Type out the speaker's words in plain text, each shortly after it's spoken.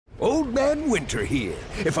Old Man Winter here.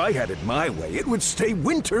 If I had it my way, it would stay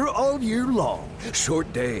winter all year long.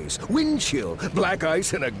 Short days, wind chill, black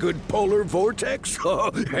ice, and a good polar vortex.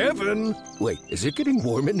 Oh, heaven! Wait, is it getting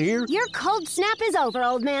warm in here? Your cold snap is over,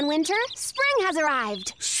 Old Man Winter. Spring has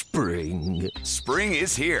arrived. Spring. Spring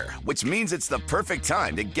is here, which means it's the perfect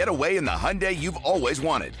time to get away in the Hyundai you've always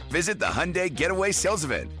wanted. Visit the Hyundai Getaway Sales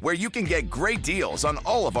Event, where you can get great deals on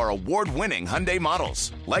all of our award-winning Hyundai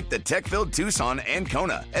models, like the tech-filled Tucson and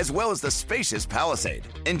Kona, as well as the spacious Palisade.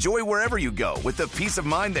 Enjoy wherever you go with the peace of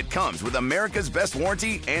mind that comes with America's best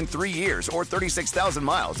warranty and 3 years or 36,000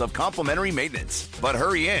 miles of complimentary maintenance. But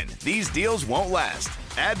hurry in, these deals won't last.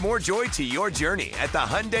 Add more joy to your journey at the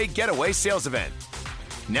Hyundai Getaway Sales Event.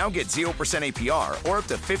 Now get 0% APR or up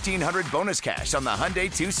to $1,500 bonus cash on the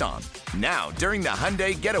Hyundai Tucson. Now, during the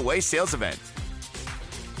Hyundai Getaway Sales Event.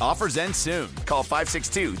 Offers end soon. Call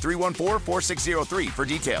 562-314-4603 for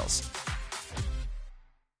details.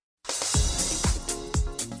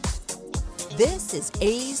 This is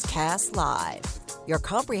A's Cast Live, your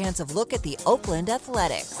comprehensive look at the Oakland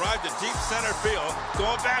Athletics. Drive to deep center field.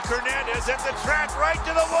 Going back, Hernandez at the track, right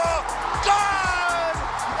to the wall. Gone!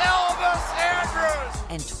 Elvis Andrus!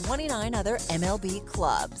 And 29 other MLB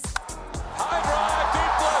clubs. High drive,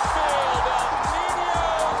 deep left field. Nino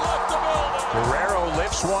left the building. Guerrero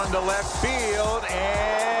lifts one to left field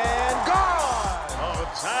and gone! Oh,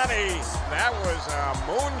 Ohtani, that was a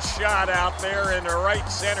moonshot out there in the right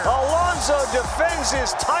center. Alonso defends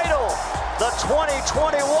his title, the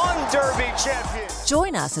 2021 Derby champion.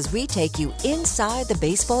 Join us as we take you inside the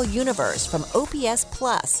baseball universe, from OPS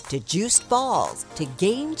Plus to juiced balls to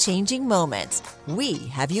game-changing moments. We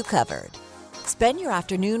have you covered. Spend your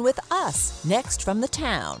afternoon with us next from the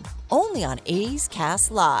town, only on A's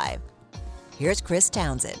Cast Live. Here's Chris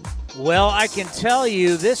Townsend. Well, I can tell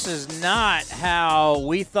you this is not how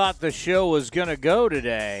we thought the show was going to go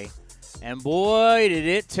today. And boy, did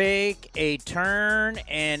it take a turn,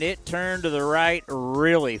 and it turned to the right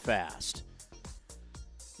really fast.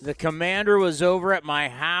 The Commander was over at my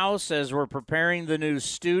house as we're preparing the new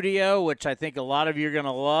studio, which I think a lot of you are going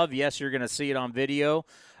to love. Yes, you're going to see it on video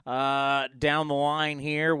down the line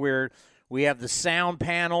here, where we have the sound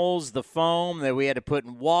panels, the foam that we had to put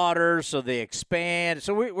in water so they expand.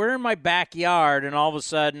 So we're in my backyard, and all of a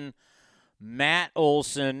sudden, Matt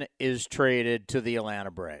Olson is traded to the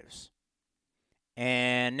Atlanta Braves.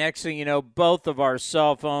 And next thing you know, both of our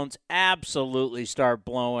cell phones absolutely start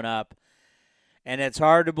blowing up. And it's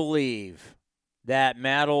hard to believe that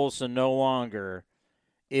Matt Olson no longer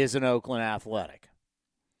is an Oakland Athletic.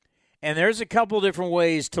 And there's a couple different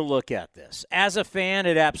ways to look at this. As a fan,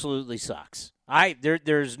 it absolutely sucks.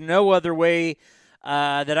 There's no other way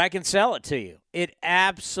that I can sell it to you. It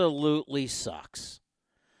absolutely sucks.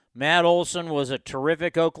 Matt Olson was a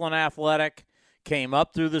terrific Oakland Athletic, came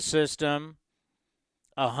up through the system,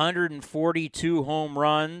 142 home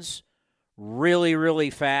runs, really, really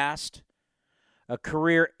fast. A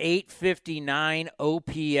career 859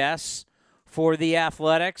 OPS for the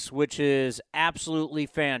Athletics, which is absolutely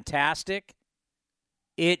fantastic.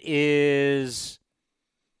 It's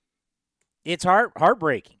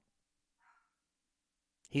heartbreaking.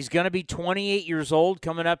 He's going to be 28 years old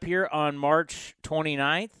coming up here on March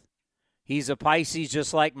 29th. He's a Pisces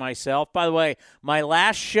just like myself. By the way, my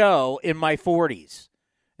last show in my 40s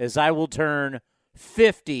is I will turn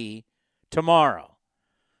 50 tomorrow.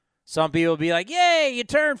 Some people will be like, yay, you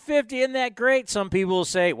turned 50, isn't that great? Some people will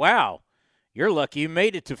say, wow, you're lucky you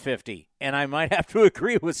made it to 50. And I might have to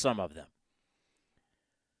agree with some of them.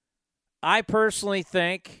 I personally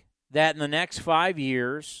think that in the next 5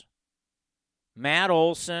 years, Matt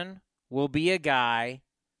Olson will be a guy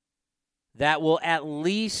that will, at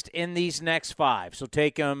least in these next 5, so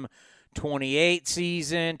take him 28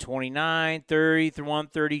 season, 29, 30, 31,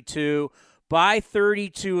 32, by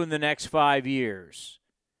 32 in the next 5 years,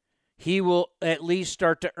 he will at least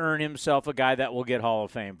start to earn himself a guy that will get Hall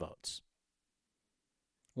of Fame votes.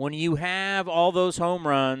 When you have all those home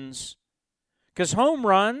runs, because home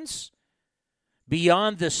runs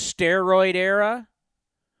beyond the steroid era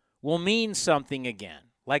will mean something again.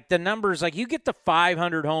 Like the numbers, like you get to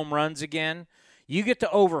 500 home runs again, you get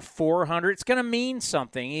to over 400, it's going to mean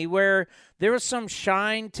something. Where there was some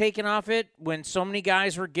shine taken off it when so many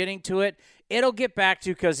guys were getting to it, it'll get back to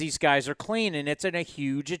because these guys are clean, and it's a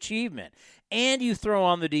huge achievement. And you throw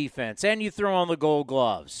on the defense, and you throw on the Gold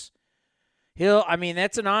Gloves.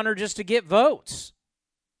 That's an honor just to get votes.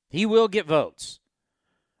 He will get votes.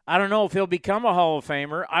 I don't know if he'll become a Hall of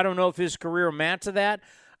Famer. I don't know if his career will match to that.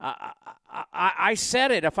 I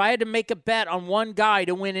said it. If I had to make a bet on one guy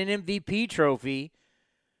to win an MVP trophy,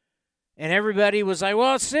 And everybody was like,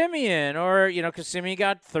 well, Simeon, or, because Simeon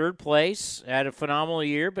got third place, had a phenomenal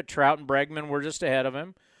year, but Trout and Bregman were just ahead of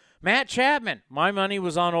him. Matt Chapman, my money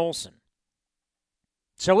was on Olsen.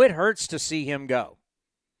 So it hurts to see him go.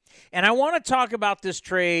 And I want to talk about this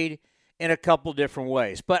trade in a couple different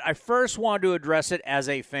ways, but I first want to address it as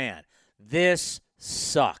a fan. This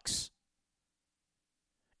sucks.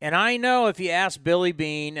 And I know if you ask Billy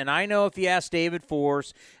Beane, and I know if you ask David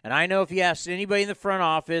Force, and I know if you ask anybody in the front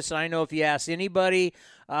office, and I know if you ask anybody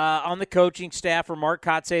on the coaching staff or Mark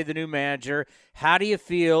Kotsay, the new manager, how do you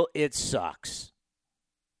feel? It sucks.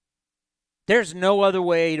 There's no other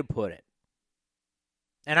way to put it.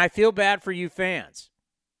 And I feel bad for you fans.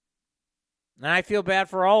 And I feel bad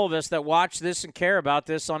for all of us that watch this and care about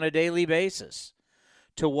this on a daily basis.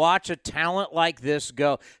 To watch a talent like this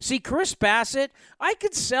go. See, Chris Bassett, I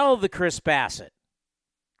could sell the Chris Bassett.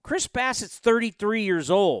 Chris Bassett's 33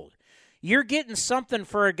 years old. You're getting something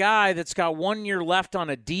for a guy that's got 1 year left on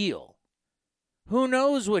a deal. Who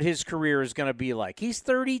knows what his career is going to be like? He's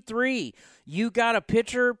 33. You got a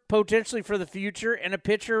pitcher potentially for the future and a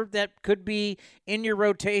pitcher that could be in your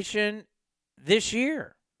rotation this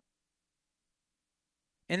year.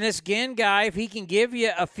 And this Ginn guy, if he can give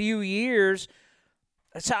you a few years,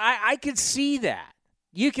 so I could see that.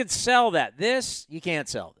 You could sell that. This, you can't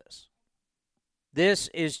sell this. This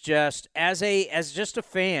is just, as just a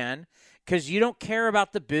fan, because you don't care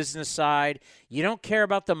about the business side. You don't care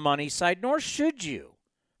about the money side, nor should you.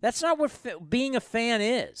 That's not what being a fan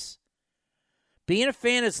is. Being a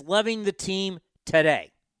fan is loving the team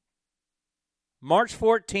today. March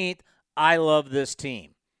 14th, I love this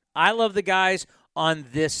team. I love the guys on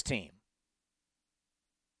this team.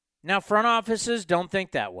 Now, front offices don't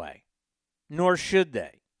think that way, nor should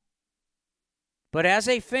they. But as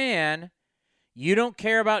a fan, you don't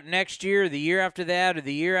care about next year, or the year after that, or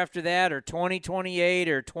the year after that, or 2028,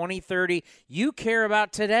 or 2030. You care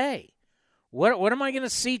about today. What am I going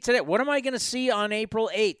to see today? What am I going to see on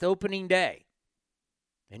April 8th, opening day?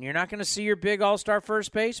 And you're not going to see your big all-star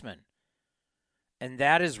first baseman. And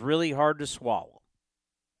that is really hard to swallow.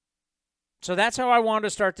 So that's how I wanted to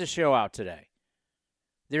start the show out today.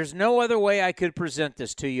 There's no other way I could present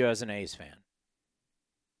this to you as an A's fan.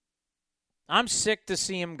 I'm sick to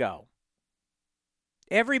see him go.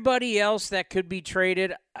 Everybody else that could be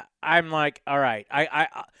traded, I'm like, all right,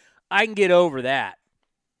 I can get over that.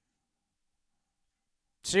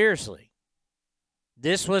 Seriously.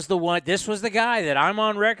 This was the guy that I'm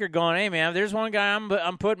on record going, hey, man, there's one guy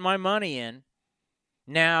I'm putting my money in.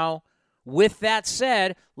 Now, with that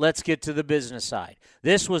said, let's get to the business side.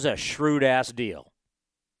 This was a shrewd-ass deal.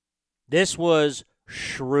 This was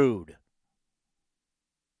shrewd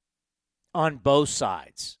on both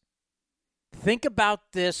sides. Think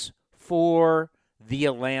about this for the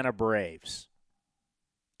Atlanta Braves.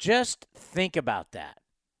 Just think about that.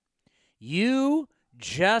 You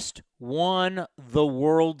just won the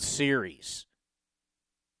World Series.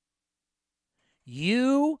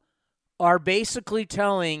 You are basically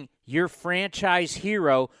telling your franchise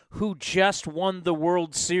hero who just won the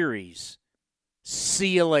World Series, see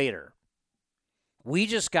you later. We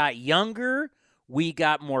just got younger. We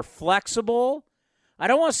got more flexible. I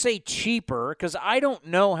don't want to say cheaper because I don't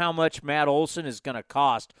know how much Matt Olson is going to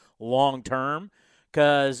cost long term,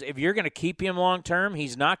 because if you're going to keep him long term,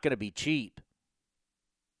 he's not going to be cheap.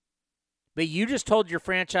 But you just told your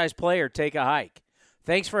franchise player, take a hike.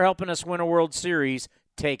 Thanks for helping us win a World Series.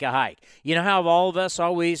 Take a hike. You know how all of us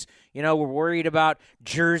always, we're worried about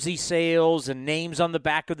jersey sales and names on the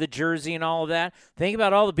back of the jersey and all of that? Think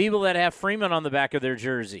about all the people that have Freeman on the back of their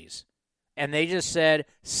jerseys. And they just said,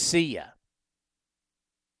 see ya.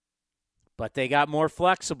 But they got more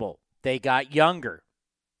flexible. They got younger.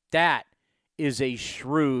 That is a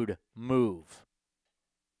shrewd move.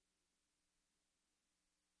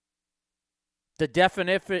 The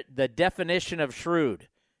definition of shrewd,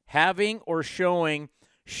 having or showing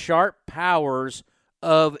sharp powers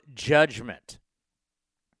of judgment.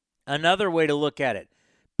 Another way to look at it,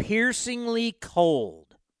 piercingly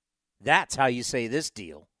cold. That's how you say this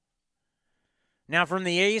deal. Now, from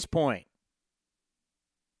the A's point,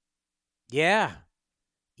 yeah,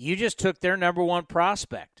 you just took their number one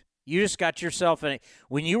prospect. You just got yourself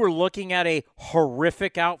when you were looking at a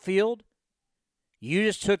horrific outfield, you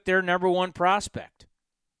just took their number one prospect.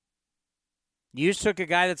 You just took a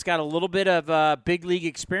guy that's got a little bit of big league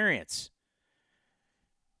experience.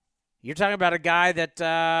 You're talking about a guy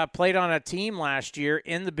that played on a team last year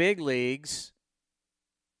in the big leagues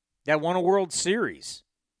that won a World Series.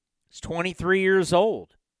 He's 23 years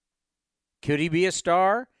old. Could he be a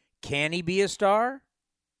star? Can he be a star?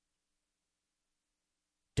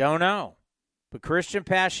 Don't know. But Christian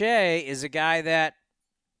Pache is a guy that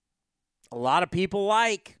a lot of people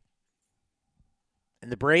like.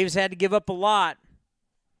 And the Braves had to give up a lot.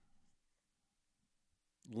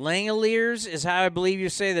 Langeliers is how I believe you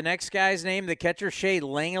say the next guy's name, the catcher, Shea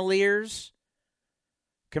Langeliers.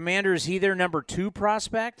 Commander, is he their number 2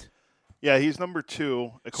 prospect? Yeah, he's number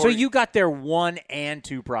 2. So you got their 1 and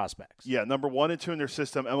 2 prospects. Yeah, number 1 and 2 in their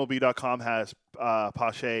system. MLB.com has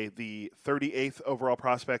Pache, the 38th overall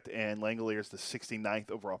prospect, and Langeliers, the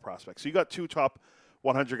 69th overall prospect. So you got 2 top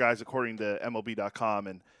 100 guys according to MLB.com.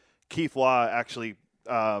 And Keith Law actually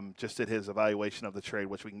just did his evaluation of the trade,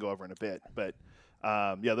 which we can go over in a bit. But,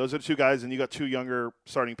 yeah, those are the 2 guys. And you got 2 younger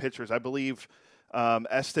starting pitchers. I believe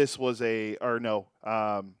Estes was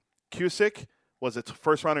Cusick was a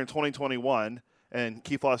first rounder in 2021, and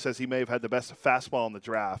Keith Law says he may have had the best fastball in the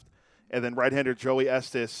draft. And then right-hander Joey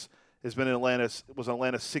Estes was Atlanta's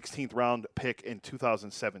 16th round pick in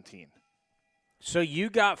 2017. So you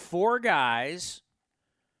got 4 guys,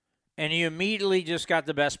 and you immediately just got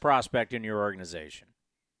the best prospect in your organization.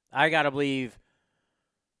 I got to believe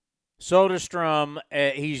Soderstrom,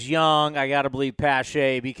 he's young. I got to believe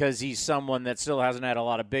Pache, because he's someone that still hasn't had a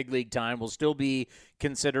lot of big league time, will still be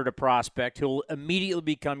considered a prospect. He'll immediately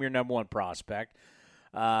become your number 1 prospect.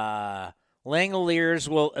 Langeliers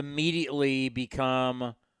will immediately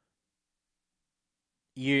become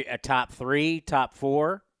a top 3, top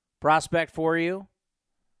 4 prospect for you.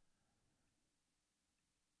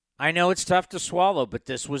 I know it's tough to swallow, but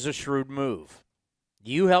this was a shrewd move.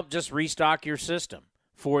 You helped just restock your system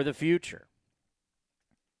for the future.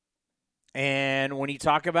 And when you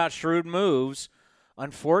talk about shrewd moves,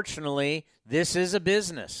 unfortunately, this is a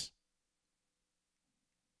business.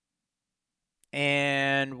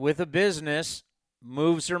 And with a business,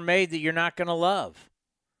 moves are made that you're not going to love.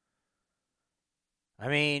 I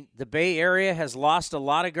mean, the Bay Area has lost a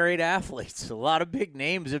lot of great athletes. A lot of big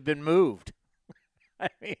names have been moved. I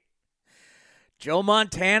mean, Joe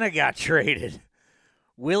Montana got traded.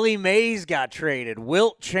 Willie Mays got traded.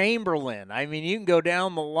 Wilt Chamberlain. I mean, you can go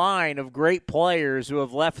down the line of great players who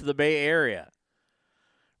have left the Bay Area.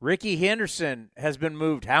 Ricky Henderson has been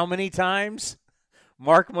moved how many times?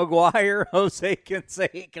 Mark McGwire, Jose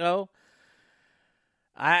Canseco.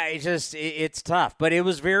 It's tough. But it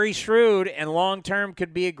was very shrewd, and long-term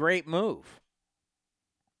could be a great move.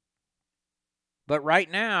 But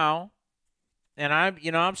right now, and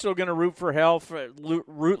I'm still going to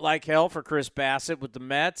root like hell for Chris Bassett with the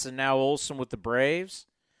Mets, and now Olsen with the Braves.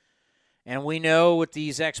 And we know with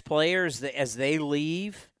these ex-players that as they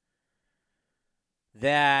leave,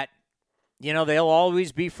 that they'll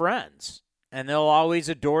always be friends, and they'll always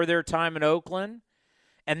adore their time in Oakland.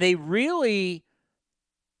 And they really,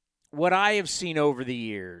 what I have seen over the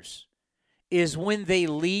years, is when they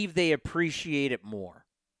leave, they appreciate it more.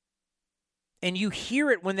 And you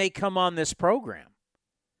hear it when they come on this program.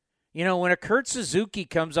 When a Kurt Suzuki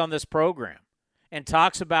comes on this program and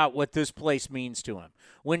talks about what this place means to him.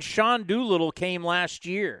 When Sean Doolittle came last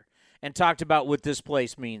year and talked about what this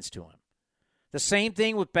place means to him. The same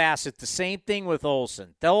thing with Bassett, the same thing with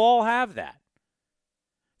Olsen. They'll all have that.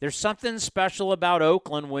 There's something special about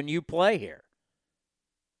Oakland when you play here.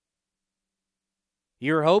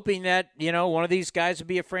 You're hoping that, one of these guys would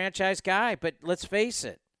be a franchise guy, but let's face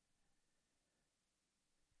it.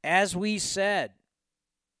 As we said,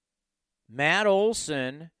 Matt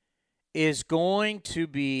Olson is going to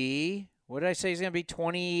be, what did I say he's going to be,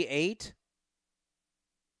 28?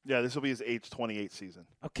 Yeah, this will be his age 28 season.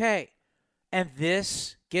 Okay. And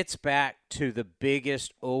this gets back to the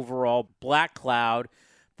biggest overall black cloud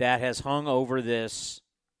that has hung over this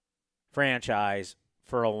franchise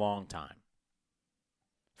for a long time.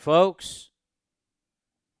 Folks,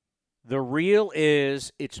 the real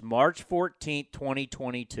is it's March 14th,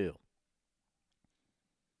 2022.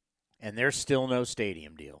 And there's still no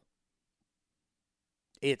stadium deal.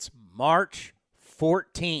 It's March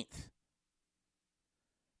 14th.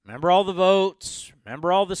 Remember all the votes.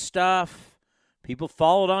 Remember all the stuff. People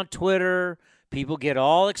followed on Twitter. People get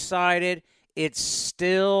all excited. It's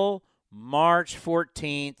still March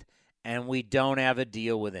 14th, and we don't have a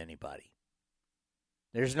deal with anybody.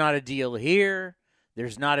 There's not a deal here.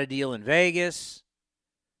 There's not a deal in Vegas.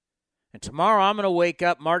 And tomorrow I'm going to wake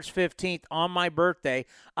up March 15th on my birthday.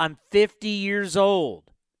 I'm 50 years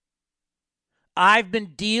old. I've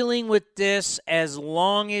been dealing with this as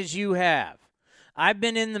long as you have. I've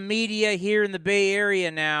been in the media here in the Bay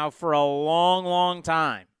Area now for a long, long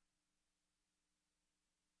time.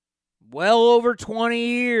 Well over 20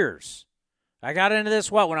 years. I got into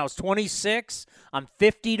this, when I was 26? I'm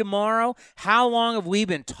 50 tomorrow. How long have we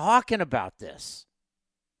been talking about this?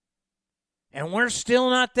 And we're still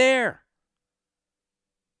not there.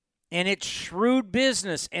 And it's shrewd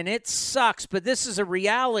business, and it sucks, but this is a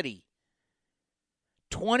reality.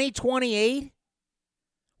 2028,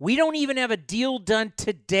 we don't even have a deal done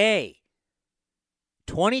today.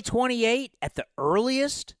 2028 at the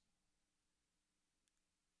earliest?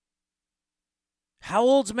 How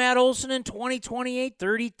old's Matt Olson in 2028?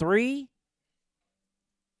 33?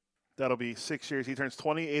 That'll be 6 years. He turns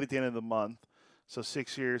 28 at the end of the month. So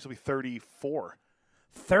 6 years, he'll be 34.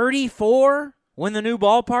 34 when the new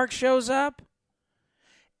ballpark shows up?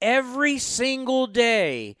 Every single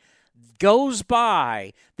day goes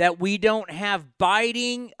by that we don't have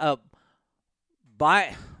binding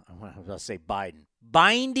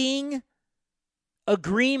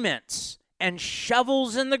agreements and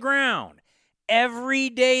shovels in the ground. Every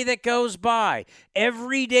day that goes by,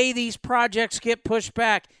 every day these projects get pushed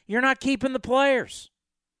back, you're not keeping the players.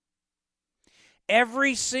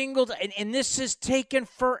 Every single day, and this has taken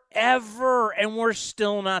forever, and we're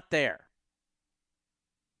still not there.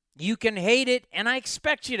 You can hate it, and I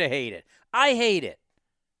expect you to hate it. I hate it.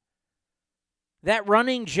 That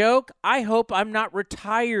running joke, I hope I'm not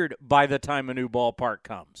retired by the time a new ballpark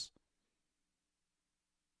comes.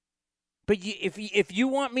 But if you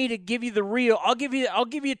want me to give you the real, I'll give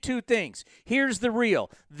you two things. Here's the real.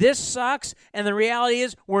 This sucks, and the reality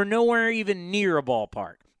is we're nowhere even near a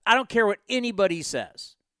ballpark. I don't care what anybody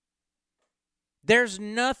says. There's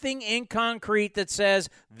nothing in concrete that says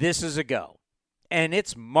this is a go. And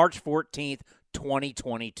it's March 14th,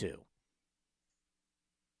 2022.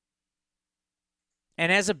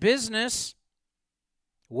 And as a business,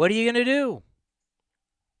 what are you going to do?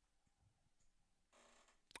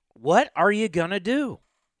 What are you going to do?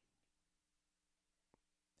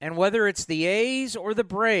 And whether it's the A's or the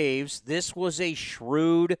Braves, this was a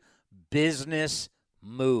shrewd business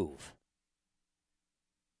move.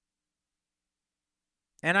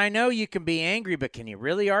 And I know you can be angry, but can you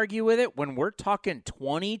really argue with it? When we're talking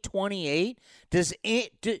 2028, does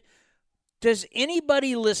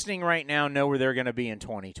anybody listening right now know where they're going to be in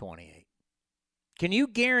 2028? Can you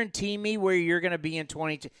guarantee me where you're going to be in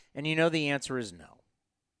 2022? And you know the answer is no.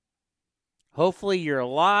 Hopefully you're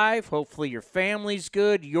alive. Hopefully your family's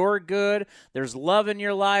good. You're good. There's love in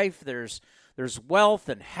your life. There's wealth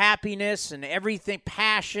and happiness and everything,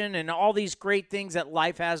 passion and all these great things that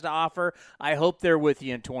life has to offer. I hope they're with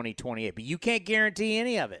you in 2028. But you can't guarantee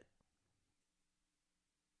any of it.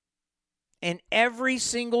 And every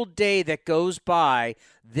single day that goes by,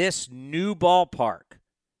 this new ballpark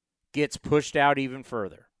gets pushed out even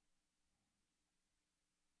further.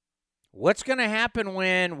 What's going to happen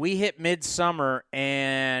when we hit midsummer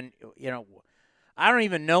and, I don't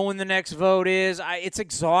even know when the next vote is. It's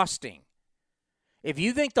exhausting. If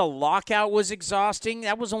you think the lockout was exhausting,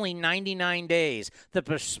 that was only 99 days.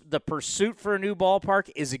 The pursuit for a new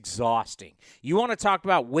ballpark is exhausting. You want to talk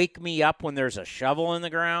about wake me up when there's a shovel in the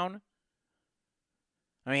ground?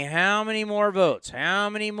 I mean, how many more votes? How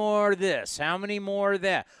many more this? How many more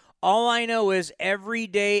that? All I know is every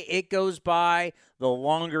day it goes by, the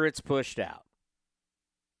longer it's pushed out.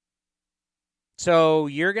 So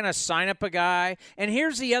you're going to sign up a guy. And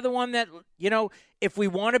here's the other one that, if we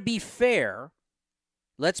want to be fair,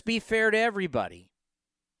 let's be fair to everybody.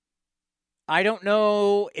 I don't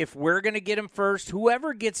know if we're going to get him first.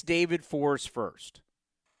 Whoever gets David Forst first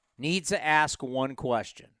needs to ask one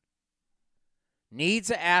question. Needs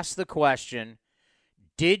to ask the question,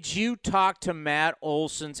 did you talk to Matt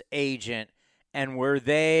Olson's agent and were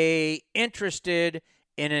they interested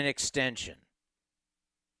in an extension?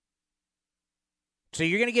 So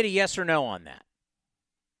you're going to get a yes or no on that.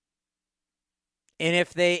 And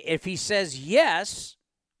if he says yes,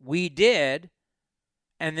 we did,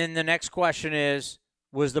 and then the next question is,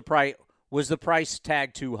 was the price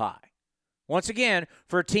tag too high? Once again,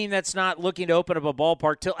 for a team that's not looking to open up a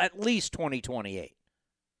ballpark till at least 2028.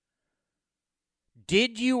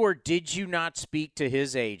 Did you or did you not speak to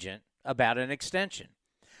his agent about an extension?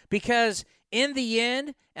 Because in the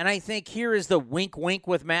end, and I think here is the wink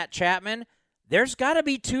with Matt Chapman, there's got to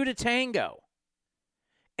be two to tango.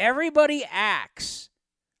 Everybody acts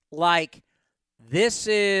like this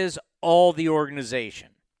is all the organization.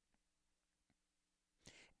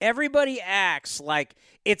 Everybody acts like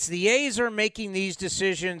it's the A's are making these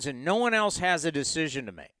decisions and no one else has a decision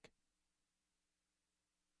to make.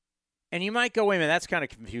 And you might go, wait a minute, that's kind of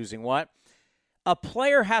confusing. What? A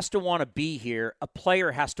player has to want to be here. A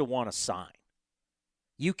player has to want to sign.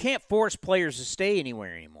 You can't force players to stay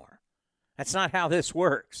anywhere anymore. That's not how this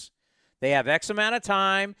works. They have X amount of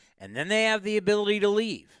time, and then they have the ability to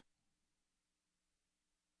leave.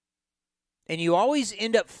 And you always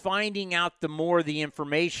end up finding out the more the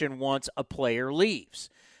information once a player leaves.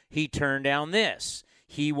 He turned down this.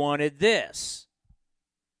 he wanted this.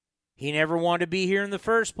 He never wanted to be here in the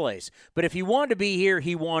first place. But if he wanted to be here,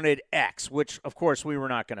 he wanted X, which, of course, we were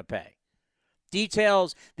not going to pay.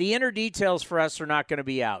 Details, the inner details for us are not going to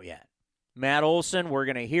be out yet. Matt Olson, we're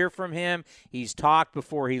going to hear from him. He's talked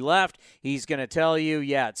before he left. He's going to tell you,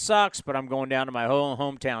 yeah, it sucks, but I'm going down to my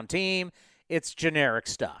hometown team. It's generic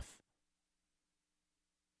stuff.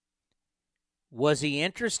 Was he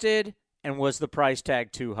interested, and was the price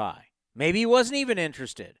tag too high? Maybe he wasn't even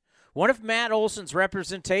interested. What if Matt Olson's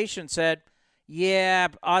representation said, yeah,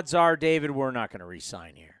 odds are, David, we're not going to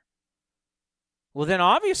re-sign here? Well, then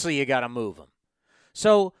obviously you got to move him.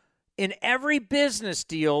 So in every business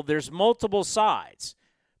deal, there's multiple sides.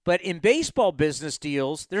 But in baseball business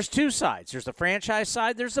deals, there's two sides. There's the franchise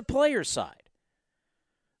side, there's the player side.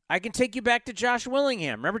 I can take you back to Josh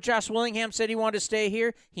Willingham. Remember Josh Willingham said he wanted to stay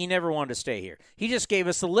here? He never wanted to stay here. He just gave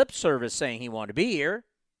us the lip service saying he wanted to be here.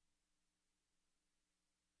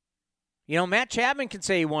 You know, Matt Chapman can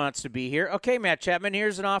say he wants to be here. Okay, Matt Chapman,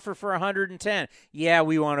 here's an offer for $110. Yeah,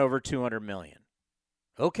 we want over $200 million.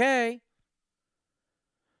 Okay.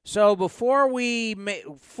 So before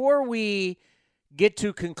we get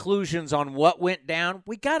to conclusions on what went down,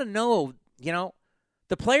 we got to know,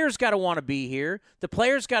 the players got to want to be here. The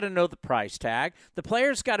players got to know the price tag. The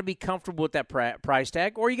players got to be comfortable with that price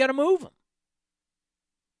tag, or you got to move them.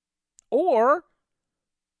 Or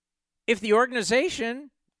if the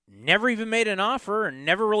organization never even made an offer and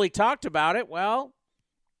never really talked about it, well,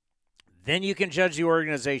 then you can judge the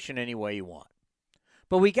organization any way you want.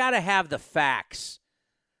 But we got to have the facts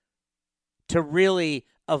to really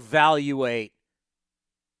evaluate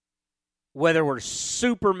whether we're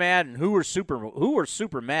super mad and who we're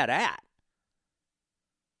super mad at.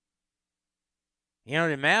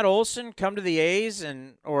 Did Matt Olson come to the A's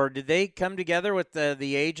or did they come together with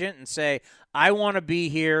the agent and say, I want to be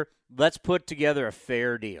here, let's put together a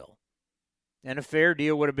fair deal? And a fair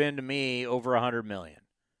deal would have been to me over $100 million.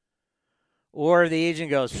 Or the agent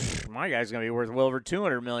goes, my guy's going to be worth well over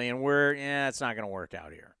 $200 million. It's not going to work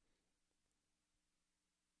out here.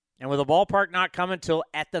 And with a ballpark not coming till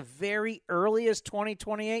at the very earliest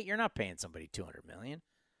 2028, you're not paying somebody $200 million.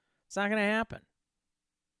 It's not going to happen.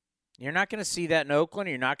 You're not going to see that in Oakland.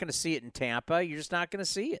 You're not going to see it in Tampa. You're just not going to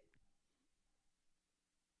see it.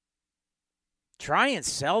 Try and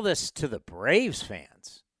sell this to the Braves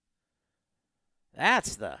fans.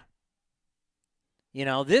 That's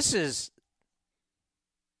this is,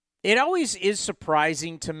 it always is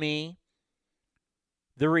surprising to me,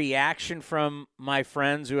 the reaction from my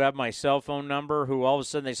friends who have my cell phone number, who all of a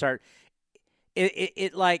sudden they start,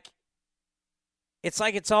 it's like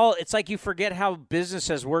you forget how business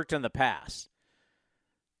has worked in the past.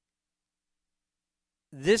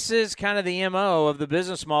 This is kind of the MO of the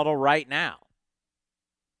business model right now.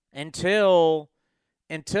 Until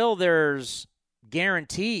there's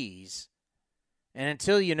guarantees and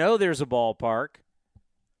until there's a ballpark,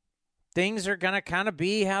 things are going to kind of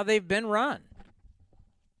be how they've been run.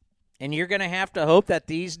 And you're going to have to hope that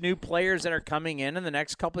these new players that are coming in the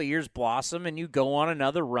next couple of years blossom and you go on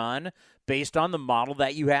another run based on the model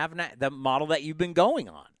that you have, the model that you've been going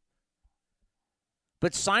on.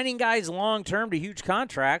 But signing guys long-term to huge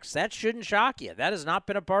contracts, that shouldn't shock you. That has not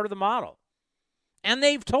been a part of the model. And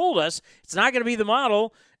they've told us it's not going to be the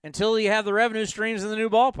model until you have the revenue streams in the new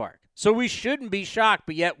ballpark. So we shouldn't be shocked,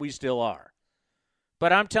 but yet we still are.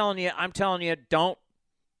 But I'm telling you,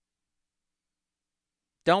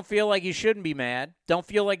 don't feel like you shouldn't be mad. Don't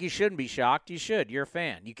feel like you shouldn't be shocked. You should. You're a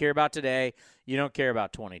fan. You care about today. You don't care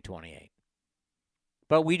about 2028.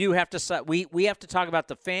 But we do have to we have to talk about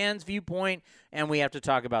the fans' viewpoint, and we have to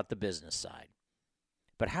talk about the business side.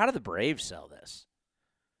 But how do the Braves sell this?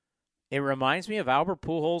 It reminds me of Albert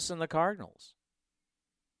Pujols and the Cardinals.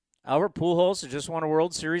 Albert Pujols just won a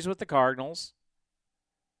World Series with the Cardinals.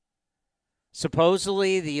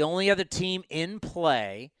 Supposedly, the only other team in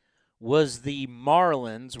play was the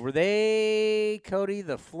Marlins. Were they, Cody,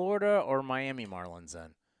 the Florida or Miami Marlins then?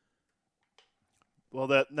 Well,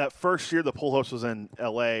 that first year the Pujols was in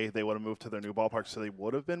L.A., they would have moved to their new ballpark, so they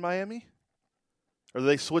would have been Miami? Or did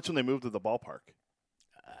they switch when they moved to the ballpark?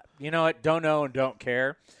 You know what? Don't know and don't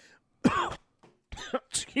care.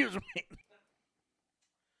 Excuse me.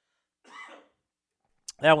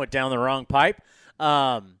 That went down the wrong pipe.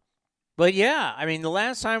 But, yeah, I mean, the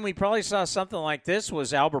last time we probably saw something like this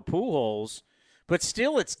was Albert Pujols. But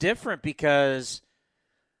still, it's different because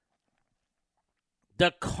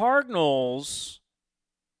the Cardinals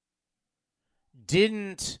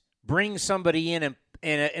didn't bring somebody in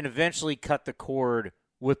and eventually cut the cord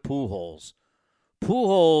with Pujols.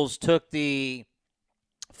 Pujols took the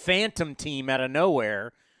phantom team out of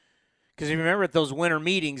nowhere Because if you remember at those winter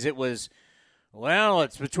meetings, it was, well,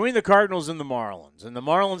 it's between the Cardinals and the Marlins. And the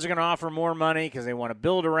Marlins are going to offer more money because they want to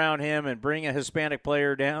build around him and bring a Hispanic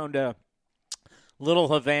player down to Little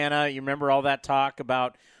Havana. You remember all that talk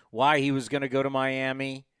about why he was going to go to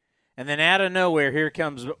Miami? And then out of nowhere, here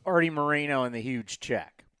comes Artie Moreno and the huge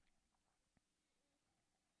check.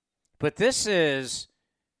 But this is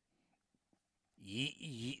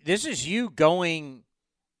you going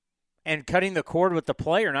and cutting the cord with the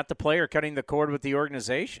player, not the player cutting the cord with the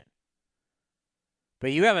organization.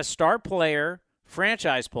 But you have a star player,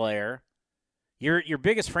 franchise player, your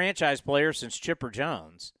biggest franchise player since Chipper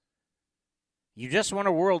Jones. You just won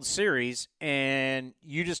a World Series, and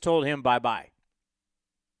you just told him bye-bye.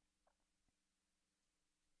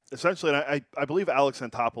 Essentially, and I believe Alex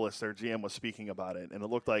Antopoulos, their GM, was speaking about it, and it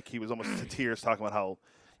looked like he was almost to tears talking about how,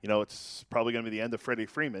 it's probably going to be the end of Freddie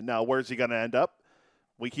Freeman. Now, where's he going to end up?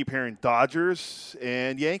 We keep hearing Dodgers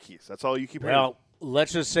and Yankees. That's all you keep hearing. Well,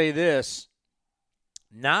 let's just say this.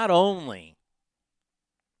 Not only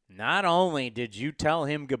did you tell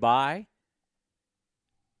him goodbye,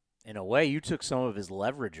 in a way, you took some of his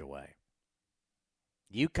leverage away.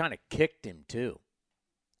 You kind of kicked him, too.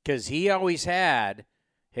 Because he always had,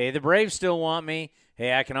 hey, the Braves still want me.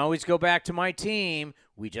 Hey, I can always go back to my team.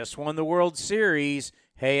 We just won the World Series.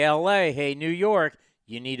 Hey, L.A., hey, New York,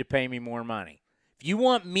 you need to pay me more money. If you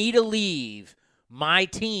want me to leave my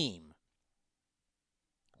team,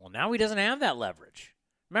 well, now he doesn't have that leverage.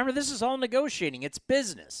 Remember, this is all negotiating. It's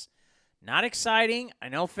business. Not exciting. I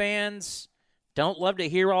know fans don't love to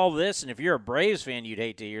hear all this, and if you're a Braves fan, you'd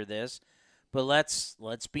hate to hear this. But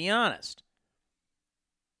let's be honest.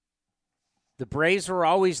 The Braves were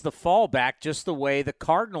always the fallback, just the way the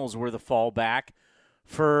Cardinals were the fallback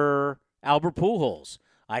for Albert Pujols.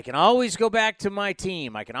 I can always go back to my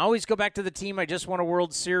team. I can always go back to the team I just won a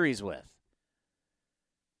World Series with.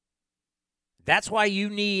 That's why you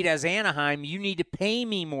need, as Anaheim, you need to pay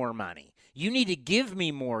me more money. You need to give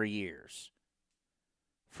me more years.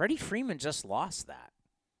 Freddie Freeman just lost that.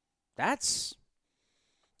 That's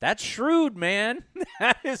shrewd, man.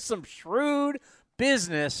 That is some shrewd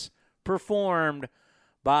business performed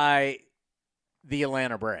by the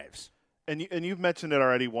Atlanta Braves. And you've mentioned it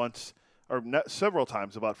already once or several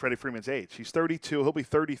times about Freddie Freeman's age. He's 32. He'll be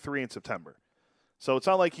 33 in September. So it's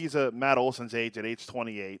not like he's a Matt Olson's age at age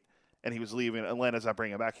 28 and he was leaving. Atlanta's not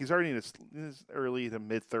bringing him back. He's already in his early to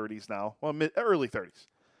mid-30s now. Well, early 30s.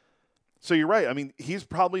 So you're right. I mean, he's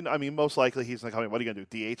probably – most likely he's not coming. What are you going to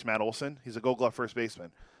do, DH Matt Olson? He's a Gold Glove first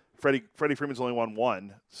baseman. Freddie Freeman's only won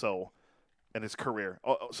one in his career.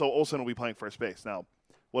 So Olson will be playing first base. Now,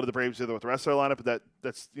 what do the Braves do with the rest of their lineup? But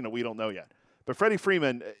that's we don't know yet. But Freddie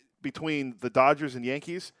Freeman, between the Dodgers and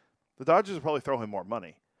Yankees, the Dodgers will probably throw him more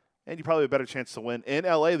money. And you probably have a better chance to win in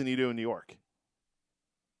L.A. than you do in New York.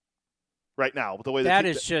 Right now, with the way that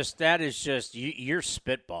is just you're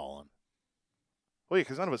spitballing. Well, yeah,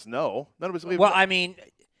 because none of us know. None of us. Well, I mean,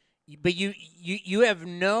 but you have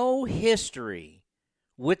no history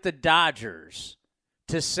with the Dodgers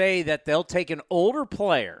to say that they'll take an older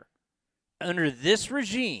player under this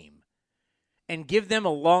regime and give them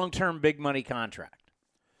a long-term big money contract.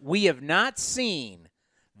 We have not seen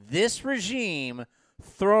this regime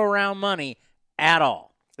throw around money at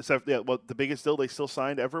all. Except, the biggest deal they still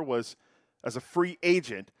signed ever was, as a free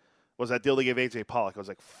agent, was that deal they gave A.J. Pollock. It was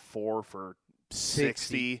like 4 for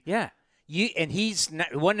 60. Yeah. He's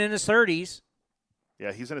wasn't in his 30s.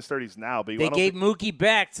 Yeah, he's in his 30s now. But they gave Mookie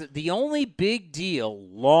Betts. The only big deal,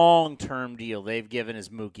 long-term deal they've given is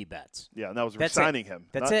Mookie Betts. Yeah, and that was re-signing him.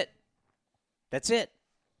 That's it.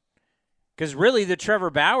 Because really the Trevor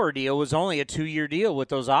Bauer deal was only a 2-year deal with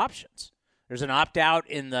those options. There's an opt-out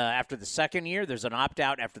after the second year. There's an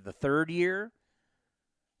opt-out after the third year.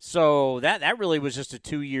 So that really was just a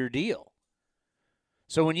 2-year deal.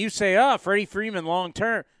 So when you say, Freddie Freeman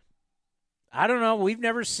long-term, I don't know. We've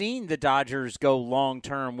never seen the Dodgers go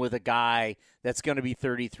long-term with a guy that's going to be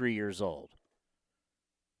 33 years old.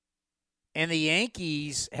 And the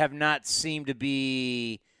Yankees have not seemed to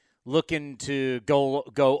be looking to go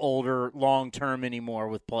older long-term anymore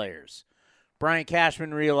with players. Brian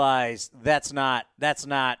Cashman realized that's not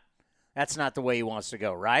the way he wants to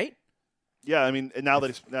go, right? Yeah, I mean, now that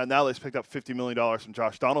he's picked up $50 million from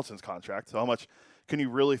Josh Donaldson's contract, so how much can you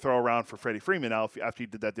really throw around for Freddie Freeman now after you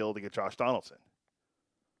did that deal to get Josh Donaldson?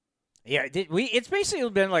 Yeah, it's basically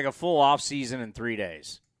been like a full offseason in 3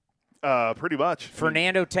 days. Pretty much.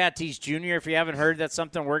 Fernando Tatis Jr., if you haven't heard, that's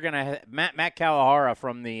something we're going to – Matt Kawahara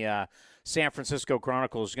from the San Francisco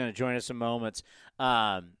Chronicle is going to join us in moments.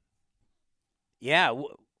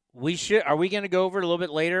 We should. Are we going to go over it a little bit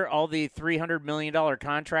later, all the $300 million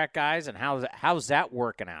contract guys, and how's that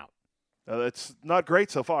working out? It's not great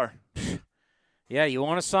so far. Yeah, you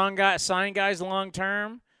want to sign guys long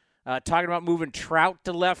term? Talking about moving Trout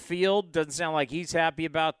to left field. Doesn't sound like he's happy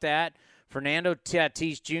about that. Fernando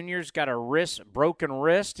Tatis Jr.'s got a broken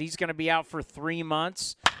wrist. He's going to be out for 3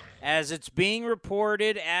 months. As it's being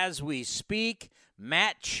reported as we speak,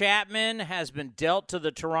 Matt Chapman has been dealt to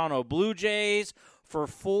the Toronto Blue Jays for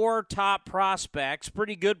 4 top prospects,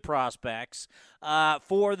 pretty good prospects,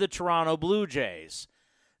 for the Toronto Blue Jays.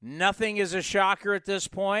 Nothing is a shocker at this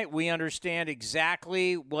point. We understand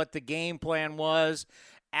exactly what the game plan was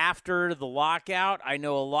after the lockout. I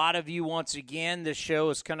know a lot of you, once again, this show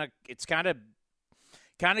is kind of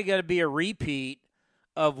going to be a repeat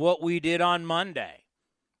of what we did on Monday.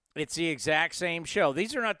 It's the exact same show.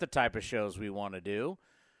 These are not the type of shows we want to do.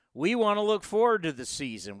 We want to look forward to the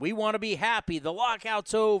season. We want to be happy. The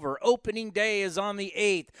lockout's over. Opening day is on the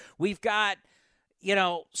 8th. We've got,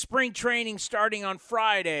 spring training starting on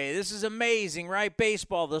Friday. This is amazing, right?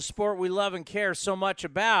 Baseball, the sport we love and care so much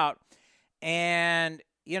about. And,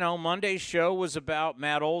 Monday's show was about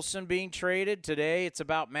Matt Olson being traded. Today it's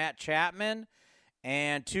about Matt Chapman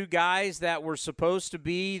and 2 guys that were supposed to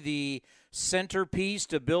be the centerpiece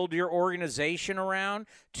to build your organization around.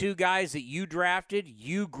 2 guys that you drafted,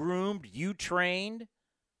 you groomed, you trained,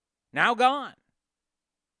 now gone.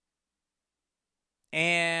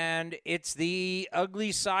 And it's the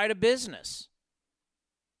ugly side of business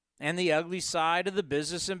and the ugly side of the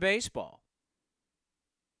business in baseball.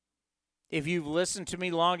 If you've listened to me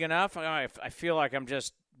long enough, I feel like I'm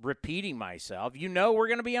just repeating myself. We're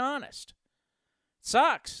going to be honest. It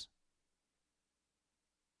sucks.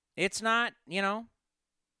 It's not,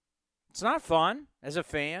 it's not fun as a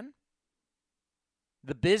fan.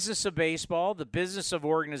 The business of baseball, the business of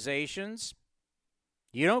organizations,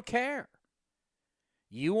 you don't care.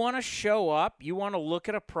 You want to show up. You want to look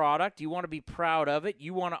at a product. You want to be proud of it.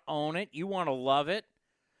 You want to own it. You want to love it.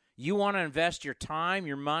 You want to invest your time,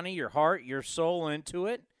 your money, your heart, your soul into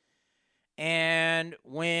it. And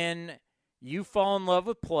when you fall in love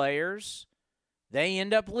with players, they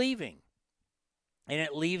end up leaving. And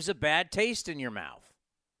it leaves a bad taste in your mouth.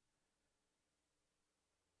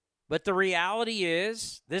 But the reality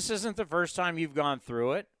is, this isn't the first time you've gone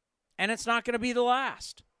through it, and it's not going to be the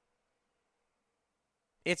last.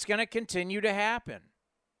 It's going to continue to happen.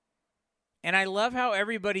 And I love how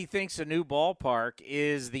everybody thinks a new ballpark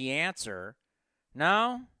is the answer.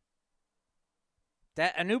 No.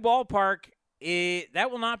 That a new ballpark, that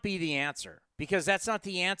will not be the answer, because that's not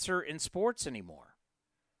the answer in sports anymore.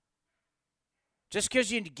 Just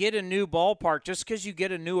because you get a new ballpark, just because you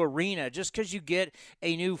get a new arena, just because you get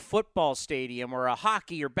a new football stadium or a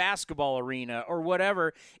hockey or basketball arena or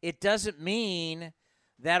whatever, it doesn't mean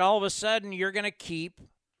that all of a sudden you're going to keep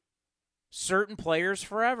certain players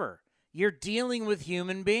forever. You're dealing with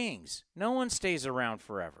human beings. No one stays around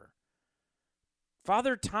forever.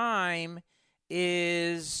 Father Time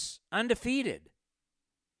is undefeated.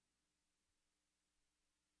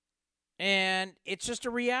 And it's just a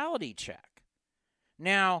reality check.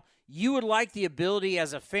 Now, you would like the ability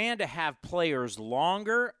as a fan to have players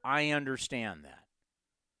longer. I understand that.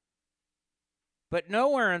 But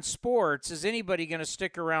nowhere in sports is anybody going to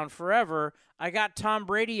stick around forever. I got Tom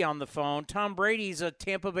Brady on the phone. Tom Brady's a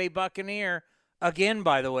Tampa Bay Buccaneer. Again,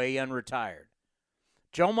 by the way, unretired.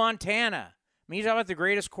 Joe Montana. I mean, you talk about the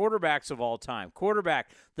greatest quarterbacks of all time. Quarterback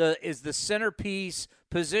is the centerpiece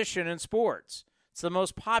position in sports. It's the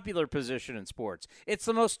most popular position in sports. It's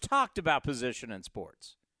the most talked about position in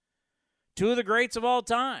sports. 2 of the greats of all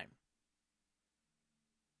time.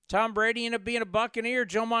 Tom Brady ended up being a Buccaneer.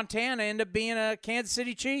 Joe Montana ended up being a Kansas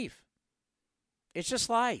City Chief. It's just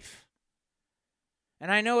life.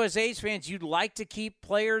 And I know as A's fans, you'd like to keep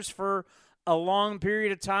players for a long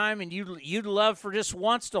period of time, and you'd love for just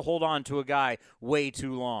once to hold on to a guy way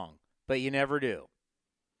too long, but you never do.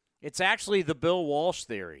 It's actually the Bill Walsh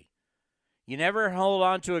theory. You never hold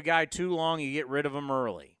on to a guy too long, you get rid of him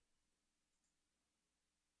early.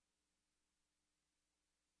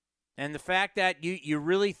 And the fact that you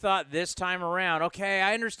really thought this time around, okay,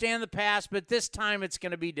 I understand the past, but this time it's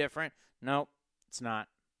going to be different. No, it's not.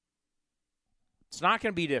 It's not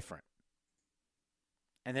going to be different.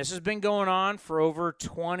 And this has been going on for over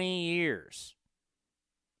 20 years.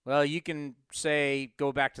 Well, you can say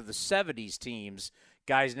go back to the 70s teams.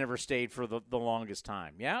 Guys never stayed for the longest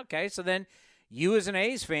time. Yeah, okay, so then you as an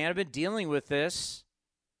A's fan have been dealing with this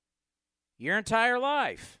your entire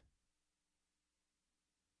life.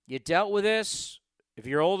 You dealt with this, if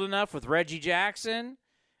you're old enough, with Reggie Jackson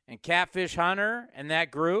and Catfish Hunter and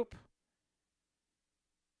that group.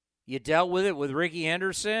 You dealt with it with Ricky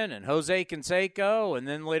Henderson and Jose Canseco and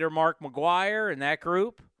then later Mark McGwire and that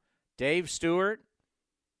group. Dave Stewart.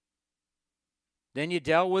 Then you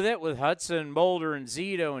dealt with it with Hudson, Mulder, and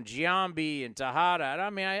Zito, and Giambi, and Tejada. I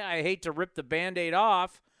mean, I hate to rip the Band-Aid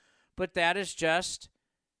off, but that is just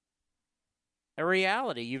a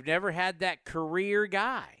reality. You've never had that career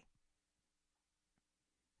guy.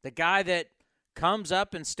 The guy that comes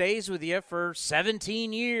up and stays with you for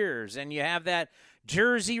 17 years, and you have that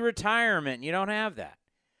jersey retirement. You don't have that.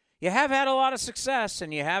 You have had a lot of success,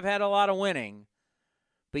 and you have had a lot of winning,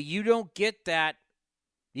 but you don't get that.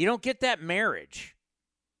 You don't get that marriage.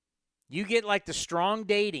 You get like the strong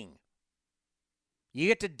dating. You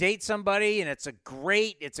get to date somebody, and it's a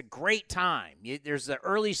great time. There's the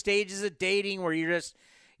early stages of dating where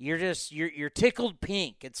you're tickled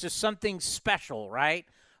pink. It's just something special, right?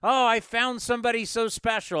 Oh, I found somebody so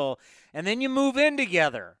special. And then you move in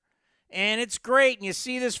together, and it's great, and you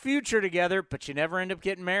see this future together, but you never end up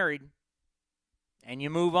getting married. And you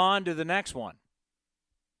move on to the next one.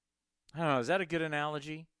 I don't know, is that a good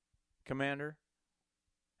analogy, Commander?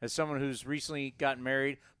 As someone who's recently gotten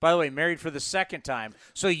married. By the way, married for the second time.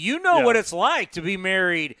 So you know what it's like to be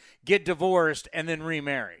married, get divorced, and then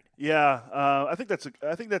remarried. Yeah, I think that's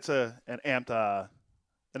an amped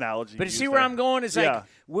analogy. But you see where I'm going? Is like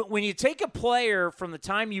when you take a player from the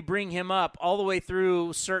time you bring him up all the way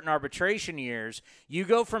through certain arbitration years, you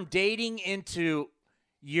go from dating into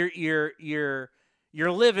you're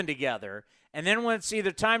living together. And then when it's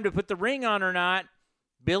either time to put the ring on or not,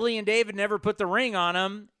 Billy and David never put the ring on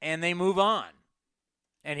him, and they move on.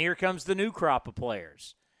 And here comes the new crop of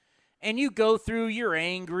players. And you go through, you're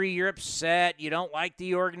angry, you're upset, you don't like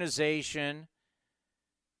the organization.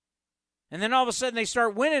 And then all of a sudden they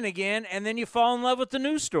start winning again, and then you fall in love with the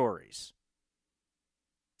news stories.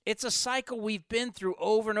 It's a cycle we've been through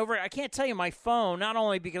over and over. I can't tell you my phone, not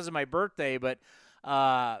only because of my birthday, but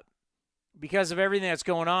because of everything that's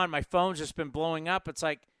going on, my phone's just been blowing up. It's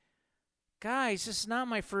like, guys, this is not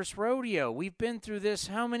my first rodeo. We've been through this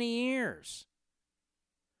how many years?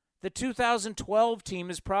 The 2012 team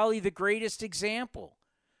is probably the greatest example.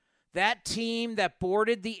 That team that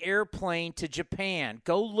boarded the airplane to Japan,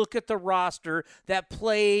 go look at the roster that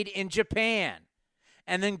played in Japan.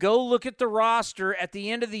 And then go look at the roster at the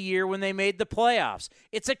end of the year when they made the playoffs.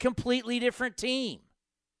 It's a completely different team.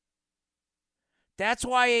 That's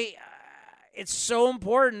why it's so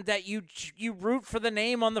important that you root for the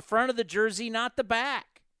name on the front of the jersey, not the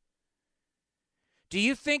back. Do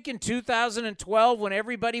you think in 2012, when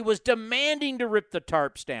everybody was demanding to rip the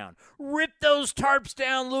tarps down, rip those tarps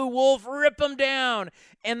down, Lou Wolf, rip them down,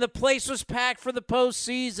 and the place was packed for the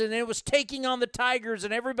postseason, and it was taking on the Tigers,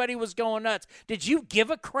 and everybody was going nuts, did you give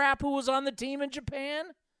a crap who was on the team in Japan?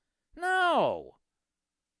 No.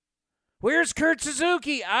 Where's Kurt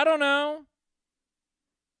Suzuki? I don't know.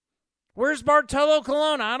 Where's Bartolo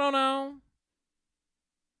Colon? I don't know.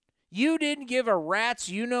 You didn't give a rat's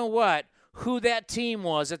you-know-what who that team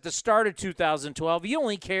was at the start of 2012. You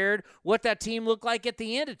only cared what that team looked like at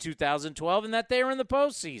the end of 2012 and that they were in the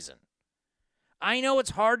postseason. I know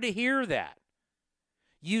it's hard to hear that.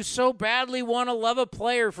 You so badly want to love a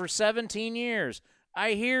player for 17 years.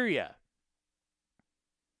 I hear you.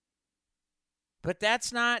 But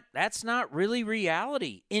that's not really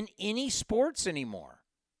reality in any sports anymore.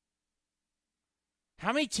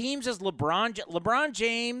 How many teams has LeBron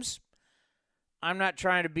James? I'm not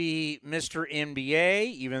trying to be Mr.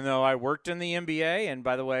 NBA, even though I worked in the NBA. And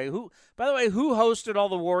by the way, who hosted all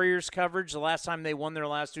the Warriors coverage the last time they won their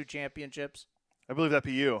last two championships? I believe that'd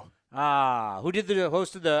be you. Who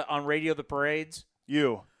hosted on radio the parades?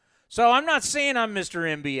 You. So I'm not saying I'm Mr.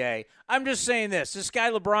 NBA. I'm just saying this guy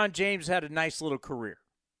LeBron James had a nice little career.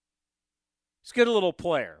 He's a good little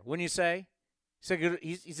player, wouldn't you say?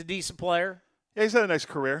 He's a decent player. Yeah, he's had a nice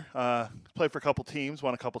career. Played for a couple teams,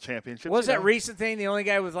 won a couple championships. What was that recent thing? The only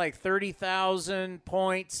guy with like 30,000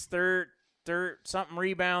 points, something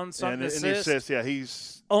rebounds, something assists. Yeah,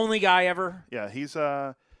 he's only guy ever. Yeah, he's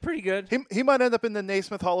pretty good. He might end up in the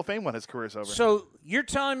Naismith Hall of Fame when his career's over. So you're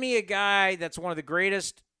telling me a guy that's one of the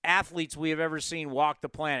greatest athletes we have ever seen walk the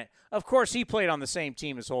planet. Of course, he played on the same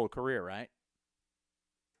team his whole career, right?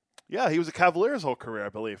 Yeah, he was a Cavalier his whole career, I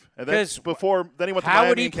believe. And then he went to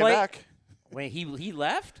Miami and came back. Wait, he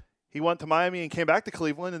left? He went to Miami and came back to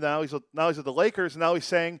Cleveland, and now he's at the Lakers, and now he's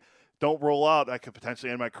saying, don't roll out. I could potentially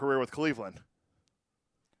end my career with Cleveland.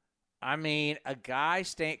 I mean, a guy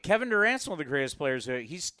Kevin Durant's one of the greatest players.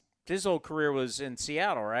 His whole career was in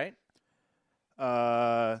Seattle, right?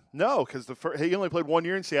 No, because he only played 1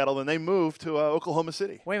 year in Seattle, then they moved to Oklahoma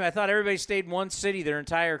City. Wait a minute, I thought everybody stayed in one city their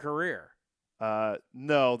entire career.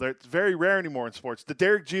 No, it's very rare anymore in sports. The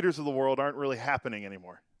Derek Jeters of the world aren't really happening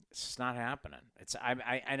anymore. It's just not happening.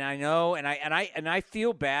 I know, and I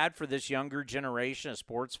feel bad for this younger generation of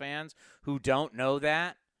sports fans who don't know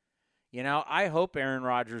that. You know, I hope Aaron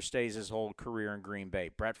Rodgers stays his whole career in Green Bay.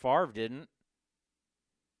 Brett Favre didn't.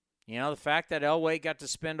 You know, the fact that Elway got to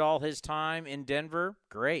spend all his time in Denver,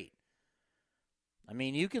 great. I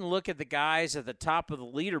mean, you can look at the guys at the top of the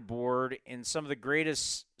leaderboard in some of the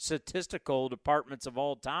greatest statistical departments of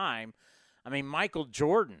all time. I mean, Michael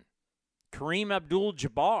Jordan, Kareem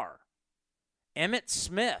Abdul-Jabbar, Emmitt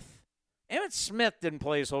Smith. Emmitt Smith didn't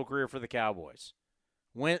play his whole career for the Cowboys.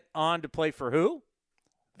 Went on to play for who?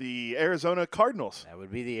 The Arizona Cardinals. That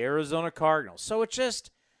would be the Arizona Cardinals. So it's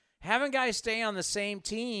just having guys stay on the same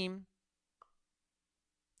team.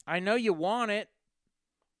 I know you want it.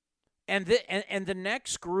 And the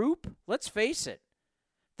next group, let's face it,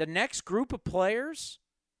 the next group of players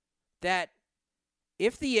that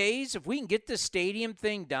if we can get this stadium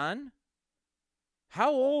thing done,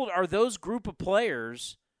 how old are those group of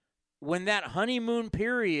players when that honeymoon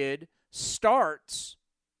period starts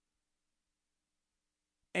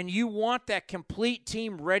and you want that complete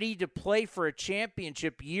team ready to play for a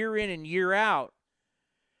championship year in and year out?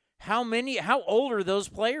 How old are those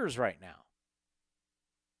players right now?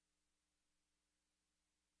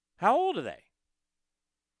 How old are they?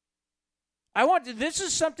 This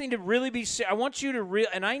is something to really be, I want you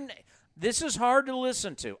to this is hard to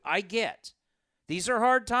listen to. I get. These are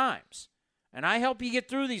hard times. And I help you get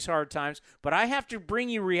through these hard times, but I have to bring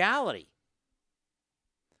you reality.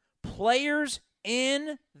 Players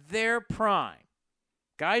in their prime.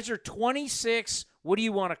 Guys are 26, what do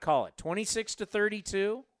you want to call it? 26 to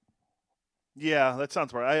 32? Yeah, that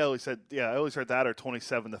sounds right. I always heard that, or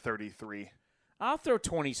 27 to 33. I'll throw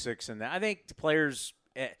 26 in there. I think the players,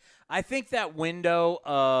 I think that window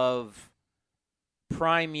of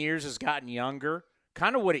prime years has gotten younger,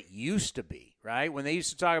 kind of what it used to be, right? When they used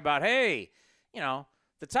to talk about, hey, you know,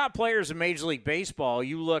 the top players in Major League Baseball,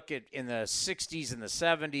 you look at in the 60s and the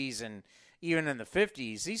 70s and even in the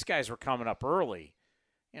 50s, these guys were coming up early.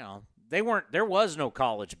 You know, there was no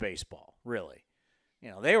college baseball, really. You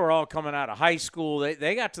know, they were all coming out of high school.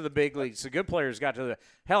 They got to the big leagues. The good players got to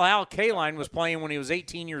Al Kaline was playing when he was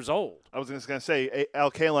 18 years old. I was just going to say, Al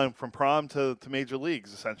Kaline from prom to major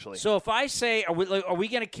leagues, essentially. So if I say, are we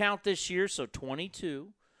going to count this year? So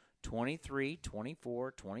 22, 23,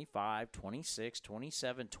 24, 25, 26,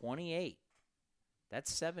 27, 28.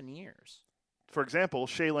 That's 7 years. For example,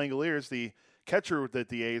 Shea Langoliers, the catcher that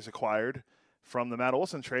the A's acquired from the Matt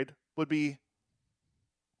Olson trade, would be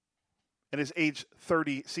in his age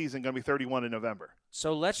 30 season, going to be 31 in November.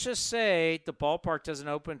 So let's just say the ballpark doesn't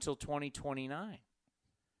open until 2029.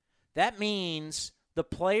 That means the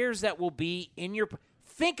players that will be in your –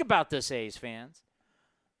 think about this, A's fans.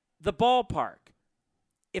 The ballpark.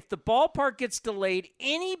 If the ballpark gets delayed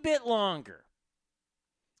any bit longer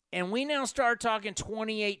and we now start talking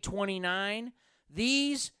 28, 29,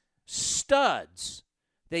 these studs –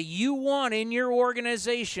 that you want in your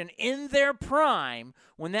organization in their prime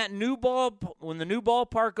when the new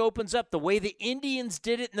ballpark opens up the way the Indians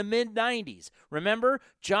did it in the mid-90s. Remember,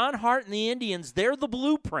 John Hart and the Indians, they're the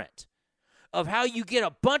blueprint of how you get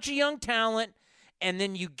a bunch of young talent and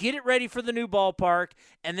then you get it ready for the new ballpark,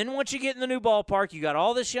 and then once you get in the new ballpark, you got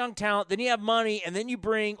all this young talent, then you have money, and then you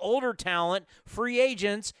bring older talent, free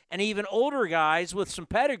agents, and even older guys with some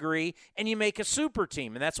pedigree, and you make a super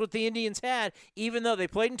team. And that's what the Indians had, even though they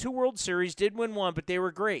played in 2 World Series, did win 1, but they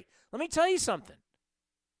were great. Let me tell you something.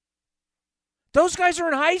 Those guys are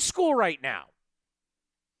in high school right now.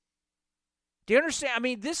 Do you understand? I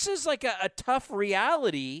mean, this is like a tough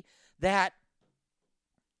reality that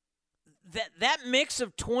mix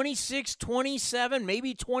of 26, 27,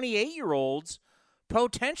 maybe 28-year-olds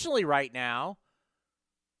potentially right now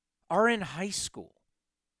are in high school.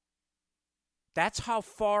 That's how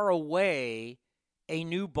far away a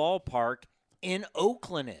new ballpark in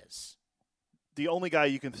Oakland is. The only guy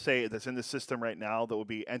you can say that's in the system right now that will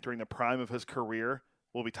be entering the prime of his career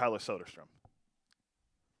will be Tyler Soderstrom.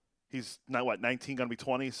 He's not, 19, going to be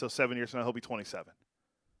 20, so 7 years from now he'll be 27.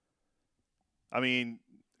 I mean,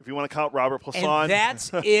 if you want to count Robert Puason. And that's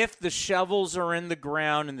if the shovels are in the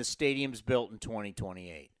ground and the stadium's built in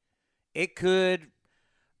 2028. It could,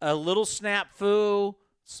 a little snafu,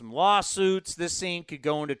 some lawsuits, this thing could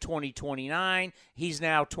go into 2029. He's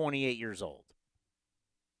now 28 years old.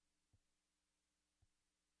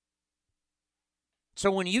 So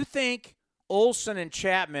when you think Olson and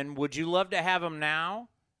Chapman, would you love to have them now?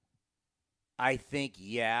 I think,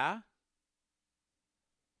 yeah.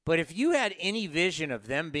 But if you had any vision of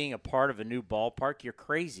them being a part of a new ballpark, you're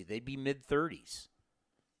crazy. They'd be mid-30s.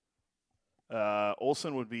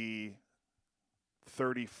 Olson would be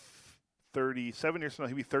 37 years from now,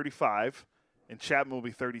 he'll be 35, and Chapman will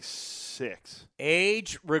be 36.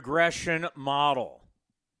 Age regression model.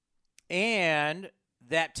 And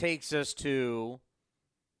that takes us to,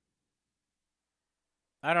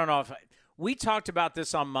 I don't know if we talked about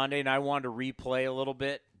this on Monday, and I wanted to replay a little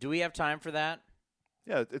bit. Do we have time for that?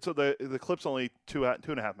 Yeah, the clip's only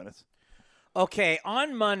 2.5 minutes. Okay,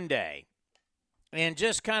 on Monday, and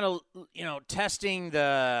just kind of, testing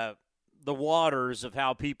the waters of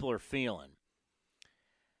how people are feeling.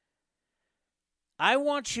 I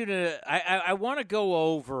want to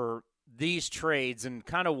go over these trades and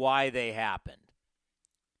kind of why they happened.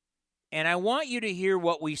 And I want you to hear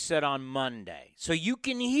what we said on Monday. So you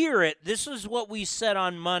can hear it. This is what we said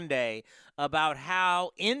on Monday about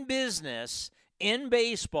how in business, in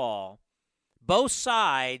baseball, both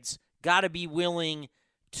sides got to be willing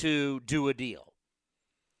to do a deal.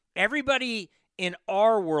 Everybody in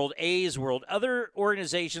our world, A's world, other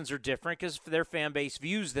organizations are different because their fan base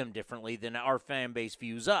views them differently than our fan base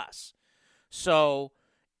views us. So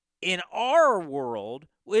in our world,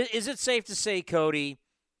 is it safe to say, Cody,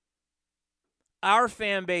 our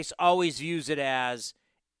fan base always views it as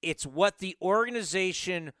it's what the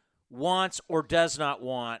organization wants or does not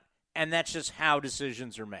want, and that's just how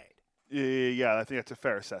decisions are made? Yeah, I think that's a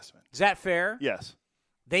fair assessment. Is that fair? Yes.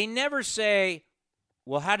 They never say,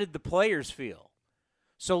 well, how did the players feel?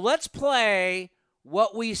 So let's play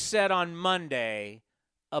what we said on Monday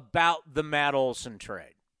about the Matt Olson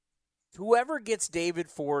trade. Whoever gets David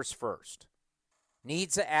Forst first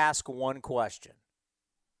needs to ask one question.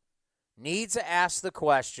 Needs to ask the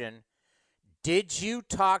question, did you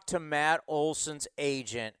talk to Matt Olson's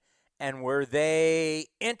agent and were they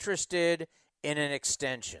interested in an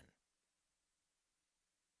extension?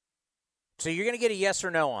 So you're going to get a yes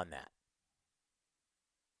or no on that.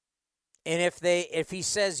 And if he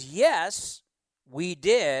says yes, we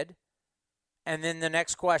did, and then the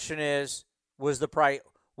next question is, was the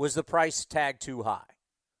price tag too high?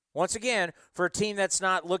 Once again, for a team that's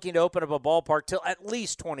not looking to open up a ballpark till at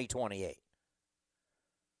least 2028.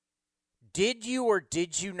 Did you or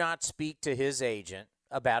did you not speak to his agent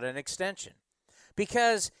about an extension?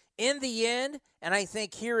 Because in the end, and I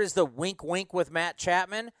think here is the wink with Matt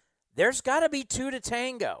Chapman, there's got to be two to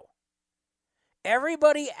tango.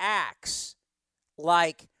 Everybody acts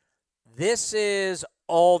like this is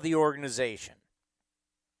all the organization.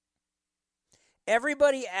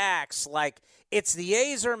 Everybody acts like it's the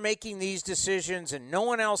A's are making these decisions and no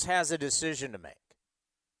one else has a decision to make.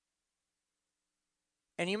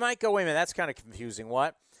 And you might go, wait a minute, that's kind of confusing.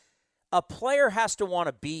 What? A player has to want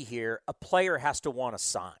to be here. A player has to want to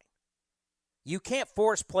sign. You can't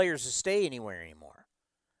force players to stay anywhere anymore.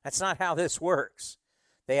 That's not how this works.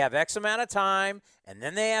 They have X amount of time, and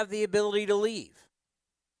then they have the ability to leave.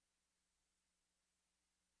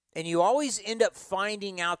 And you always end up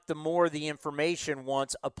finding out the more the information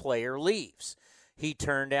once a player leaves. He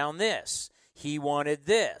turned down this. He wanted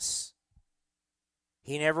this.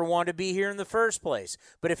 He never wanted to be here in the first place.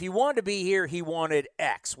 But if he wanted to be here, he wanted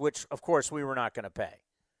X, which, of course, we were not going to pay.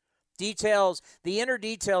 Details, the inner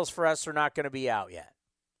details for us are not going to be out yet.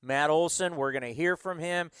 Matt Olson, we're going to hear from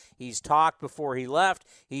him. He's talked before he left.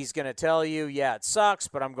 He's going to tell you, yeah, it sucks,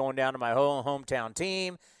 but I'm going down to my hometown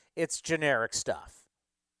team. It's generic stuff.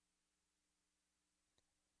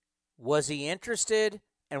 Was he interested,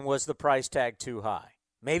 and was the price tag too high?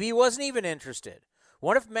 Maybe he wasn't even interested.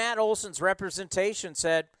 What if Matt Olson's representation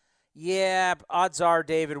said, yeah, odds are,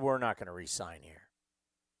 David, we're not going to re-sign here?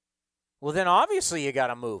 Well, then obviously you got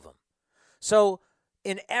to move him. So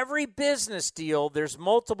in every business deal, there's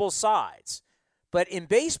multiple sides. But in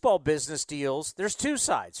baseball business deals, there's two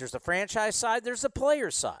sides. There's the franchise side, there's the player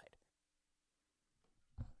side.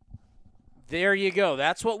 There you go.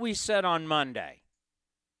 That's what we said on Monday.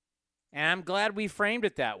 And I'm glad we framed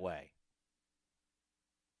it that way.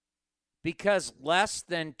 Because less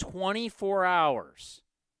than 24 hours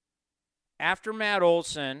after Matt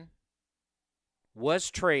Olson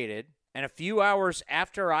was traded, and a few hours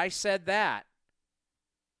after I said that,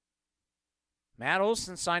 Matt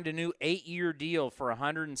Olson signed a new 8-year deal for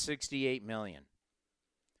 $168 million.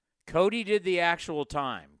 Cody did the actual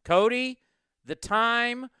time. Cody, the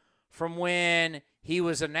time from when he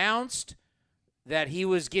was announced that he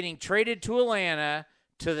was getting traded to Atlanta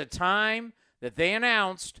to the time that they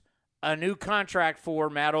announced a new contract for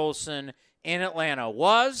Matt Olson in Atlanta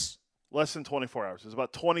was? Less than 24 hours. It was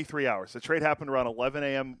about 23 hours. The trade happened around 11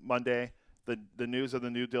 a.m. Monday. The news of the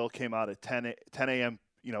new deal came out at 10 a.m.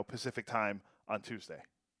 Pacific time on Tuesday.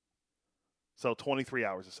 So 23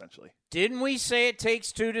 hours essentially. Didn't we say it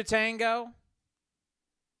takes two to tango?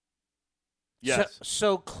 Yes.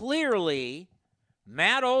 So clearly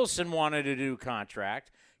Matt Olson wanted a new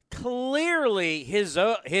contract. Clearly, his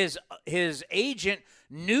agent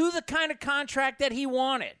knew the kind of contract that he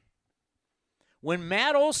wanted. When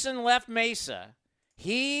Matt Olson left Mesa,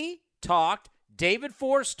 he talked, David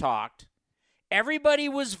Force talked, everybody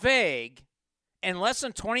was vague. In less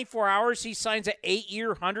than 24 hours, he signs an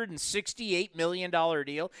 8-year, $168 million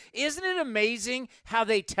deal. Isn't it amazing how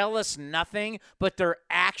they tell us nothing, but their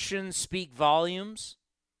actions speak volumes?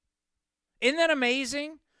 Isn't that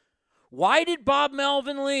amazing? Why did Bob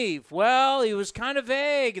Melvin leave? Well, he was kind of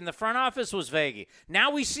vague, and the front office was vague. Now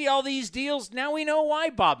we see all these deals. Now we know why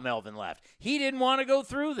Bob Melvin left. He didn't want to go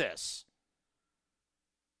through this.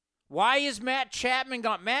 Why is Matt Chapman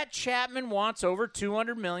gone? Matt Chapman wants over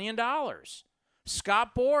 $200 million.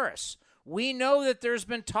 Scott Boras. We know that there's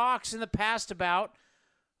been talks in the past about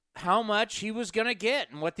how much he was going to get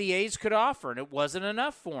and what the A's could offer, and it wasn't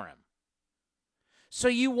enough for him. So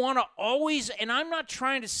you want to always, and I'm not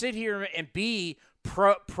trying to sit here and be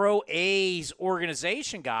pro A's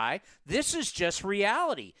organization guy. This is just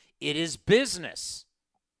reality. It is business.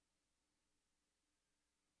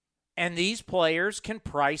 And these players can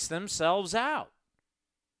price themselves out.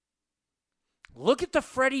 Look at the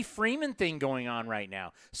Freddie Freeman thing going on right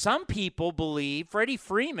now. Some people believe Freddie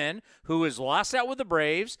Freeman, who has lost out with the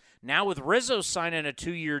Braves, now with Rizzo signing a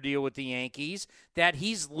 2-year deal with the Yankees, that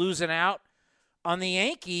he's losing out on the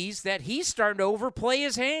Yankees, that he's starting to overplay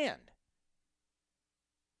his hand.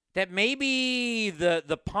 That maybe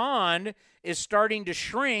the pond is starting to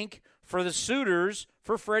shrink for the suitors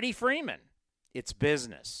for Freddie Freeman. It's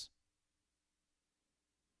business.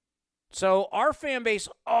 So our fan base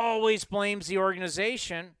always blames the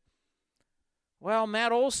organization. Well,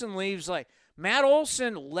 Matt Olson leaves Matt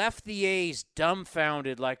Olson left the A's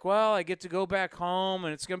dumbfounded, well, I get to go back home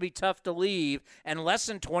and it's going to be tough to leave, and less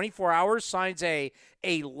than 24 hours signs a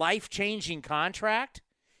life-changing contract.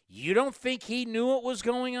 You don't think he knew what was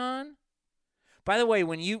going on? By the way,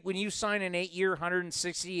 when you sign an 8-year,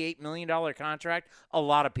 $168 million contract, a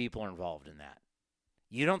lot of people are involved in that.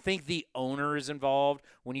 You don't think the owner is involved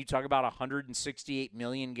when you talk about $168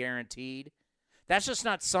 million guaranteed? That's just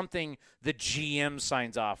not something the GM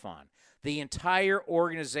signs off on. The entire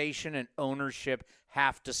organization and ownership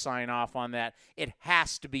have to sign off on that. It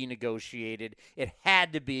has to be negotiated. It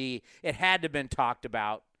had to been talked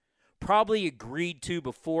about. Probably agreed to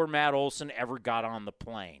before Matt Olson ever got on the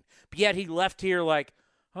plane. But yet he left here oh,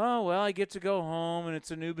 well, I get to go home and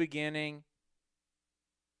it's a new beginning.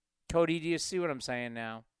 Cody, do you see what I'm saying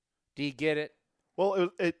now? Do you get it? Well,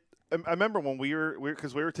 I remember when we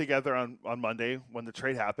were together on Monday when the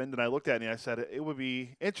trade happened, and I looked at it and I said it would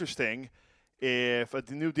be interesting if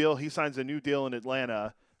he signs a new deal in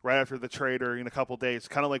Atlanta right after the trade or in a couple days,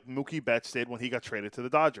 kind of like Mookie Betts did when he got traded to the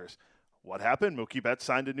Dodgers. What happened? Mookie Betts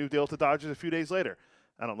signed a new deal to the Dodgers a few days later.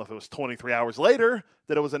 I don't know if it was 23 hours later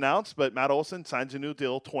that it was announced, but Matt Olson signs a new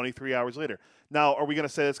deal 23 hours later. Now, are we going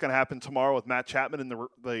to say it's going to happen tomorrow with Matt Chapman and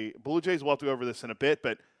the Blue Jays? We'll have to go over this in a bit,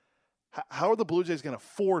 but how are the Blue Jays going to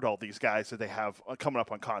afford all these guys that they have coming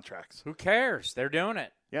up on contracts? Who cares? They're doing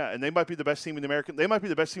it. Yeah, and they might be the best team in they might be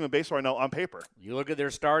the best team in baseball right now on paper. You look at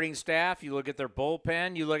their starting staff, you look at their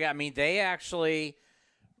bullpen,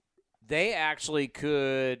 they actually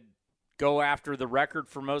could go after the record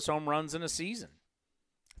for most home runs in a season.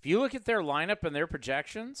 If you look at their lineup and their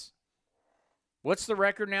projections, what's the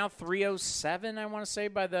record now? 307, I want to say,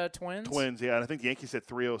 by the Twins? Twins, yeah. And I think the Yankees at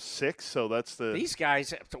 306, so that's the – These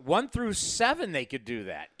guys, 1 through 7, they could do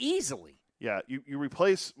that easily. Yeah, you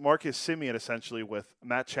replace Marcus Semien essentially with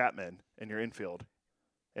Matt Chapman in your infield,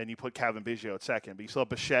 and you put Kevin Biggio at second. But you still have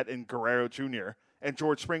Bichette and Guerrero Jr. and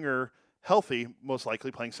George Springer healthy, most likely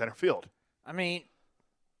playing center field.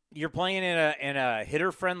 You're playing in a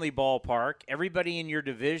hitter-friendly ballpark. Everybody in your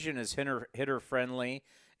division is hitter-friendly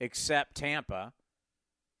except Tampa.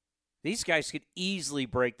 These guys could easily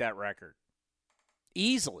break that record.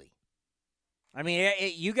 Easily.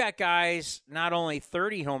 You got guys, not only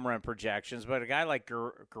 30 home run projections, but a guy like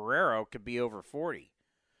Guerrero could be over 40.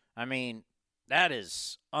 That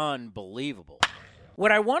is unbelievable.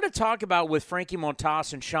 What I want to talk about with Frankie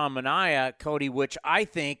Montas and Sean Manaea, Cody, which I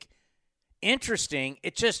think interesting,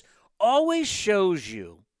 it just always shows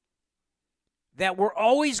you that we're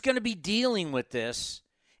always going to be dealing with this,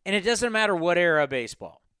 and it doesn't matter what era of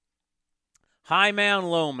baseball. High mound,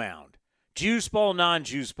 low mound, juice ball,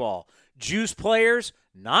 non-juice ball, juice players,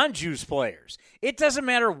 non-juice players. It doesn't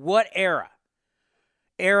matter what era.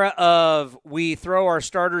 Era of we throw our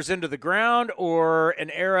starters into the ground or an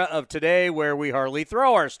era of today where we hardly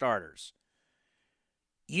throw our starters.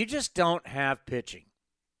 You just don't have pitching.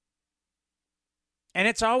 And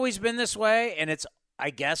it's always been this way, and it's,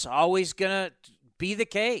 I guess, always going to be the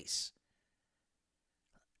case.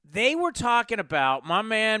 They were talking about my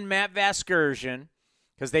man Matt Vasgersian,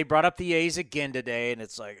 because they brought up the A's again today, and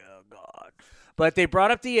it's like, oh, God. But they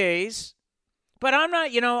brought up the A's. But I'm not,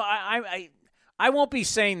 I won't be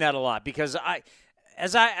saying that a lot because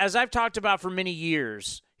as I've talked about for many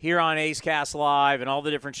years here on A's Cast Live and all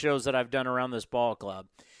the different shows that I've done around this ball club,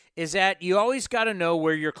 is that you always got to know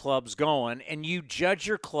where your club's going, and you judge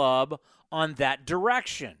your club on that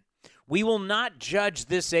direction. We will not judge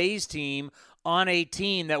this A's team on a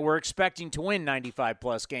team that we're expecting to win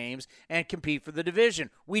 95-plus games and compete for the division.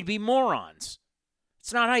 We'd be morons.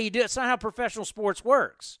 It's not how you do it. It's not how professional sports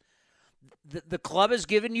works. The club has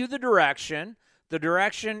given you the direction. The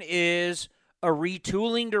direction is a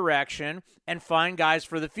retooling direction and find guys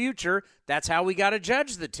for the future. That's how we got to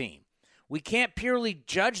judge the team. We can't purely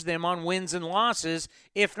judge them on wins and losses.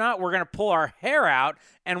 If not, we're going to pull our hair out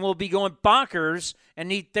and we'll be going bonkers and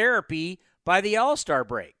need therapy by the All-Star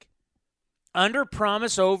break. Under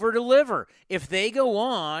promise, over deliver. If they go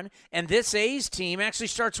on and this A's team actually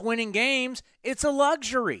starts winning games, it's a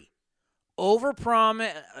luxury. Under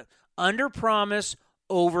promise,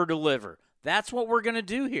 over deliver. That's what we're going to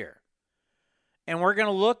do here. And we're going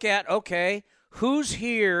to look at, okay, who's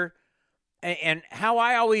here, and how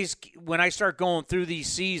I always, when I start going through these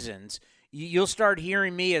seasons, you'll start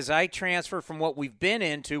hearing me as I transfer from what we've been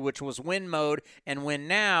into, which was win mode and win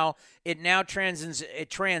now. It now transitions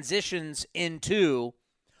into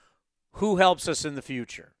who helps us in the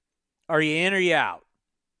future. Are you in or you out?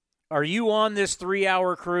 Are you on this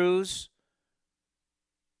 3-hour cruise?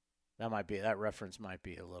 That reference might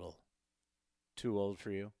be a little too old for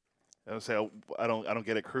you. I would say I don't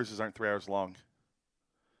get it. Cruises aren't 3 hours long.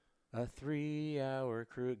 A 3-hour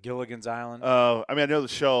cruise, Gilligan's Island. Oh, I mean I know the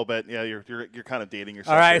show, but yeah, you're kind of dating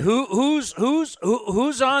yourself. All right, here.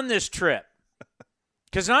 who's on this trip?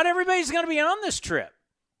 Because not everybody's going to be on this trip.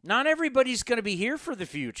 Not everybody's going to be here for the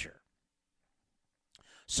future.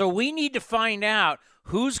 So we need to find out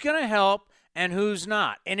who's going to help and who's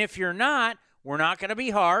not. And if you're not, we're not going to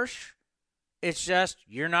be harsh. It's just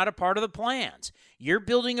you're not a part of the plans. You're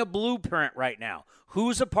building a blueprint right now.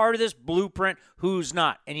 Who's a part of this blueprint, who's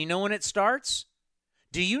not? And you know when it starts?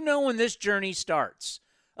 Do you know when this journey starts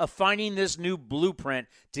of finding this new blueprint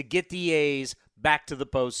to get the A's back to the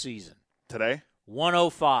postseason? Today?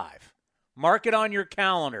 1:05. Mark it on your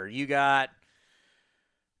calendar. You got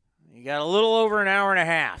a little over an hour and a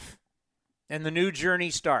half, and the new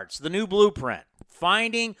journey starts. The new blueprint.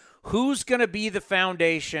 Finding who's going to be the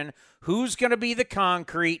foundation, who's going to be the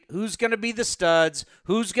concrete, who's going to be the studs,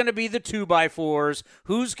 who's going to be the 2x4s,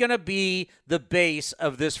 who's going to be the base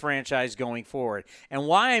of this franchise going forward. And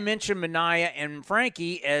why I mentioned Minaya and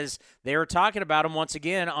Frankie as they were talking about them once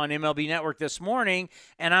again on MLB Network this morning,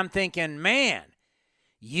 and I'm thinking, man,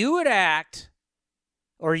 you would act,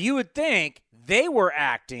 or you would think they were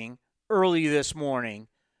acting early this morning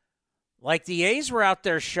like the A's were out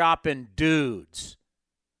there shopping dudes.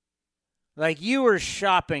 Like you were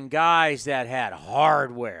shopping guys that had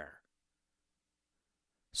hardware.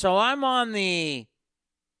 So I'm on the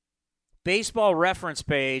baseball reference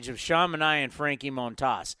page of Sean Manaea and Frankie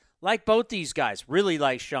Montas. Like both these guys. Really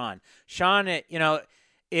like Sean. Sean,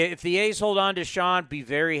 if the A's hold on to Sean, be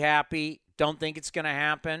very happy. Don't think it's going to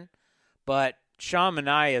happen. But Sean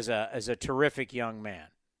Manaea is a terrific young man.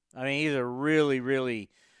 I mean, he's a really, really,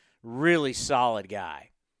 really solid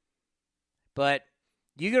guy. But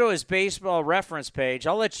you go to his baseball reference page.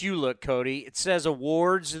 I'll let you look, Cody. It says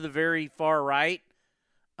awards to the very far right.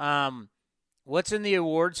 What's in the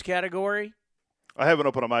awards category? I have it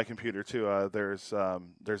open on my computer, too.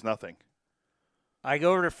 There's nothing. I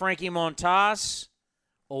go over to Frankie Montas.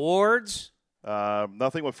 Awards?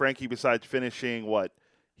 Nothing with Frankie besides finishing what?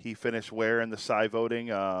 He finished where in the Cy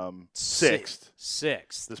voting? Sixth.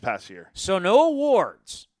 Sixth. This past year. So no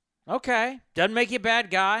awards. Okay. Doesn't make you a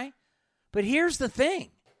bad guy. But here's the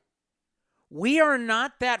thing. We are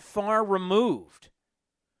not that far removed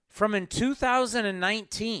from in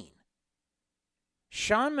 2019.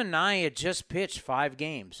 Sean Manaea just pitched 5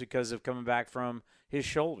 games because of coming back from his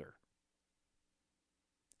shoulder.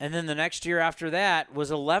 And then the next year after that was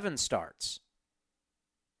 11 starts.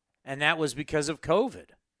 And that was because of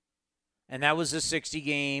COVID. And that was a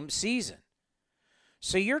 60-game season.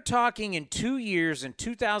 So you're talking in 2 years, in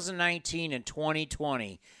 2019 and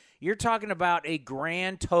 2020, you're talking about a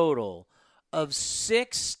grand total of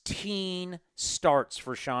 16 starts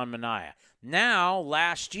for Sean Manaea. Now,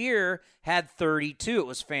 last year, had 32. It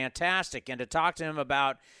was fantastic. And to talk to him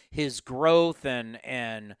about his growth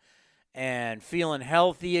and feeling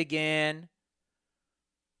healthy again.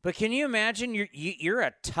 But can you imagine you're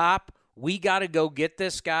a top, we got to go get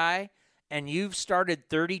this guy, and you've started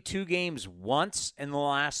 32 games once in the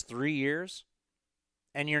last 3 years,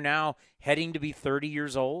 and you're now heading to be 30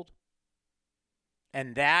 years old?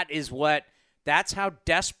 And that's how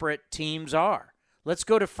desperate teams are. Let's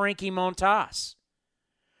go to Frankie Montas.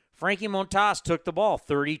 Frankie Montas took the ball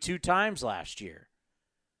 32 times last year.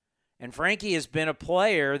 And Frankie has been a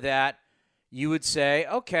player that you would say,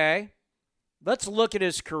 okay, let's look at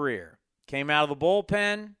his career. Came out of the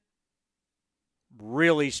bullpen,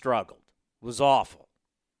 really struggled, was awful.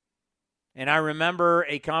 And I remember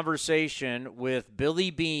a conversation with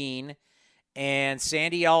Billy Beane and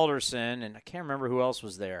Sandy Alderson, and I can't remember who else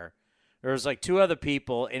was there. There was like 2 other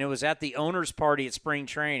people, and it was at the owner's party at spring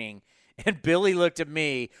training. And Billy looked at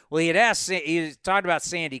me. Well, he had talked about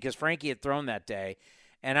Sandy because Frankie had thrown that day.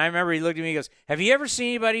 And I remember he looked at me and goes, have you ever seen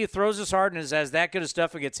anybody who throws as hard and has that good of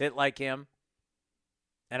stuff and gets hit like him?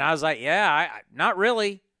 And I was like, yeah, not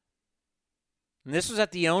really. And this was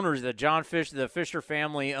at the owners, the Fisher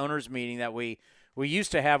family owners meeting that we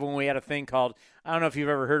used to have when we had a thing called, I don't know if you've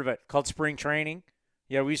ever heard of it, called spring training.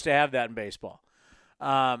 Yeah, we used to have that in baseball.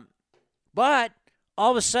 But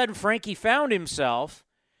all of a sudden, Frankie found himself,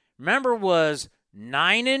 remember, was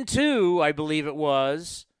 9-2, I believe it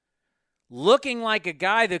was, looking like a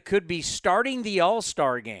guy that could be starting the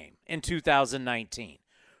All-Star game in 2019.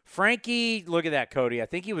 Frankie, look at that, Cody. I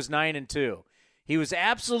think he was 9-2. He was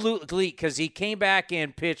absolutely, because he came back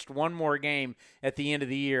and pitched one more game at the end of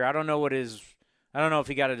the year. I don't know if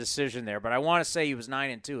he got a decision there, but I want to say he was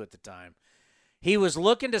 9-2 at the time. He was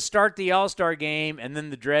looking to start the All-Star game and then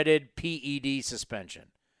the dreaded PED suspension.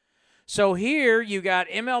 So here you got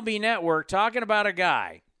MLB Network talking about a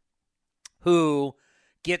guy who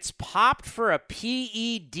gets popped for a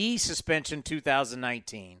PED suspension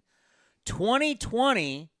 2019.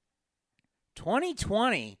 2020,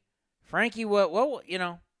 Frankie, what was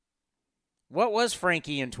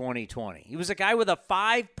Frankie in 2020? He was a guy with a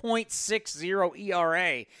 5.60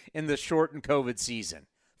 ERA in the shortened COVID season.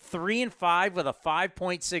 3-5 with a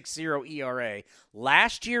 5.60 ERA.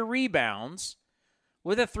 Last year rebounds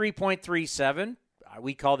with a 3.37.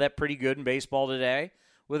 We call that pretty good in baseball today,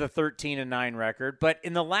 with a 13-9 record. But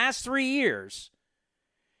in the last 3 years,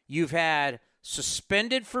 you've had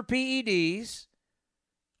suspended for PEDs,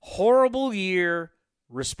 horrible year,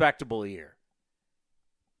 respectable year.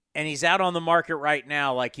 And he's out on the market right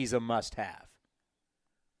now like he's a must-have.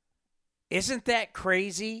 Isn't that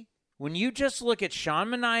crazy? When you just look at Sean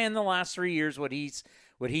Manaea in the last 3 years, what he's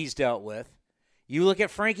dealt with, you look at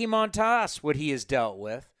Frankie Montas, what he has dealt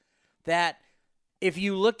with, that if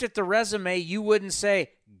you looked at the resume, you wouldn't say,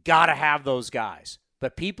 gotta have those guys.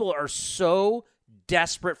 But people are so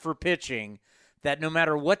desperate for pitching that no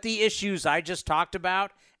matter what the issues I just talked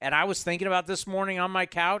about, and I was thinking about this morning on my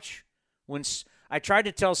couch, when I tried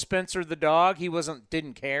to tell Spencer the dog, he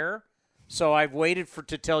didn't care. So I've waited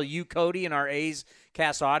to tell you, Cody, and our A's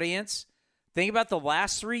Cast audience. Think about the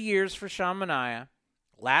last 3 years for Sean Manaea,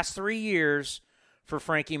 last 3 years for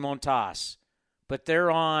Frankie Montas. But they're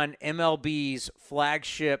on MLB's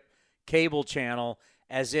flagship cable channel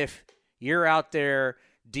as if you're out there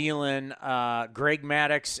dealing Greg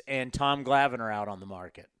Maddux and Tom Glavine are out on the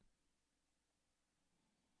market.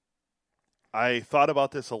 I thought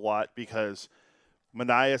about this a lot because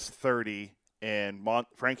Manaea's 30 and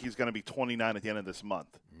Frankie's going to be 29 at the end of this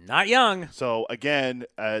month. Not young. So, again,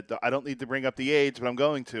 I don't need to bring up the age, but I'm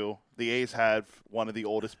going to. The A's had one of the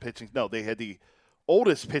oldest pitching – no, they had the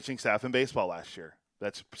oldest pitching staff in baseball last year.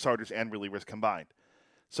 That's starters and relievers combined.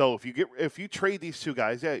 So, if you trade these two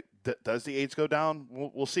guys, yeah, does the age go down?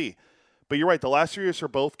 We'll see. But you're right. The last 3 years for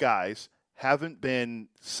both guys haven't been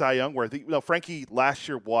Cy Young worthy. Frankie last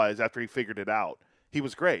year was, after he figured it out. He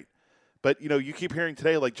was great. But, you keep hearing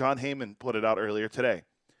today, like John Heyman put it out earlier today,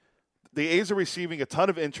 the A's are receiving a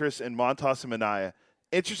ton of interest in Montas and Manaea.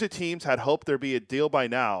 Interested teams had hoped there'd be a deal by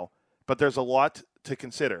now, but there's a lot to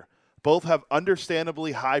consider. Both have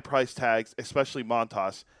understandably high price tags, especially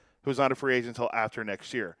Montas, who's not a free agent until after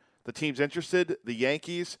next year. The teams interested, the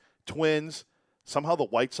Yankees, Twins, somehow the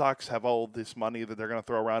White Sox have all this money that they're going to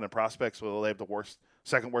throw around in prospects, whether they have the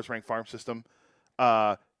second worst ranked farm system.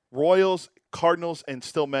 Royals, Cardinals, and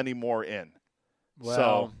still many more in.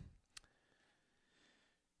 Well,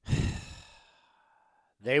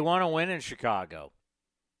 they want to win in Chicago.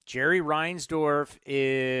 Jerry Reinsdorf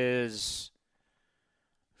is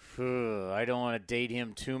I don't want to date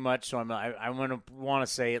him too much, so I'm going to want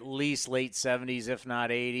to say at least late 70s, if not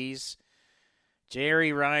 80s.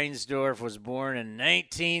 Jerry Reinsdorf was born in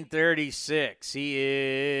 1936. He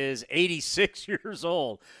is 86 years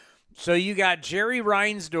old. So you got Jerry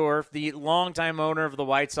Reinsdorf, the longtime owner of the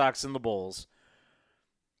White Sox and the Bulls.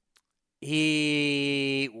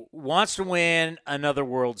 He wants to win another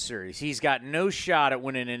World Series. He's got no shot at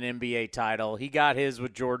winning an NBA title. He got his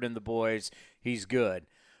with Jordan and the boys. He's good.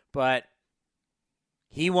 But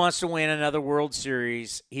he wants to win another World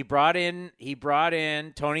Series. He brought in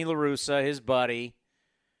Tony La Russa, his buddy,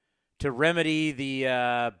 to remedy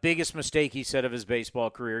the biggest mistake he said of his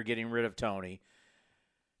baseball career, getting rid of Tony.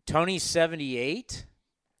 Tony's 78?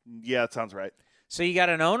 Yeah, that sounds right. So you got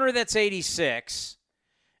an owner that's 86,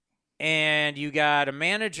 and you got a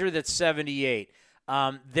manager that's 78.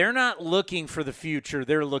 They're not looking for the future.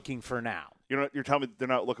 They're looking for now. You're telling me they're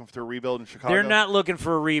not looking for a rebuild in Chicago? They're not looking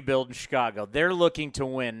for a rebuild in Chicago. They're looking to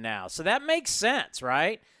win now. So that makes sense,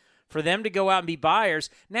 right? For them to go out and be buyers.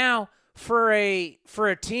 Now, for a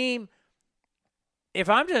team, if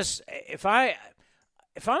I'm a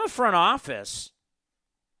front office,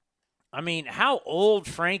 I mean, how old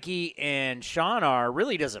Frankie and Sean are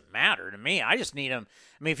really doesn't matter to me. I just need them.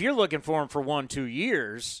 I mean, if you're looking for them for 1-2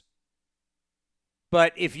 years,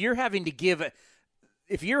 but if you're having to give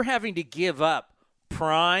up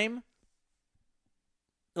prime,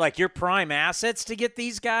 like your prime assets to get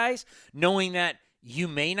these guys, knowing that you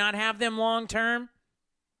may not have them long term,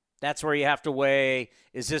 that's where you have to weigh,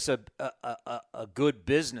 is this a good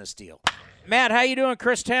business deal? Matt, how you doing?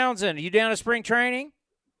 Chris Townsend, you down at spring training?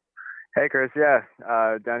 Hey, Chris. Yeah,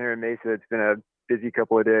 down here in Mesa, it's been a busy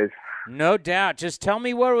couple of days. No doubt. Just tell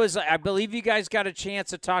me what it was. I believe you guys got a chance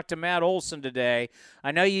to talk to Matt Olson today.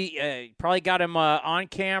 I know you probably got him on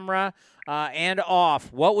camera and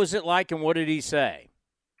off. What was it like, and what did he say?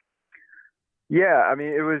 Yeah, I mean,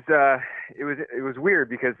 it was weird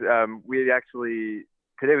because we actually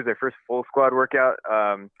today was our first full squad workout,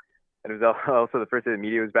 and it was also the first day the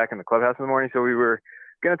media was back in the clubhouse in the morning. So we were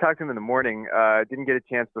going to talk to him in the morning. Didn't get a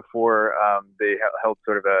chance before they held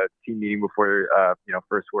sort of a team meeting before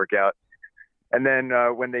first workout. And then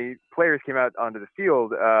when the players came out onto the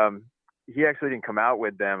field, he actually didn't come out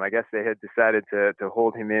with them. I guess they had decided to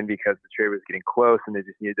hold him in because the trade was getting close and they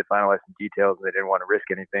just needed to finalize some details and they didn't want to risk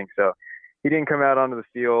anything. So he didn't come out onto the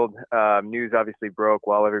field. News obviously broke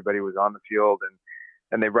while everybody was on the field,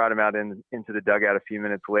 and they brought him out into the dugout a few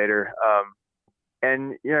minutes later.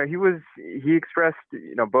 And, he expressed,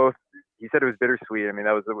 both, he said it was bittersweet. I mean,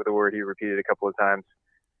 that was the word he repeated a couple of times.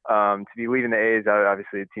 To be leaving the A's,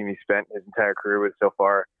 obviously a team he spent his entire career with so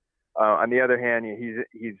far. On the other hand,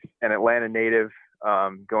 he's an Atlanta native,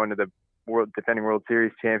 going to the defending World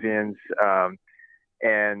Series champions.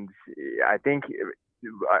 And I think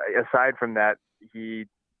aside from that, he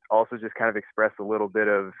also just kind of expressed a little bit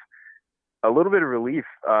of relief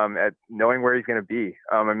at knowing where he's going to be.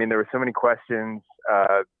 I mean, there were so many questions,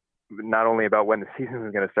 not only about when the season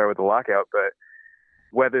was going to start with the lockout, but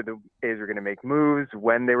whether the A's were going to make moves,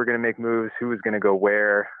 when they were going to make moves, who was going to go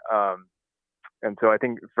where. And so I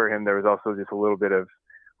think for him, there was also just a little bit of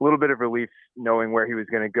relief knowing where he was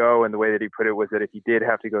going to go. And the way that he put it was that if he did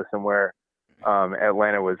have to go somewhere,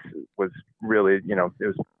 Atlanta was really, it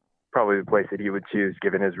was probably the place that he would choose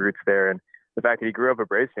given his roots there. And the fact that he grew up a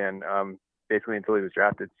Braves fan, basically until he was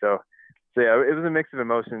drafted. So yeah, it was a mix of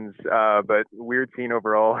emotions, but weird scene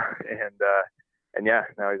overall. And yeah,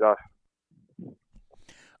 now he's off.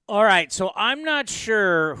 All right, so I'm not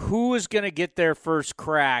sure who is going to get their first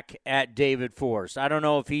crack at David Forst. I don't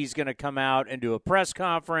know if he's going to come out and do a press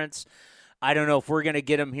conference. I don't know if we're going to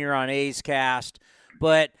get him here on A's Cast.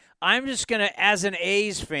 But I'm just going to, as an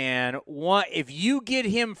A's fan, if you get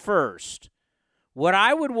him first, what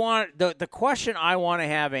I would want, the question I want to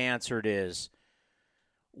have answered is,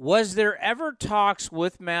 was there ever talks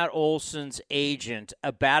with Matt Olson's agent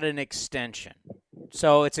about an extension?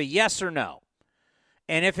 So it's a yes or no.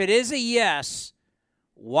 And if it is a yes,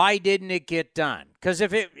 why didn't it get done? Because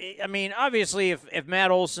obviously if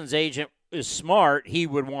Matt Olson's agent is smart, he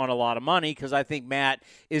would want a lot of money because I think Matt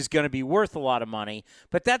is going to be worth a lot of money.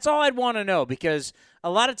 But that's all I'd want to know, because a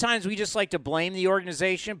lot of times we just like to blame the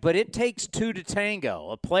organization, but it takes two to tango.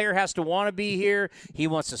 A player has to want to be here. He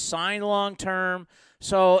wants to sign long-term.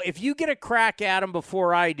 So if you get a crack at him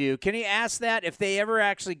before I do, can you ask that if they ever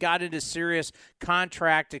actually got into serious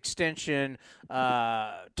contract extension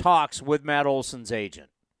talks with Matt Olson's agent?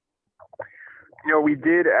 We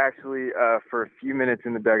did actually for a few minutes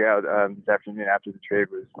in the dugout this afternoon after the trade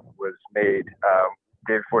was made.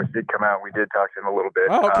 David Forst did come out. We did talk to him a little bit.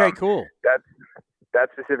 Oh, okay, cool. That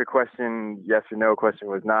specific question, yes or no question,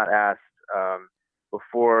 was not asked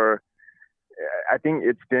before. I think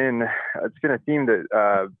it's been a theme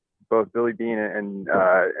that both Billy Beane and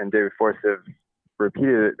David Forst have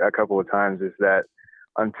repeated a couple of times, is that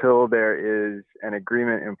until there is an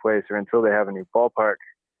agreement in place or until they have a new ballpark,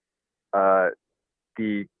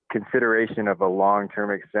 the consideration of a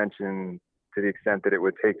long-term extension to the extent that it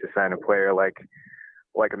would take to sign a player like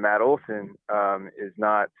a Matt Olson is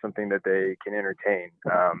not something that they can entertain.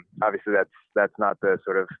 Obviously, that's not the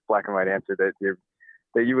sort of black and white answer that you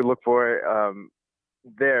would look for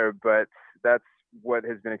there, but that's what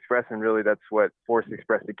has been expressed, and really that's what Forrest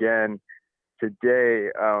expressed again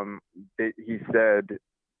today. He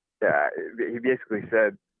basically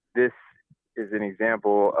said this is an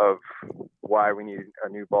example of why we need a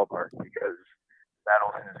new ballpark, because Matt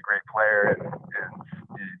Olson is a great player, and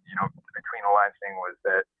between the lines thing was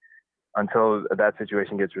that until that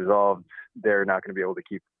situation gets resolved, they're not going to be able to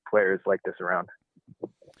keep players like this around.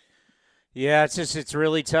 Yeah, it's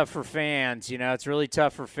really tough for fans. It's really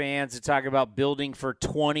tough for fans to talk about building for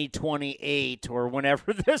 2028 or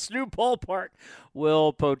whenever this new ballpark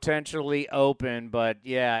will potentially open. But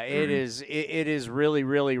yeah, it is really,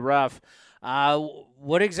 really rough.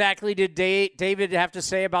 What exactly did David have to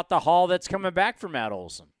say about the haul that's coming back for Matt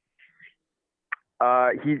Olson?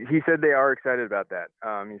 He said they are excited about that.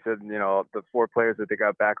 He said, the 4 players that they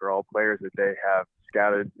got back are all players that they have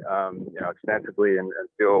scouted, extensively and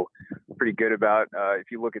feel pretty good about.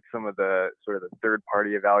 If you look at some of the sort of the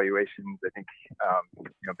third-party evaluations, I think,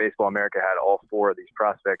 Baseball America had all 4 of these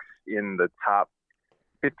prospects in the top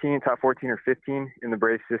 14 or 15 in the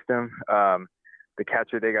Braves system. The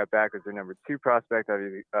catcher they got back was their number 2 prospect.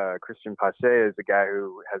 Christian Pache is a guy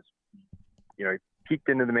who has, peeked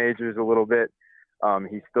into the majors a little bit.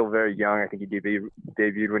 He's still very young. I think he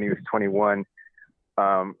debuted when he was 21.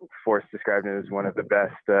 Forrest described him as one of the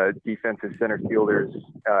best defensive center fielders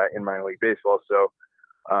in minor league baseball. So,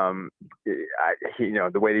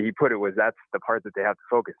 the way that he put it was that's the part that they have to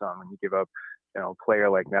focus on when you give up, a player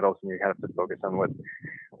like Matt Olson. You have to focus on what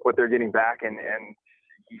they're getting back, and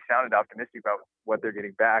he sounded optimistic about what they're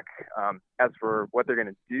getting back. As for what they're going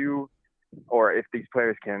to do, or if these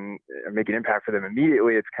players can make an impact for them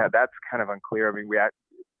immediately, that's kind of unclear. I mean,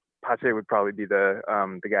 Pache would probably be the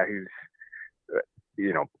guy who's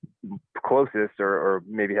closest or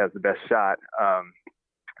maybe has the best shot.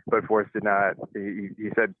 But Forrest did not. He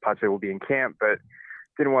said Pache will be in camp, but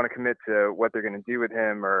didn't want to commit to what they're going to do with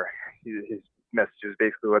him. Or his message is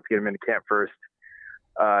basically let's get him into camp first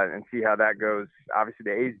and see how that goes. Obviously,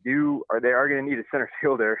 the A's are going to need a center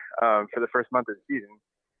fielder for the first month of the season,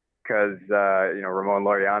 because Ramon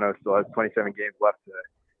Laureano still has 27 games left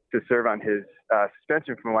to serve on his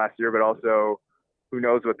suspension from last year, but also who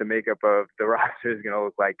knows what the makeup of the roster is going to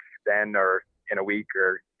look like then, or in a week,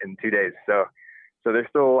 or in 2 days. So there's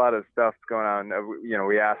still a lot of stuff going on.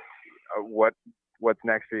 We asked what's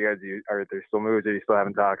next for you guys. Are there still moves? Are you still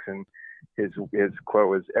having talks? And his quote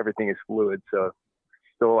was, "Everything is fluid." So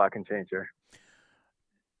still a lot can change here.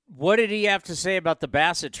 What did he have to say about the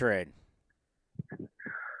Bassett trade?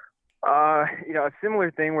 A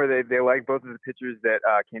similar thing where they like both of the pitchers that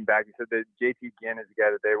came back. He said that JT Ginn is the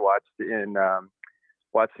guy that they watched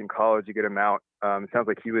in college a good amount. It sounds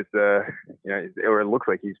like he was or it looks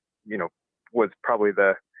like he's, was probably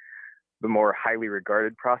the more highly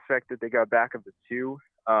regarded prospect that they got back of the 2.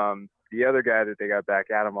 The other guy that they got back,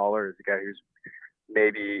 Adam Oller, is a guy who's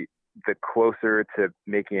maybe the closer to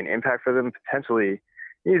making an impact for them. Potentially,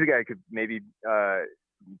 he's a guy who could maybe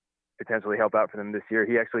potentially help out for them this year.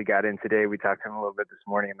 He actually got in today. We talked to him a little bit this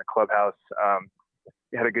morning in the clubhouse.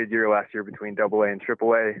 He had a good year last year between AA and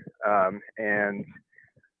AAA, and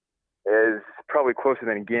is probably closer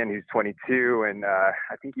than Ginn, who's 22. And I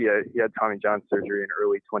think he had Tommy John surgery in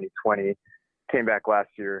early 2020, came back last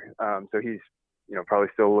year. So he's, probably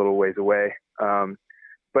still a little ways away. But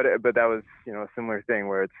that was, a similar thing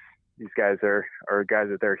where it's, these guys are guys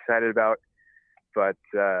that they're excited about, but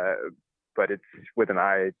it's with an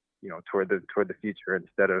eye, toward the future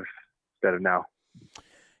instead of now.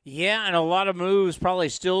 Yeah, and a lot of moves probably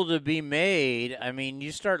still to be made. I mean,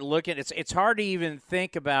 you start looking, it's hard to even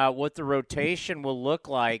think about what the rotation will look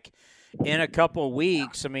like in a couple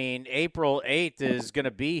weeks. I mean, April 8th is going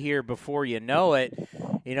to be here before you know it.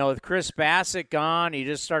 With Chris Bassett gone, you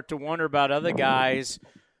just start to wonder about other guys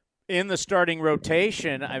in the starting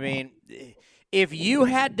rotation. I mean, if you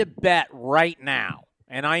had to bet right now,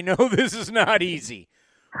 and I know this is not easy,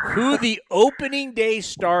 who the opening day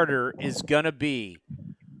starter is going to be,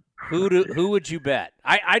 who would you bet?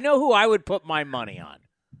 I know who I would put my money on.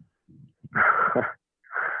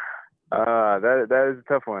 That is a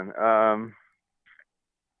tough one.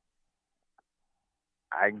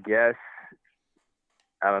 I guess,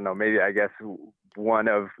 I don't know, maybe I guess one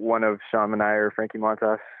of Sean Manaea or Frankie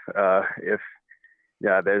Montas.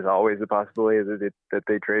 There's always a possibility that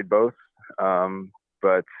they trade both.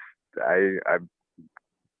 But I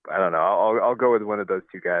don't know. I'll go with one of those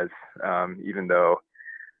 2 guys, even though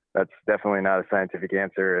that's definitely not a scientific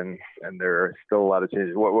answer, and there are still a lot of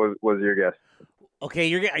changes. What was your guess?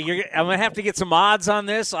 Okay, I'm gonna have to get some odds on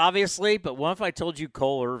this, obviously. But what if I told you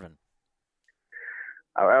Cole Irvin?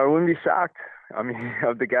 I wouldn't be shocked. I mean,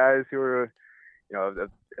 of the guys who are,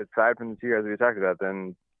 aside from the two guys we talked about,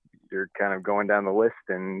 then you're kind of going down the list,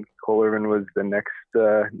 and Cole Irvin was the next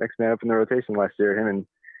man up in the rotation last year. Him and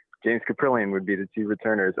James Caprillion would be the two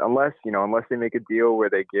returners, unless they make a deal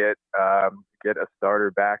where they get a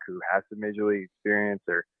starter back who has some major league experience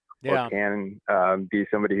or can be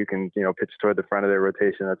somebody who can pitch toward the front of their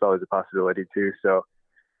rotation. That's always a possibility too. So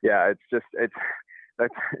yeah,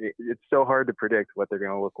 it's so hard to predict what they're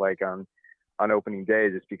going to look like on opening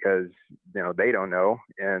day, just because they don't know,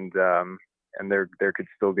 and there could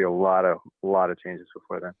still be a lot of changes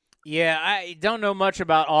before then. Yeah, I don't know much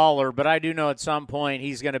about Aller, but I do know at some point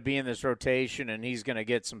he's going to be in this rotation and he's going to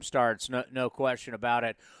get some starts, no question about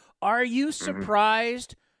it. Are you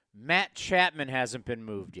surprised Matt Chapman hasn't been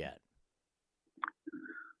moved yet?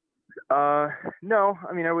 No.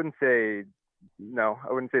 I mean, I wouldn't say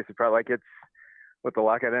surprised. Like, it's what the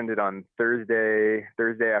lockout ended on Thursday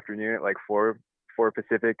afternoon at like 4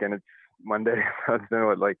 Pacific, and it's Monday. So it's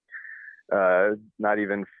been not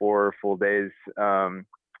even 4 full days.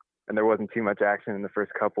 And there wasn't too much action in the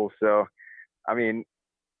first couple. So, I mean,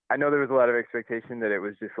 I know there was a lot of expectation that it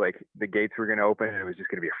was just like the gates were going to open and it was just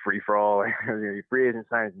going to be a free for all. Like, there was going to be free agent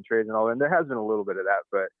signings and trades and all that. And there has been a little bit of that,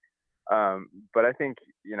 but I think,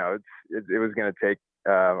 it was going to take,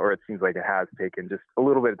 or it seems like it has taken just a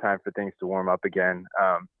little bit of time for things to warm up again.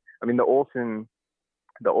 I mean, the Olsen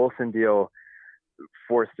deal,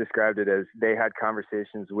 Force described it as they had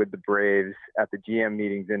conversations with the Braves at the GM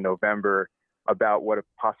meetings in November about what a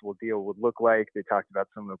possible deal would look like. They talked about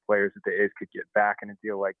some of the players that the A's could get back in a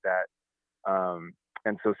deal like that.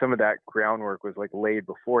 And so some of that groundwork was like laid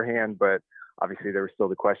beforehand, but obviously there was still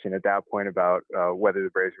the question at that point about whether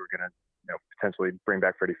the Braves were going to potentially bring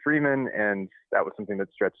back Freddie Freeman. And that was something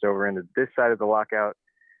that stretched over into this side of the lockout.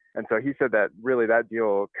 And so he said that really that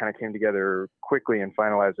deal kind of came together quickly and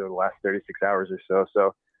finalized over the last 36 hours or so.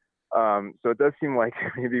 So it does seem like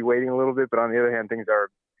maybe waiting a little bit, but on the other hand, things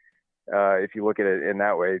are, if you look at it in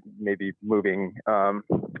that way, maybe moving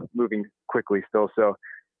quickly still. So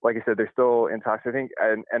like I said, they're still in talks, I think.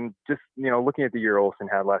 And just, looking at the year Olsen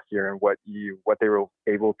had last year and what they were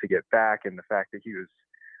able to get back, and the fact that he was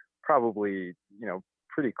probably,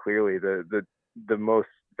 pretty clearly the most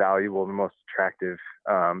valuable, the most attractive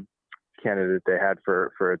candidate they had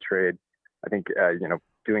for a trade. I think,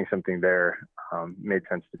 doing something there made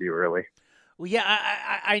sense to do early. Well, yeah,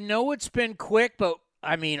 I know it's been quick, but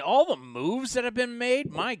I mean, all the moves that have been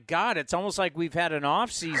made, my God, it's almost like we've had an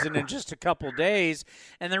off season in just a couple days.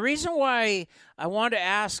 And the reason why I wanted to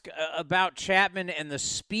ask about Chapman and the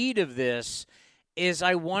speed of this is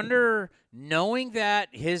I wonder, knowing that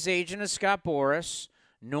his agent is Scott Boras,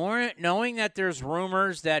 knowing that there's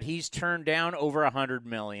rumors that he's turned down over $100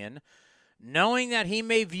 million, knowing that he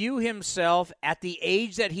may view himself at the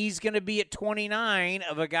age that he's going to be at 29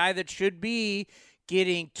 of a guy that should be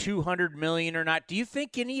getting $200 million or not. Do you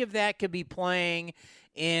think any of that could be playing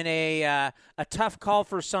in a tough call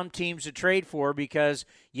for some teams to trade for, because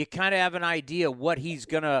you kind of have an idea what he's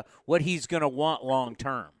gonna want long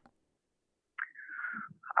term?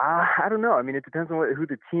 I don't know. I mean, it depends on who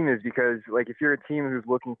the team is, because like if you're a team who's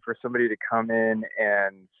looking for somebody to come in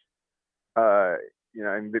and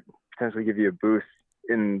and potentially give you a boost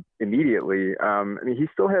immediately. I mean, he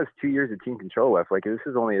still has 2 years of team control left. Like, this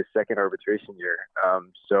is only his second arbitration year.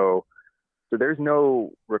 So there's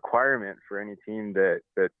no requirement for any team that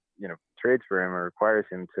trades for him or requires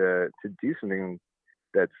him to do something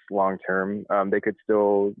that's long term. They could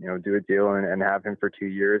still do a deal and have him for 2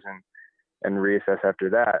 years and reassess after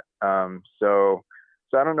that. So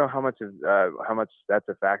I don't know how much that's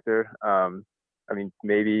a factor. I mean,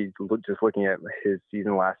 maybe just looking at his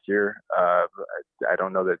season last year, I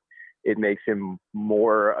don't know that it makes him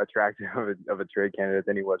more attractive of a trade candidate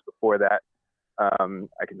than he was before that.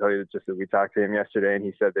 I can tell you just that we talked to him yesterday, and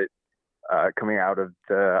he said that coming out of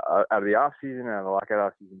the off season and out of the lockout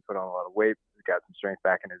off season, he put on a lot of weight. He got some strength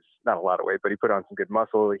back in his, not a lot of weight, but he put on some good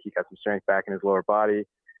muscle. He got some strength back in his lower body.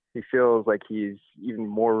 He feels like he's even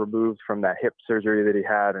more removed from that hip surgery that he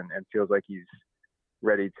had, and feels like he's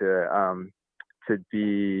ready to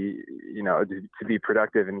be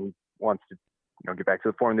productive, and he wants to get back to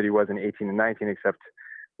the form that he was in 18 and 19, except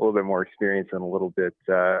a little bit more experience and a little bit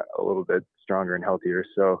stronger and healthier.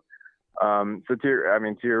 So to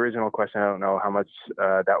your original question, I don't know how much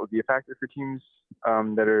that would be a factor for teams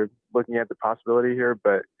that are looking at the possibility here,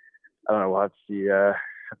 but I don't know. We'll have to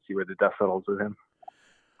see where the dust settles with him.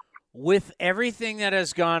 With everything that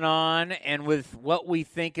has gone on and with what we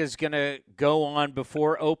think is going to go on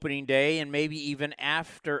before opening day and maybe even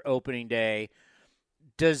after opening day,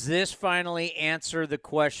 does this finally answer the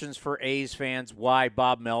questions for A's fans why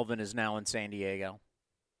Bob Melvin is now in San Diego?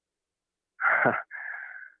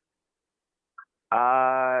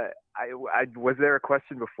 Was there a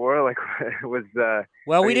question before? Like,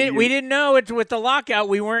 well, we didn't know it with the lockout.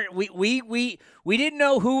 We didn't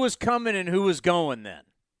know who was coming and who was going then.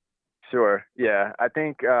 Sure. Yeah. I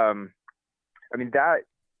think. I mean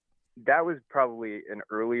that was probably an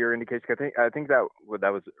earlier indication. I think that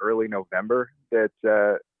was early November that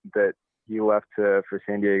he left for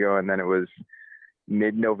San Diego, and then it was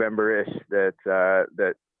mid-November-ish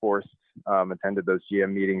that Forst attended those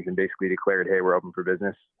GM meetings and basically declared, "Hey, we're open for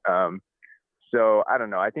business." So I don't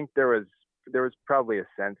know. I think there was probably a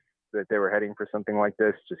sense that they were heading for something like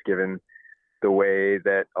this, just given the way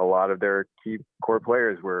that a lot of their key core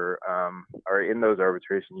players are in those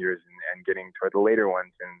arbitration years and getting toward the later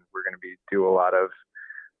ones, and we're going to do a lot of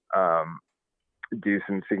do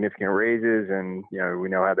some significant raises, and we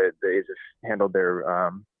know how the A's have handled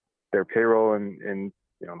their payroll in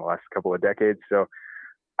the last couple of decades. So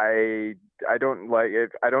I don't like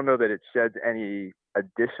it. I don't know that it sheds any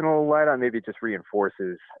additional light on. Maybe it just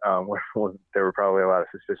reinforces what there were probably a lot of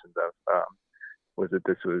suspicions of, was that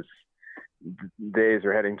this was. Days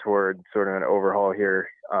are heading toward sort of an overhaul here,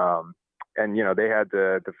 and they had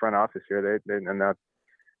the front office here. And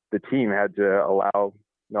the team had to allow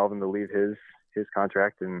Melvin to leave his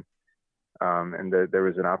contract, and there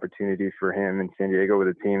was an opportunity for him in San Diego with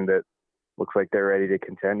a team that looks like they're ready to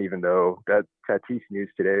contend. Even though that Tatis news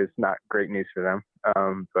today is not great news for them,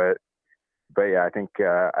 but yeah, I think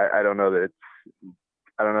I don't know that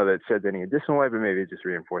it sheds any additional light, but maybe it just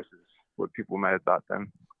reinforces what people might have thought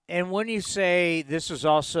then. And when you say this is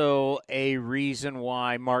also a reason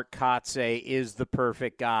why Mark Kotsay is the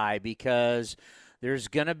perfect guy, because there's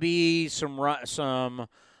going to be some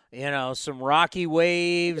rocky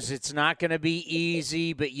waves. It's not going to be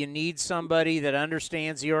easy, but you need somebody that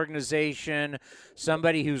understands the organization,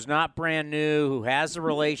 somebody who's not brand new, who has the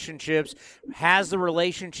relationships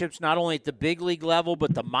not only at the big league level,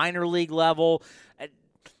 but the minor league level.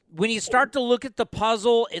 When you start to look at the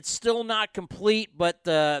puzzle, it's still not complete, but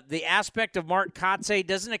the aspect of Mark Kotsay,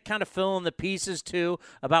 doesn't it kind of fill in the pieces, too,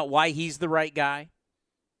 about why he's the right guy?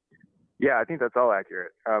 Yeah, I think that's all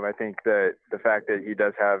accurate. I think that the fact that he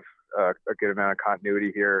does have a good amount of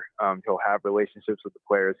continuity here, he'll have relationships with the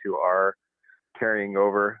players who are carrying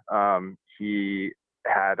over. He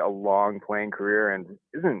had a long playing career and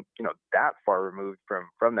isn't that far removed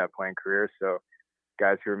from that playing career, so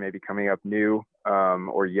guys who are maybe coming up new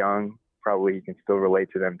or young, probably he can still relate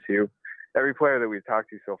to them too. Every player that we've talked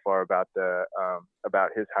to so far about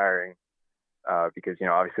his hiring, because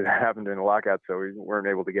obviously that happened during the lockout, so we weren't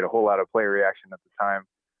able to get a whole lot of player reaction at the time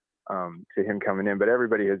to him coming in. But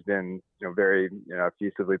everybody has been very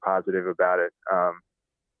effusively positive about it.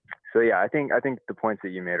 So yeah, I think the points that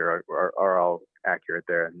you made are all accurate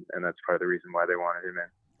there, and that's part of the reason why they wanted him in.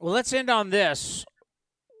 Well, let's end on this.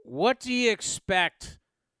 What do you expect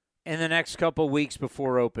in the next couple of weeks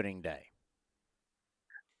before opening day?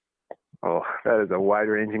 Oh, that is a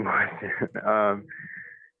wide-ranging question.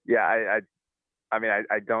 Yeah,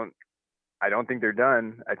 I don't think they're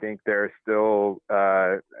done. I think there are still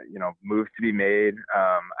moves to be made.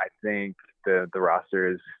 I think the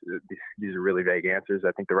roster these are really vague answers.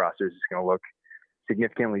 I think the roster is just going to look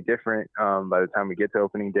significantly different by the time we get to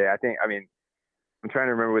opening day. I'm trying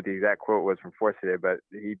to remember what the exact quote was from Forst today, but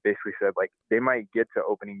he basically said, they might get to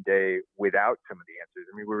opening day without some of the answers.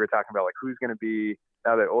 I mean, we were talking about, who's going to be,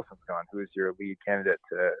 now that Olson's gone, who's your lead candidate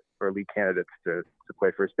lead candidates to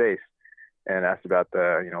play first base, and asked about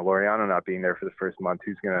the, Laureano not being there for the first month,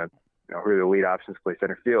 who are the lead options to play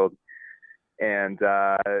center field. And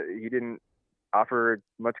he didn't offer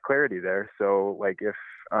much clarity there. So, if,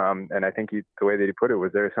 and I think the way that he put it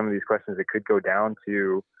was, there are some of these questions that could go down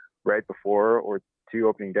to right before or to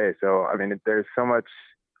opening day. So, there's so much,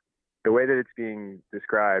 the way that it's being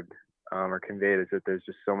described or conveyed is that there's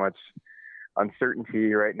just so much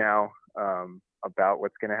uncertainty right now about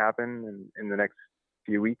what's going to happen in the next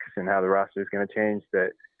few weeks and how the roster is going to change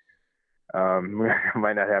that we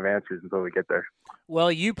might not have answers until we get there.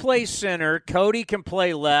 Well, you play center. Cody can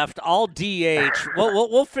play left. I'll DH.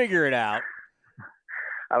 We'll figure it out.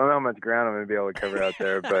 I don't know how much ground I'm going to be able to cover out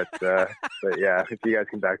there, but yeah, if you guys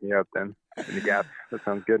can back me up then in the gaps, that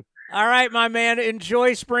sounds good. All right, my man.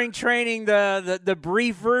 Enjoy spring training, the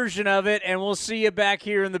brief version of it, and we'll see you back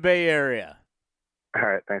here in the Bay Area. All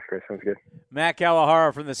right. Thanks, Chris. Sounds good. Matt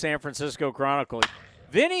Kawahara from the San Francisco Chronicle.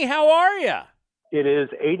 Vinny, how are you? It is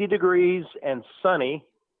 80 degrees and sunny.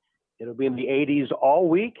 It'll be in the 80s all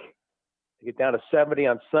week. Get down to 70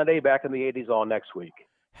 on Sunday, back in the 80s all next week.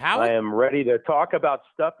 I am ready to talk about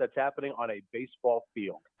stuff that's happening on a baseball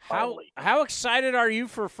field. How excited are you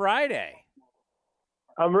for Friday?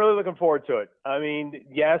 I'm really looking forward to it. I mean,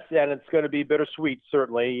 yes, and it's going to be bittersweet,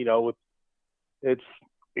 certainly. You know,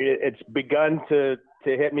 it's begun to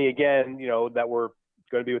hit me again. You know, that we're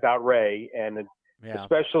going to be without Ray, and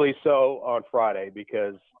especially so on Friday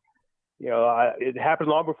because, you know, it happened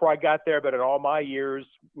long before I got there. But in all my years,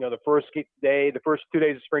 you know, the first 2 days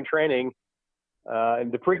of spring training,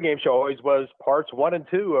 and the pregame show always was parts 1 and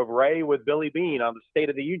 2 of Ray with Billy Beane on the State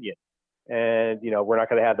of the Union. And, you know, we're not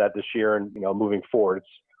going to have that this year and, you know, moving forward.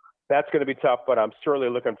 That's going to be tough, but I'm certainly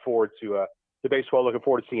looking forward to baseball, looking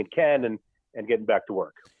forward to seeing Ken and getting back to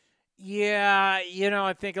work. Yeah, you know,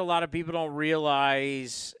 I think a lot of people don't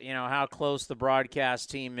realize, you know, how close the broadcast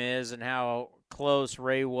team is and how close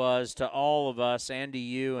Ray was to all of us and to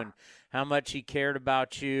you and how much he cared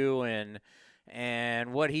about you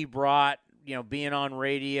and what he brought, you know, being on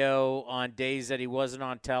radio on days that he wasn't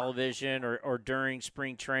on television or during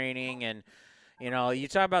spring training. And, you know, you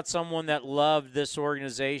talk about someone that loved this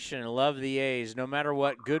organization and loved the A's, no matter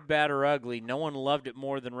what, good, bad, or ugly. No one loved it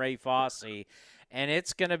more than Ray Fosse. And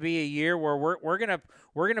it's going to be a year where we're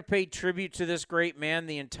gonna pay tribute to this great man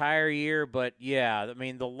the entire year. But, yeah, I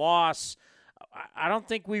mean, the loss, I don't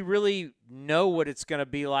think we really know what it's going to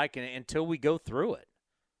be like until we go through it.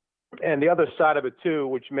 And the other side of it, too,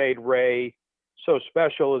 which made Ray so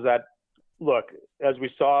special is that, look, as we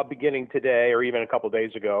saw beginning today or even a couple of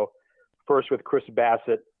days ago, first with Chris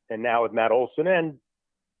Bassett and now with Matt Olson, and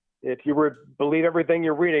if you believe everything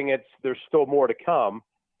you're reading, there's still more to come,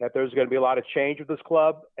 that there's going to be a lot of change with this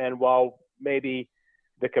club. And while maybe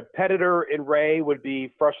the competitor in Ray would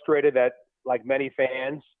be frustrated that, like many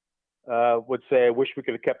fans would say, I wish we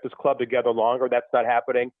could have kept this club together longer, that's not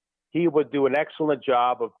happening. He would do an excellent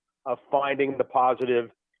job of finding the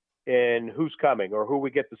positive in who's coming or who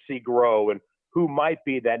we get to see grow and who might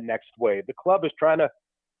be that next wave. The club is trying to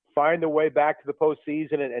find their way back to the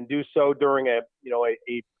postseason and do so during a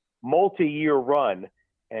multi-year run.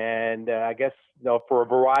 And I guess, you know, for a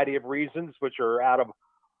variety of reasons, which are out of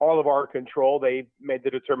all of our control, they made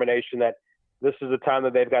the determination that this is the time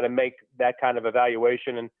that they've got to make that kind of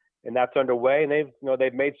evaluation, and that's underway. And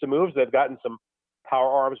they've made some moves. They've gotten some power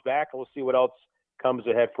arms back, and we'll see what else comes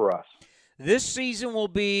ahead for us. This season will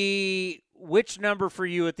be which number for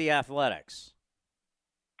you at the Athletics?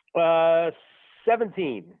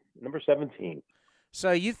 17, number 17.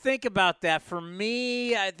 So you think about that. For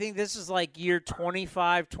me, I think this is like year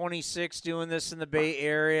 25, 26 doing this in the Bay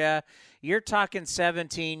Area. You're talking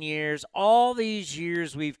 17 years. All these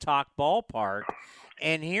years we've talked ballpark.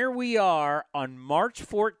 And here we are on March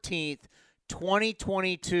 14th,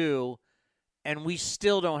 2022, and we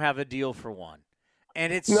still don't have a deal for one.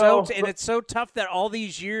 And it's so tough that all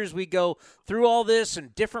these years we go through all this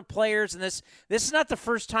and different players, and this is not the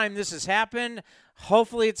first time this has happened.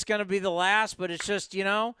 Hopefully it's going to be the last, but it's just, you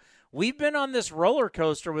know, we've been on this roller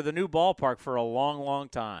coaster with a new ballpark for a long, long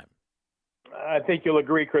time. I think you'll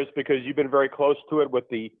agree, Chris, because you've been very close to it with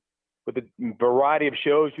the variety of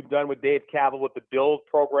shows you've done with Dave Kaval, with the build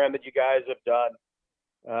program that you guys have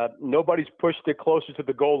done. Nobody's pushed it closer to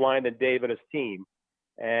the goal line than Dave and his team.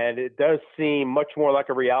 And it does seem much more like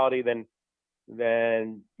a reality than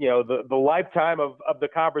you know, the lifetime of the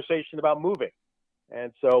conversation about moving.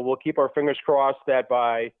 And so we'll keep our fingers crossed that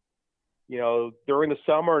by, you know, during the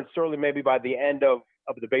summer and certainly maybe by the end of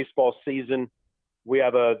the baseball season, we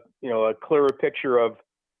have a clearer picture of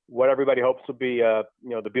what everybody hopes will be,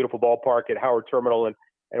 the beautiful ballpark at Howard Terminal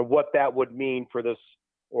and what that would mean for this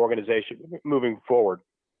organization moving forward.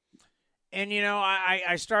 And, you know,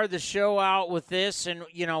 I started the show out with this, and,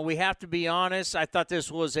 you know, we have to be honest. I thought this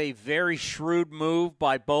was a very shrewd move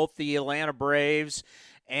by both the Atlanta Braves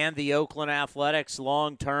and the Oakland Athletics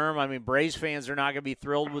long term. I mean, Braves fans are not going to be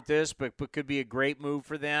thrilled with this, but could be a great move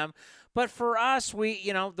for them. But for us,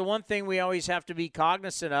 the one thing we always have to be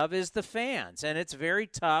cognizant of is the fans. And it's very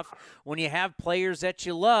tough when you have players that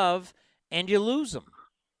you love and you lose them.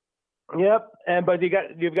 Yep. But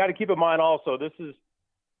you've got to keep in mind also, this is,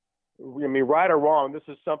 I mean, right or wrong, this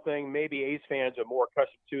is something maybe A's fans are more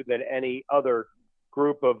accustomed to than any other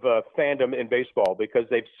group of fandom in baseball, because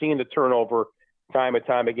they've seen the turnover time and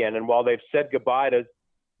time again. And while they've said goodbye to,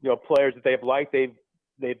 you know, players that they've liked,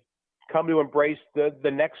 they've come to embrace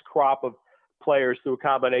the next crop of players through a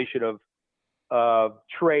combination of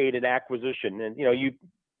trade and acquisition. And, you know,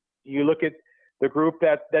 you look at the group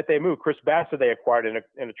that they moved. Chris Bassett they acquired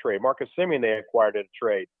in a trade. Marcus Semien they acquired in a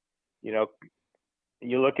trade. You know,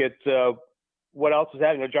 you look at what else is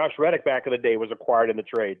happening? Josh Reddick back in the day was acquired in the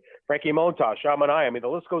trade. Frankie Montas, Shamanai. I mean, the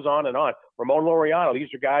list goes on and on. Ramon Laureano. These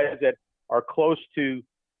are guys that are close to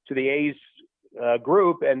the A's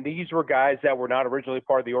group, and these were guys that were not originally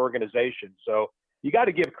part of the organization. So you got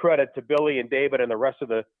to give credit to Billy and David and the rest of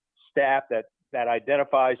the staff that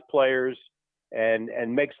identifies players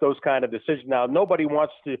and makes those kind of decisions. Now, nobody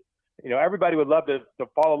wants to, everybody would love to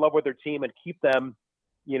fall in love with their team and keep them,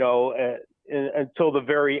 until the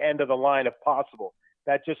very end of the line if possible.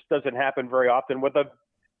 That just doesn't happen very often with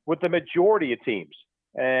the majority of teams.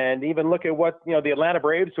 And even look at what, the Atlanta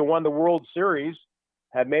Braves, who won the World Series,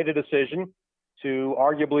 have made a decision to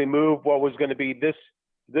arguably move what was going to be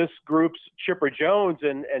this group's Chipper Jones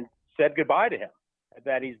and said goodbye to him,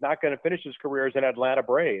 that he's not going to finish his career as an Atlanta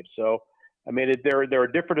Brave. So, I mean, there are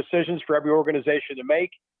different decisions for every organization to make,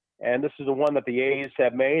 and this is the one that the A's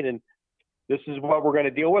have made, and this is what we're going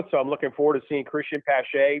to deal with. So I'm looking forward to seeing Christian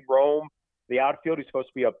Pache roam the outfield. He's supposed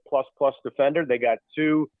to be a plus defender. They got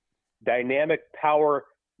two dynamic power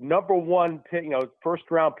number one pick, first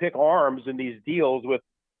round pick arms in these deals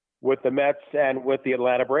with the Mets and with the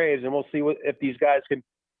Atlanta Braves, and we'll see if these guys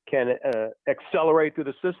can accelerate through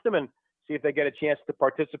the system and see if they get a chance to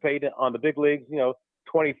participate on the big leagues.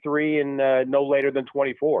 23 and no later than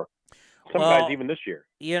 24. Sometimes even this year.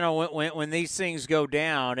 When these things go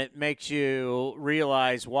down, it makes you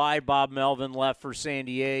realize why Bob Melvin left for San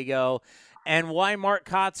Diego and why Mark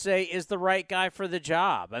Kotsay is the right guy for the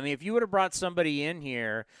job. I mean, if you would have brought somebody in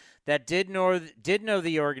here that did know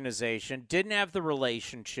the organization, didn't have the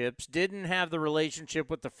relationships, didn't have the relationship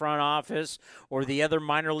with the front office or the other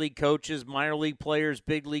minor league coaches, minor league players,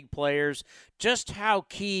 big league players, just how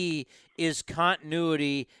key is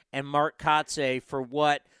continuity and Mark Kotsay for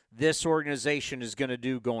what this organization is going to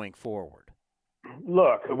do going forward?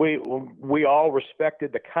 Look, we all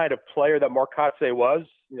respected the kind of player that Mark Kotsay was.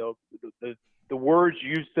 The words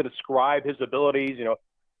used to describe his abilities.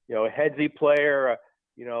 A headsy player.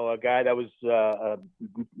 A guy that was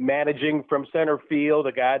managing from center field.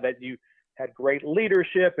 A guy that you had great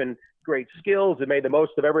leadership and great skills and made the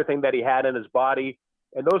most of everything that he had in his body.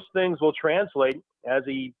 And those things will translate as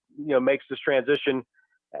he makes this transition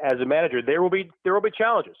as a manager. There will be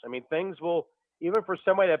challenges. I mean, things will, even for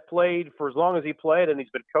somebody that played for as long as he played and he's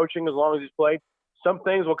been coaching as long as he's played, some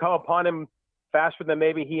things will come upon him faster than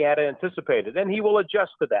maybe he had anticipated, and he will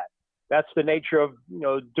adjust to that. That's the nature of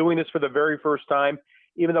doing this for the very first time,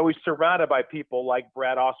 even though he's surrounded by people like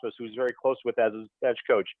Brad Ausmus, who's very close with as his bench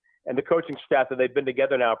coach, and the coaching staff that they've been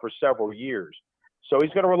together now for several years. So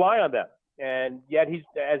he's going to rely on them. And yet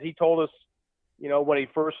as he told us, when he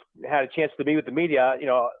first had a chance to meet with the media,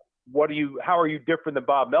 how are you different than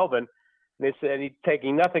Bob Melvin? And they said he's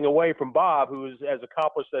taking nothing away from Bob, who is as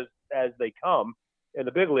accomplished as they come in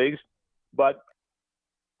the big leagues. But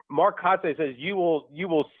Mark Kotsay says you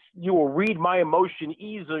will read my emotion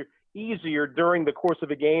easier during the course of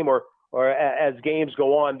a game or as games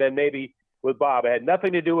go on than maybe with Bob. It had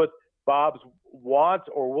nothing to do with Bob's want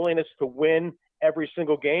or willingness to win every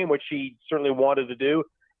single game, which he certainly wanted to do,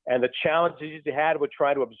 and the challenges he had with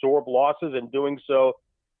trying to absorb losses and doing so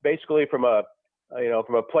basically from a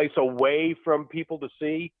place away from people to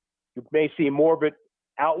see. You may see more of it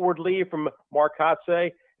outwardly from Mark Kotsay,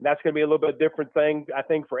 and that's going to be a little bit different thing, I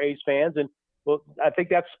think, for A's fans. And I think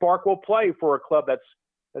that spark will play for a club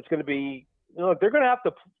that's going to be, they're going to have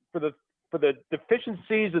to, for the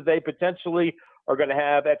deficiencies that they potentially are going to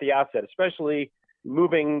have at the outset, especially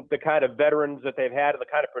moving the kind of veterans that they've had and the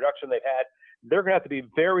kind of production they've had, they're going to have to be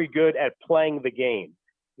very good at playing the game,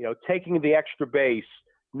 taking the extra base,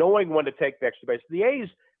 knowing when to take the extra base. The A's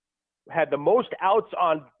had the most outs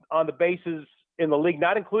on the bases in the league,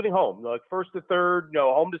 not including home, like first to third,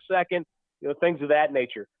 home to second, things of that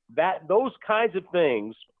nature. Those kinds of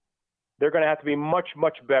things, they're going to have to be much,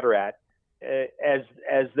 much better at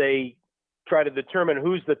as they try to determine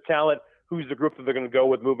who's the talent, who's the group that they're going to go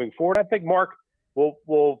with moving forward. I think Mark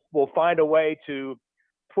will find a way to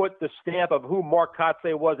put the stamp of who Mark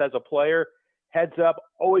Kotsay was as a player, heads up,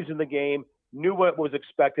 always in the game, knew what was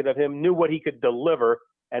expected of him, knew what he could deliver,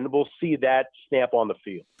 and we'll see that stamp on the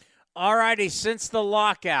field. All righty, since the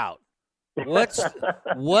lockout, what's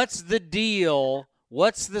the deal?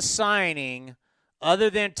 What's the signing? Other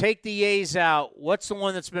than take the A's out, what's the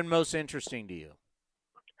one that's been most interesting to you?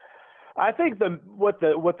 I think what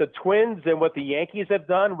the Twins and what the Yankees have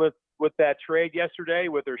done with that trade yesterday,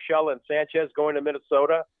 with Urshela and Sanchez going to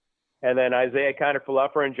Minnesota, and then Isaiah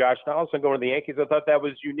Kiner-Falefa and Josh Donaldson going to the Yankees, I thought that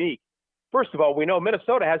was unique. First of all, we know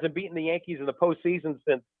Minnesota hasn't beaten the Yankees in the postseason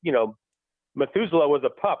since, Methuselah was a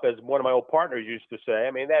pup, as one of my old partners used to say.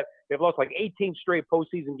 I mean, they've lost like 18 straight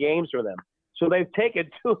postseason games for them. So they've taken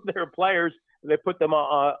two of their players they put them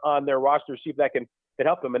on their roster, see if that can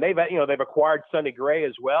help them. And they've acquired Sonny Gray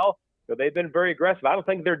as well. So they've been very aggressive. I don't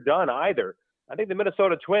think they're done either. I think the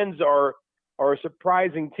Minnesota Twins are a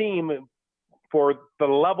surprising team for the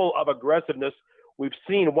level of aggressiveness we've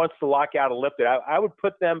seen once the lockout lifted. I would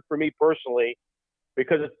put them, for me personally,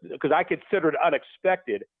 because I consider it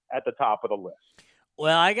unexpected, at the top of the list.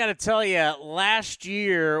 Well, I got to tell you, last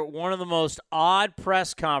year, one of the most odd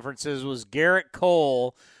press conferences was Garrett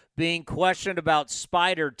Cole being questioned about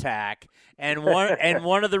spider tack, and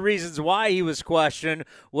one of the reasons why he was questioned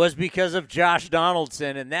was because of Josh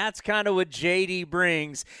Donaldson, and that's kind of what JD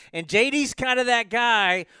brings. And JD's kind of that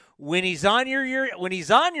guy. When he's on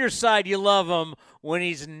your side, you love him. When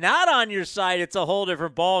he's not on your side, it's a whole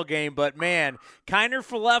different ball game. But man, Kiner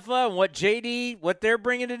Falefa and what they're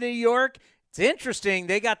bringing to New York, it's interesting.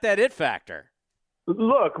 They got that it factor.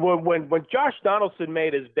 Look, when Josh Donaldson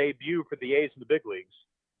made his debut for the A's in the big leagues,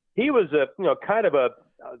 he was kind of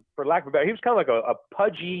for lack of a better, he was kind of like a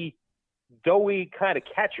pudgy, doughy kind of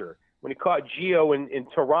catcher when he caught Gio in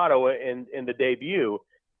Toronto in the debut.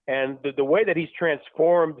 And the way that he's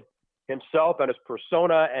transformed himself and his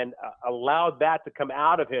persona and allowed that to come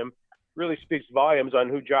out of him really speaks volumes on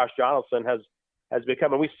who Josh Donaldson has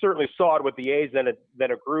become. And we certainly saw it with the A's, then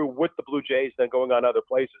it grew with the Blue Jays, then going on other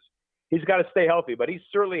places. He's got to stay healthy, but he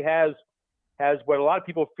certainly has what a lot of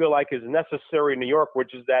people feel like is necessary in New York,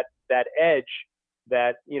 which is that edge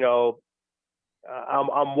that,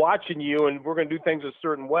 I'm watching you and we're going to do things a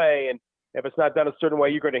certain way. And if it's not done a certain way,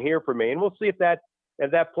 you're going to hear from me. And we'll see if that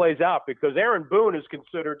plays out, because Aaron Boone is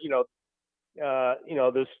considered,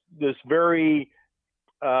 this very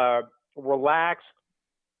relaxed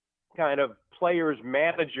kind of player's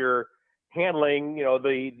manager, handling,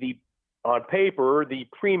 the on paper, the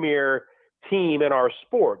premier team in our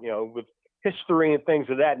sport, with history and things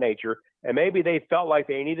of that nature. And maybe they felt like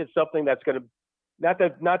they needed something that's going to,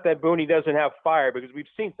 not that Boone doesn't have fire, because we've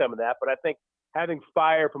seen some of that, but I think having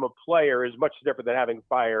fire from a player is much different than having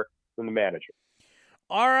fire from the manager.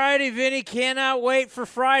 All righty, Vinny, cannot wait for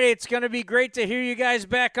Friday. It's going to be great to hear you guys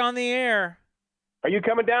back on the air. Are you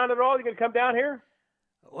coming down at all? You going to come down here?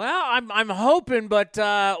 Well, I'm hoping, but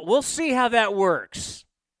we'll see how that works.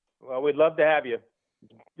 Well, we'd love to have you.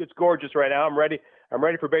 It's gorgeous right now. I'm ready. I'm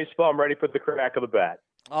ready for baseball. I'm ready for the crack of the bat.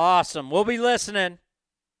 Awesome. We'll be listening.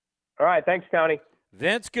 All right. Thanks, Tony.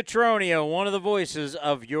 Vince Cotroneo, one of the voices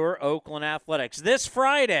of your Oakland Athletics. This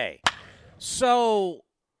Friday. So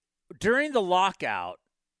during the lockout,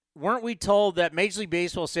 weren't we told that Major League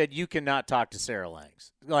Baseball said you cannot talk to Sarah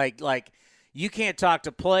Langs? Like you can't talk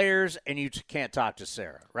to players and you can't talk to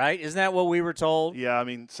Sarah, right? Isn't that what we were told? Yeah, I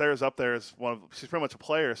mean, Sarah's up there as she's pretty much a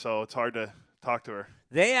player, so it's hard to talk to her.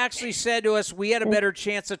 They actually said to us we had a better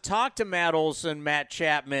chance to talk to Matt Olson, Matt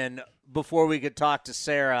Chapman before we could talk to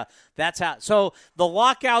Sarah. That's how. So the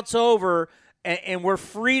lockout's over, and we're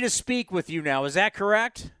free to speak with you now. Is that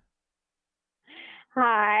correct?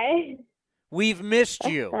 Hi. We've missed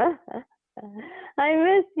you. I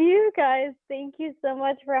missed you guys. Thank you so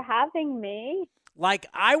much for having me. Like,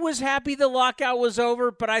 I was happy the lockout was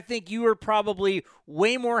over, but I think you were probably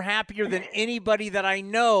way more happier than anybody that I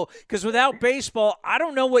know, because without baseball, I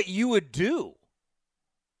don't know what you would do.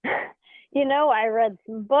 I read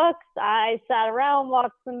some books. I sat around,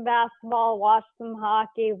 watched some basketball, watched some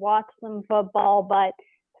hockey, watched some football, but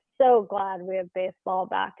so glad we have baseball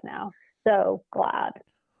back now. So glad.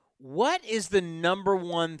 What is the number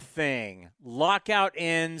one thing? Lockout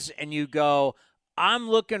ends and you go, I'm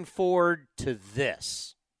looking forward to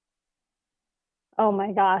this. Oh,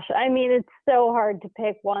 my gosh. I mean, it's so hard to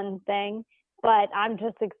pick one thing, but I'm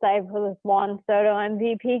just excited for this Juan Soto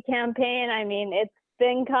MVP campaign. I mean, it's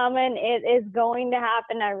been coming. It is going to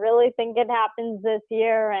happen. I really think it happens this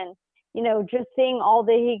year. And, just seeing all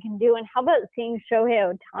that he can do. And how about seeing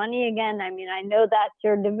Shohei Ohtani again? I mean, I know that's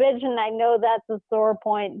your division. I know that's a sore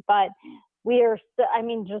point, but we,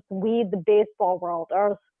 the baseball world,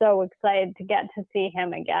 are so excited to get to see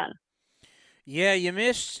him again. Yeah, you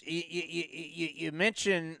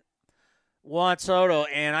mentioned Juan Soto,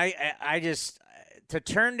 and I just, to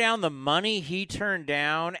turn down the money he turned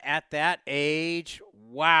down at that age,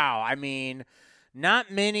 wow. I mean,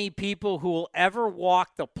 not many people who will ever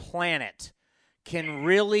walk the planet can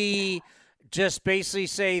really just basically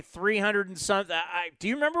say 300 and something. Do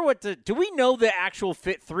you remember do we know the actual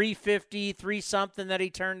 350, 3 something that he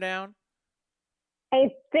turned down? I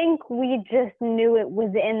think we just knew it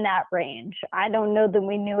was in that range. I don't know that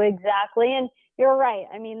we knew exactly. And you're right.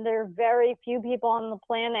 I mean, there are very few people on the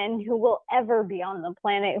planet and who will ever be on the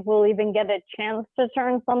planet who will even get a chance to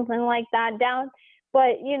turn something like that down.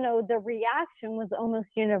 But, the reaction was almost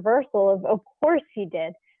universal of course he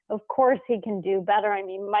did. Of course he can do better. I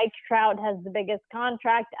mean, Mike Trout has the biggest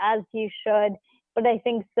contract, as he should, but I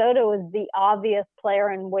think Soto is the obvious player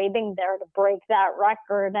and waiting there to break that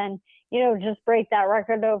record and, just break that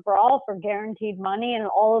record overall for guaranteed money and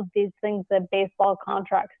all of these things that baseball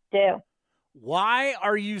contracts do. Why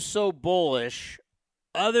are you so bullish,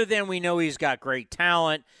 other than we know he's got great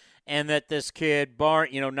talent and that this kid,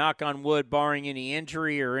 knock on wood, barring any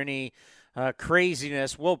injury or any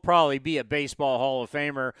craziness, will probably be a baseball Hall of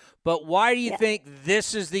Famer. But why do you think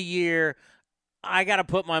this is the year I got to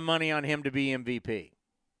put my money on him to be MVP?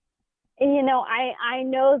 I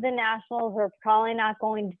know the Nationals are probably not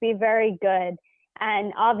going to be very good.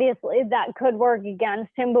 And obviously that could work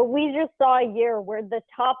against him. But we just saw a year where the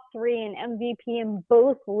top three in MVP in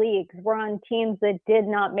both leagues were on teams that did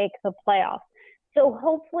not make the playoffs. So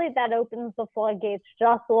hopefully that opens the floodgates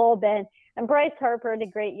just a little bit. And Bryce Harper had a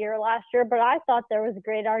great year last year, but I thought there was a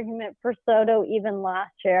great argument for Soto even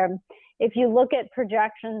last year. If you look at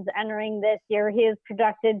projections entering this year, he is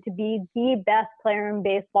projected to be the best player in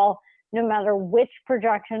baseball, no matter which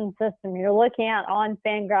projection system you're looking at on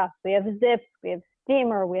Fangraphs. We have Zips, we have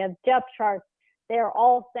Steamer, we have depth charts. They're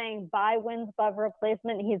all saying by wins above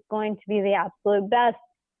replacement, he's going to be the absolute best.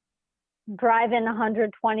 Drive in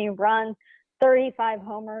 120 runs, 35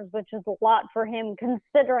 homers, which is a lot for him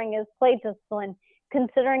considering his plate discipline,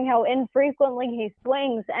 considering how infrequently he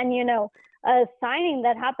swings. And, a signing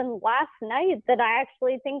that happened last night that I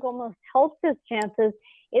actually think almost helps his chances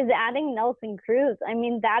is adding Nelson Cruz. I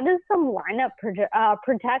mean, that is some lineup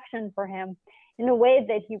protection for him in a way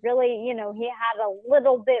that he really, he had a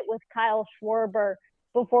little bit with Kyle Schwarber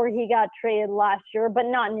before he got traded last year, but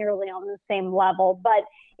not nearly on the same level. But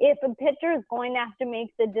if a pitcher is going to have to make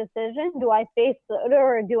the decision, do I face Soto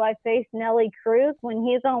or do I face Nelly Cruz? When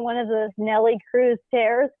he's on one of those Nelly Cruz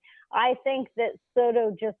tears, I think that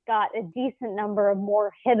Soto just got a decent number of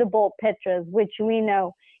more hittable pitches, which we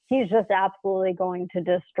know he's just absolutely going to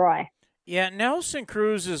destroy. Yeah, Nelson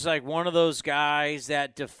Cruz is like one of those guys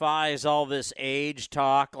that defies all this age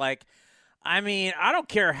talk. I don't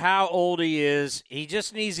care how old he is. He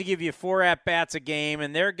just needs to give you 4 at-bats a game,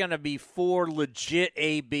 and they're going to be 4 legit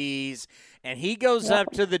ABs. And he goes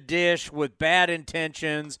up to the dish with bad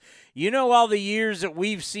intentions. All the years that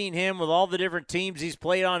we've seen him with all the different teams he's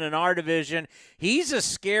played on in our division, he's a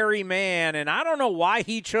scary man. And I don't know why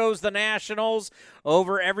he chose the Nationals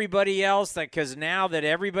over everybody else, because now that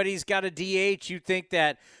everybody's got a DH, you'd think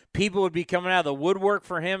that people would be coming out of the woodwork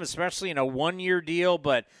for him, especially in a 1-year deal.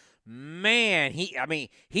 But man,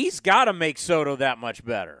 he's got to make Soto that much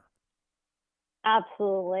better.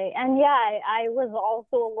 Absolutely. And I was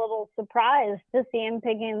also a little surprised to see him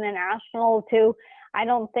picking the Nationals too. I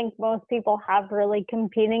don't think most people have really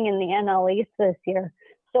competing in the NL East this year.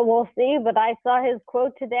 So we'll see. But I saw his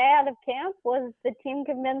quote today out of camp was the team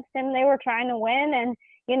convinced him they were trying to win. And,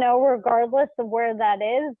 regardless of where that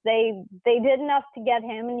is, they did enough to get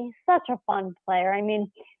him. And he's such a fun player. I mean,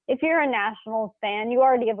 if you're a Nationals fan, you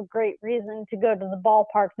already have a great reason to go to the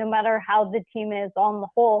ballpark, no matter how the team is on the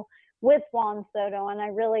whole with Juan Soto. And I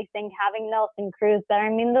really think having Nelson Cruz there,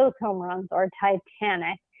 those home runs are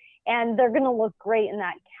titanic. And they're going to look great in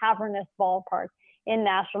that cavernous ballpark in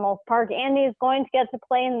Nationals Park. And he's going to get to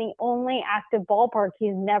play in the only active ballpark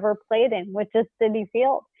he's never played in, which is Citi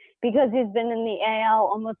Field, because he's been in the AL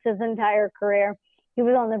almost his entire career. He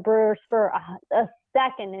was on the Brewers for a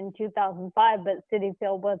second in 2005, but Citi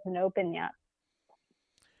Field wasn't open yet.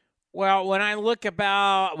 Well, when I look at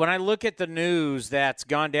the news that's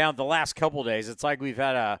gone down the last couple of days, it's like we've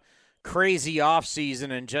had a crazy offseason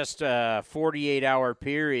in just a 48-hour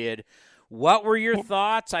period. What were your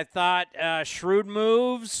thoughts? I thought shrewd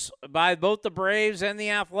moves by both the Braves and the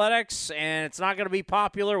Athletics, and it's not going to be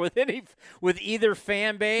popular with either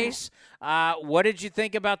fan base. What did you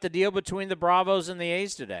think about the deal between the Bravos and the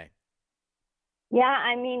A's today? Yeah,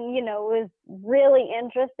 it was really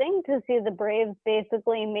interesting to see the Braves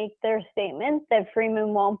basically make their statement that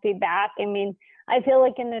Freeman won't be back. I feel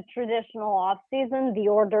like in a traditional offseason, the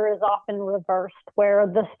order is often reversed, where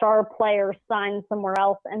the star player signs somewhere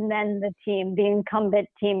else and then the incumbent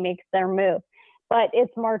team makes their move. But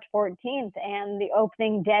it's March 14th, and the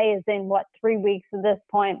opening day is in, 3 weeks at this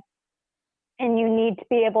point, and you need to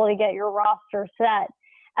be able to get your roster set.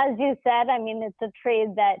 As you said, it's a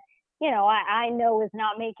trade that I know is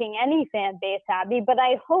not making any fan base happy, but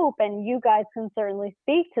I hope, and you guys can certainly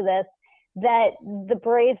speak to this, that the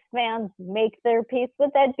Braves fans make their peace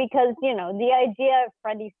with it, because, the idea of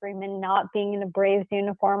Freddie Freeman not being in a Braves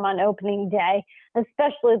uniform on opening day,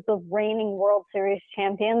 especially as the reigning World Series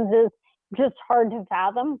champions, is just hard to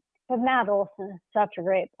fathom. But Matt Olson is such a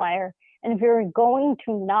great player. And if you're going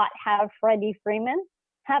to not have Freddie Freeman,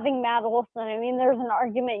 having Matt Olson, I mean, there's an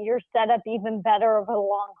argument you're set up even better over the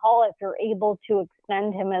long haul if you're able to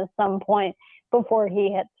extend him at some point before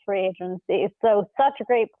he hits free agency. So such a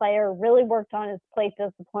great player, really worked on his plate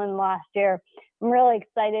discipline last year. I'm really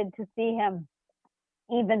excited to see him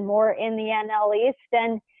even more in the NL East.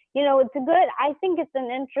 And, I think it's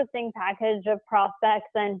an interesting package of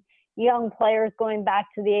prospects and young players going back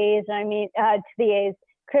to the A's. To the A's.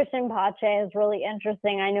 Christian Pache is really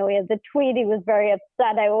interesting. I know he had the tweet. He was very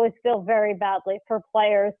upset. I always feel very badly for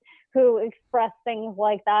players who express things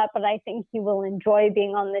like that, but I think he will enjoy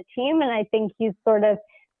being on the team, and I think he's sort of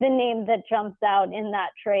the name that jumps out in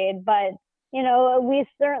that trade. But, we've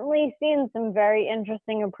certainly seen some very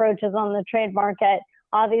interesting approaches on the trade market,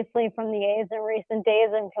 obviously from the A's in recent days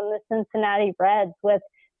and from the Cincinnati Reds with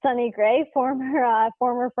Sonny Gray,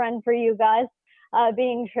 former friend for you guys,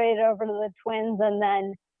 being traded over to the Twins, and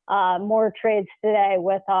then more trades today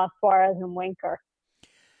with Suarez and Winker.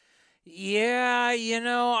 Yeah,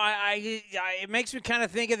 it makes me kind of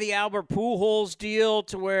think of the Albert Pujols deal,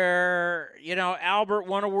 to where, Albert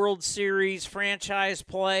won a World Series, franchise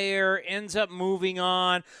player, ends up moving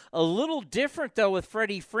on. A little different, though, with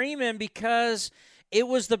Freddie Freeman, because it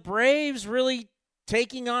was the Braves really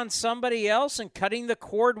taking on somebody else and cutting the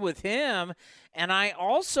cord with him. And I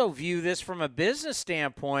also view this from a business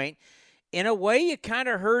standpoint. In a way, you kind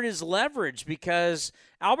of hurt his leverage, because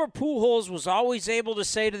Albert Pujols was always able to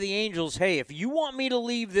say to the Angels, hey, if you want me to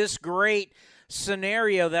leave this great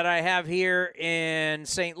scenario that I have here in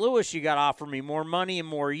St. Louis, you got to offer me more money and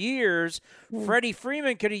more years. Freddie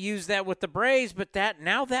Freeman could have used that with the Braves, but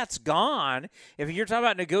now that's gone. If you're talking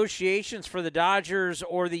about negotiations for the Dodgers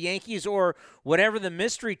or the Yankees or whatever the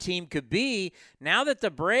mystery team could be, now that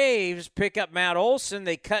the Braves pick up Matt Olson,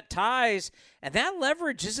 they cut ties, and that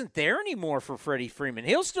leverage isn't there anymore for Freddie Freeman.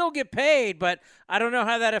 He'll still get paid, but I don't know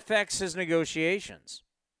how that affects his negotiations.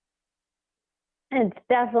 It's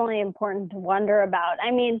definitely important to wonder about.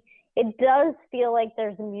 I mean, it does feel like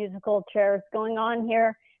there's musical chairs going on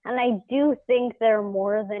here, and I do think there are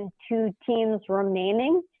more than two teams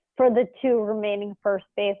remaining for the two remaining first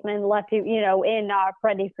basemen left, in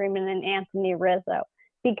Freddie Freeman and Anthony Rizzo,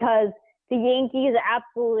 because the Yankees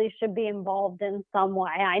absolutely should be involved in some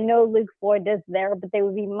way. I know Luke Voit is there, but they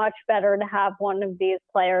would be much better to have one of these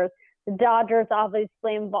players. The Dodgers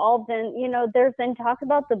obviously involved, and, there's been talk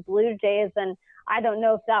about the Blue Jays, and I don't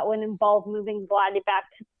know if that would involve moving Vladdy back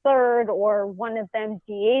to third or one of them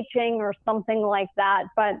DHing or something like that.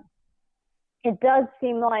 But it does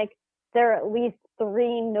seem like there are at least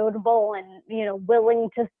three notable and, willing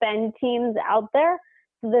to spend teams out there.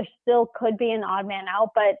 So there still could be an odd man out,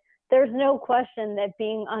 but there's no question that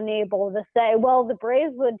being unable to say, well, the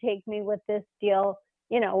Braves would take me with this deal,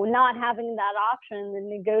 not having that option in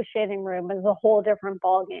the negotiating room is a whole different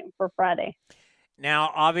ballgame for Freddie.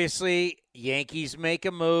 Now, obviously, Yankees make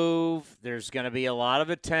a move. There's going to be a lot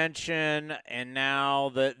of attention, and now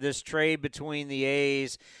this trade between the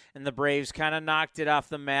A's and the Braves kind of knocked it off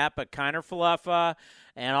the map. But Kiner Falefa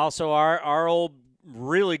and also our old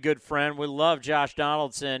really good friend, we love Josh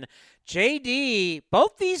Donaldson, JD,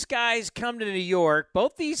 both these guys come to New York.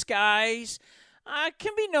 Both these guys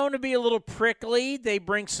can be known to be a little prickly. They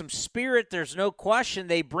bring some spirit. There's no question.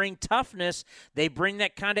 They bring toughness. They bring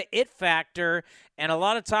that kind of it factor. And a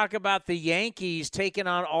lot of talk about the Yankees taking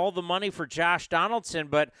on all the money for Josh Donaldson.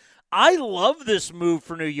 But I love this move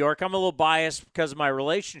for New York. I'm a little biased because of my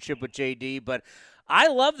relationship with JD, but I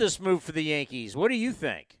love this move for the Yankees. What do you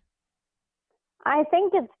think? I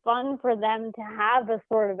think it's fun for them to have a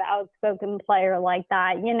sort of outspoken player like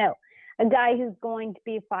that. A guy who's going to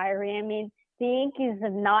be fiery. I mean, the Yankees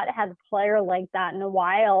have not had a player like that in a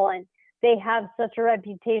while, and they have such a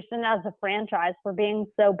reputation as a franchise for being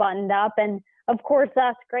so buttoned up. And of course,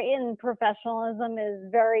 that's great, and professionalism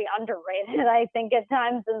is very underrated, I think, at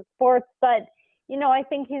times in sports. But, I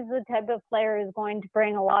think he's the type of player who's going to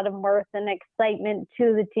bring a lot of mirth and excitement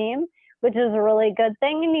to the team, which is a really good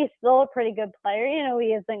thing. And he's still a pretty good player. He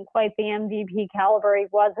isn't quite the MVP caliber he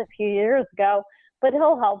was a few years ago, but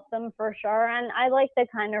he'll help them for sure. And I like the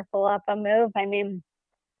Kiner Falefa move. I mean,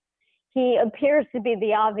 he appears to be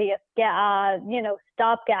the obvious,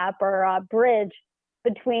 stopgap or bridge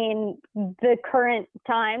between the current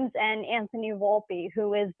times and Anthony Volpe,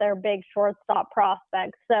 who is their big shortstop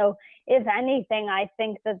prospect. So if anything, I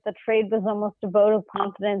think that the trade was almost a vote of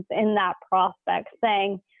confidence in that prospect,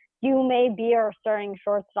 saying, you may be our starting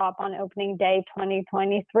shortstop on opening day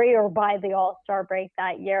 2023 or by the All-Star break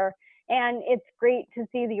that year. And it's great to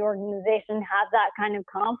see the organization have that kind of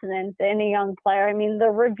confidence in a young player. I mean, the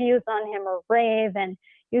reviews on him are rave, and,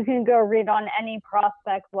 you can go read on any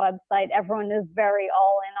prospect website. Everyone is very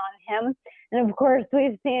all in on him. And of course,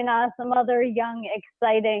 we've seen some other young,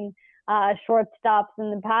 exciting shortstops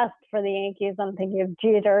in the past for the Yankees. I'm thinking of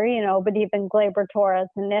Jeter, but even Gleyber Torres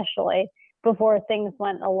initially before things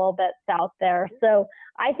went a little bit south there. So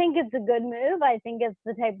I think it's a good move. I think it's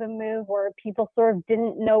the type of move where people sort of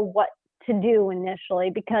didn't know what to do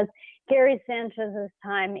initially, because Gary Sanchez's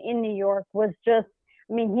time in New York was just,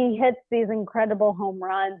 he hits these incredible home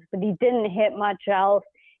runs, but he didn't hit much else.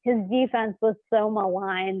 His defense was so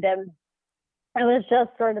maligned, and it was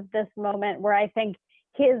just sort of this moment where I think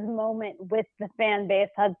his moment with the fan base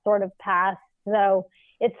had sort of passed. So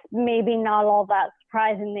it's maybe not all that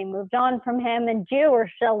surprising they moved on from him. And Gio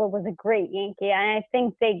Urshela was a great Yankee, and I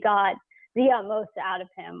think they got the utmost out of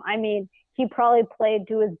him. He probably played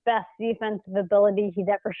to his best defensive ability he'd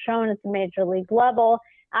ever shown at the major league level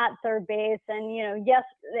at third base. And,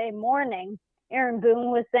 yesterday morning, Aaron Boone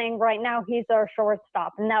was saying right now he's our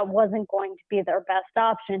shortstop, and that wasn't going to be their best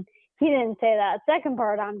option. He didn't say that second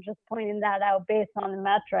part. I'm just pointing that out based on the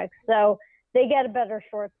metrics. So they get a better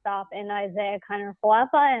shortstop in Isaiah Kiner-Falefa,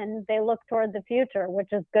 and they look toward the future, which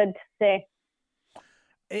is good to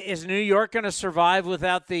see. Is New York going to survive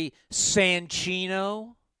without the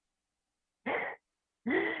Sanchino?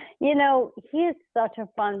 He's such a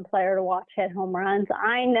fun player to watch hit home runs.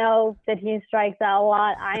 I know that he strikes out a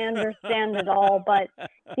lot. I understand it all, but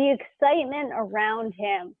the excitement around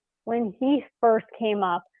him when he first came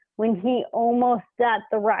up, when he almost set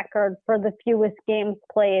the record for the fewest games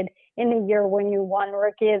played in a year when you won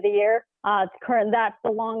Rookie of the Year, that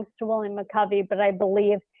belongs to William McCovey, but I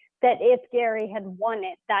believe that if Gary had won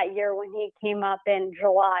it that year when he came up in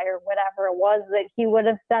July or whatever it was, that he would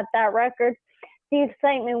have set that record. The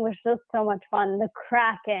excitement was just so much fun. The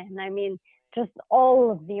Kraken, just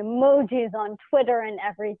all of the emojis on Twitter and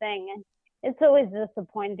everything. And it's always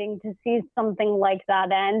disappointing to see something like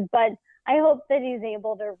that end. But I hope that he's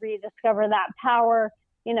able to rediscover that power,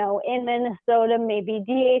 in Minnesota, maybe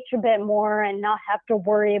DH a bit more and not have to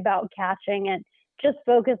worry about catching and just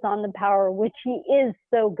focus on the power, which he is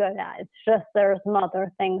so good at. It's just there's some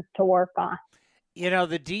other things to work on.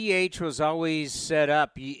 The DH was always set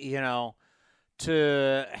up,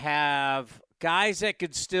 to have guys that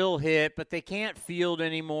could still hit, but they can't field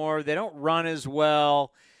anymore. They don't run as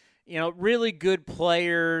well. Really good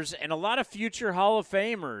players and a lot of future Hall of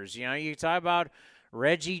Famers. You talk about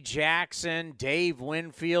Reggie Jackson, Dave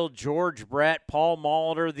Winfield, George Brett, Paul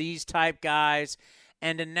Molitor, these type guys.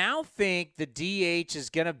 And to now think the DH is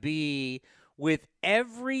going to be with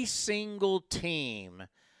every single team,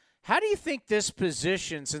 how do you think this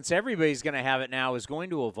position, since everybody's going to have it now, is going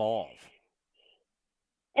to evolve?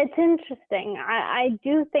 It's interesting. I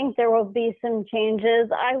do think there will be some changes.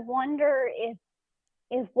 I wonder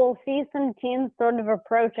if we'll see some teams sort of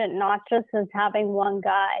approach it not just as having one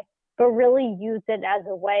guy, but really use it as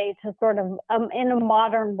a way to sort of, in a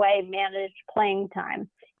modern way, manage playing time.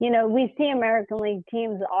 We see American League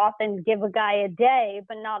teams often give a guy a day,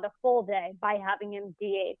 but not a full day by having him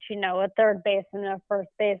DH, a third baseman, a first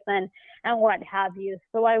baseman, and what have you.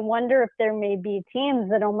 So I wonder if there may be teams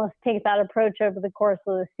that almost take that approach over the course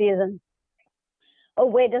of the season. A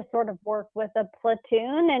way to sort of work with a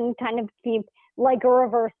platoon and kind of keep like a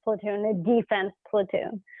reverse platoon, a defense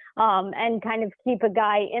platoon, and kind of keep a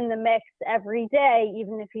guy in the mix every day,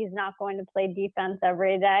 even if he's not going to play defense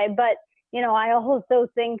every day. But I also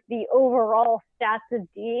think the overall stats of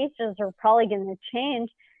DHs are probably going to change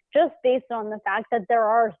just based on the fact that there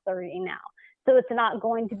are 30 now. So it's not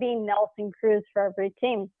going to be Nelson Cruz for every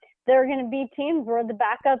team. There are going to be teams where the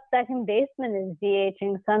backup second baseman is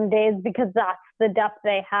DHing some days because that's the depth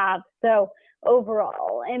they have. So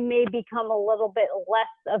overall, it may become a little bit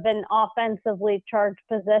less of an offensively charged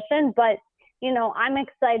position, but I'm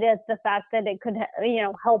excited at the fact that it could,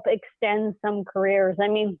 help extend some careers.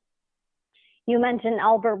 You mentioned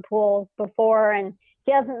Albert Pujols before, and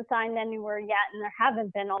he hasn't signed anywhere yet, and there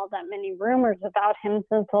haven't been all that many rumors about him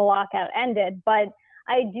since the lockout ended. But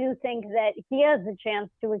I do think that he has a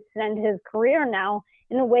chance to extend his career now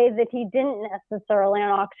in a way that he didn't necessarily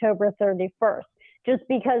on October 31st, just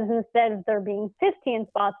because instead of there being 15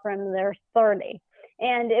 spots for him, there's 30.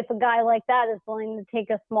 And if a guy like that is willing to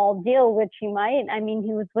take a small deal, which he might,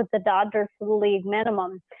 he was with the Dodgers for the league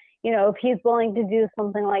minimum. If he's willing to do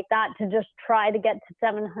something like that to just try to get to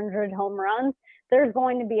 700 home runs, there's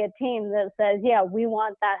going to be a team that says, yeah, we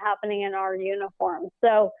want that happening in our uniform.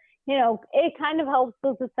 So, it kind of helps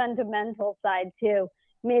with the sentimental side too.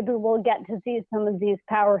 Maybe we'll get to see some of these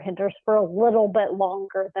power hitters for a little bit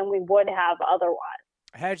longer than we would have otherwise.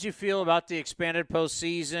 How'd you feel about the expanded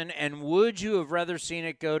postseason, and would you have rather seen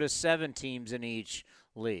it go to 7 teams in each,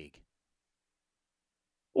 league?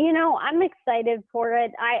 You know, I'm excited for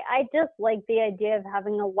it. I just like the idea of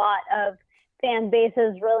having a lot of fan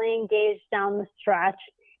bases really engaged down the stretch.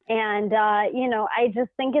 And, you know, I just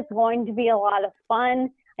think it's going to be a lot of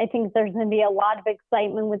fun. I think there's going to be a lot of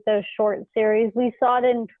excitement with those short series. We saw it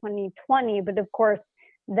in 2020, but of course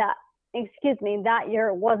that year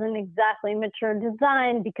it wasn't exactly mature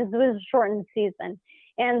design because it was a shortened season.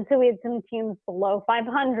 And so we had some teams below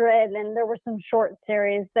 500, and there were some short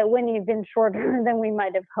series that went even shorter than we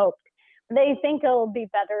might have hoped. But I think it'll be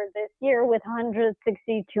better this year with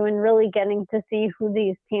 162 and really getting to see who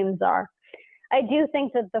these teams are. I do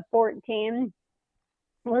think that the 14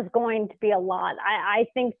 was going to be a lot. I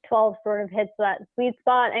think 12 sort of hits that sweet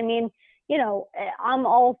spot. I mean, you know, I'm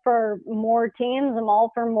all for more teams. I'm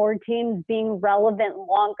all for more teams being relevant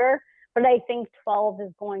longer. But I think 12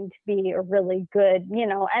 is going to be a really good, you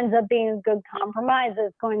know, ends up being a good compromise.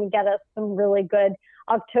 It's going to get us some really good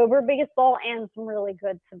October baseball and some really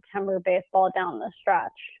good September baseball down the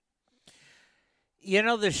stretch. You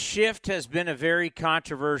know, the shift has been a very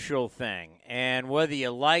controversial thing. And whether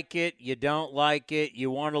you like it, you don't like it,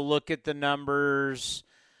 you want to look at the numbers,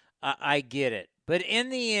 I get it. But in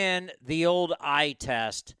the end, the old eye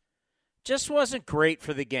test just wasn't great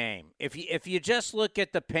for the game. If you just look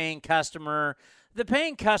at the paying customer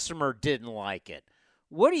didn't like it.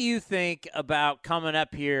 What do you think about coming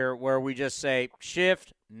up here where we just say,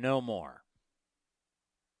 shift, no more?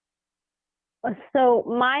 So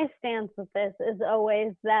my stance with this is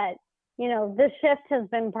always that, you know, the shift has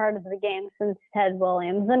been part of the game since Ted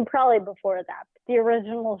Williams, and probably before that. The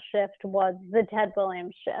original shift was the Ted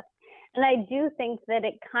Williams shift. And I do think that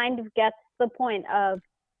it kind of gets to the point of,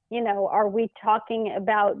 you know, are we talking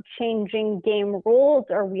about changing game rules?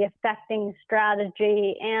 Are we affecting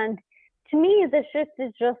strategy? And to me, the shift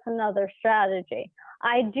is just another strategy.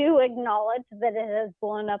 I do acknowledge that it has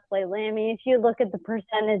blown up lately. I mean, if you look at the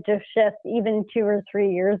percentage of shifts even 2 or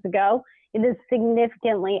 3 years ago, it is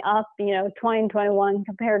significantly up, you know, 2021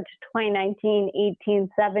 compared to 2019, 18,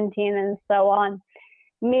 17, and so on.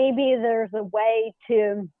 Maybe there's a way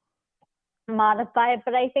to modify it,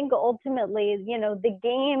 but I think ultimately, you know, the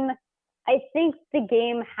game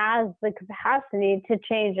has the capacity to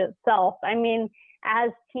change itself. I mean,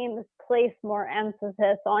 as teams place more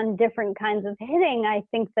emphasis on different kinds of hitting, I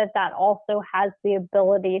think that also has the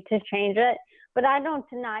ability to change it. But I don't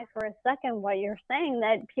deny for a second what you're saying,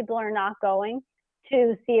 that people are not going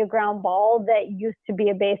to see a ground ball that used to be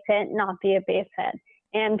a base hit not be a base hit.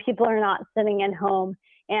 And people are not sitting at home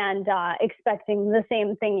and expecting the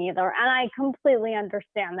same thing either. And I completely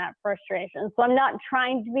understand that frustration. So I'm not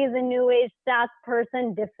trying to be the new age stats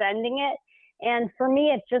person defending it. And for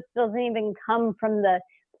me, it just doesn't even come from the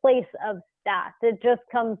place of stats. It just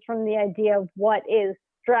comes from the idea of what is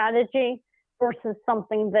strategy versus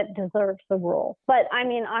something that deserves the rule. But I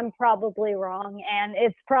mean, I'm probably wrong, and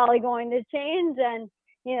it's probably going to change. And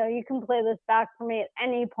you know, you can play this back for me at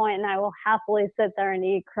any point, and I will happily sit there and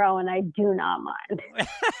eat crow, and I do not mind.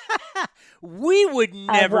 We would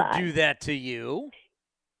never do that to you.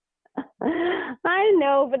 I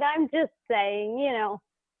know, but I'm just saying, you know,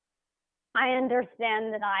 I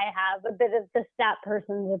understand that I have a bit of the stat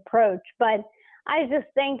person's approach, but I just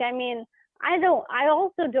think, I mean, I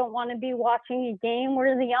also don't want to be watching a game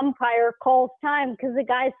where the umpire calls time because the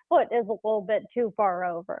guy's foot is a little bit too far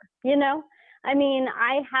over, you know? I mean,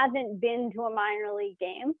 I haven't been to a minor league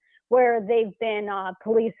game where they've been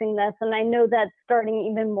policing this, and I know that's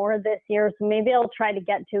starting even more this year, so maybe I'll try to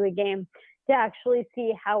get to a game to actually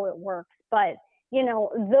see how it works. But, you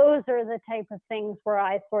know, those are the type of things where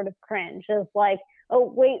I sort of cringe. It's like,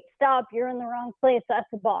 oh, wait, stop, you're in the wrong place,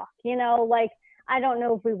 that's a balk. You know, like, I don't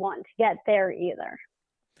know if we want to get there either.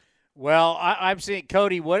 Well, I'm seeing,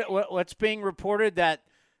 Cody, what's being reported that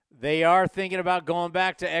they are thinking about going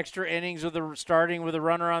back to extra innings starting with a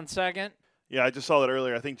runner on second? Yeah, I just saw that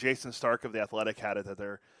earlier. I think Jason Stark of The Athletic had it, that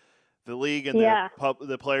the league and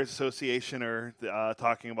the Players Association are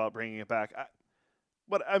talking about bringing it back.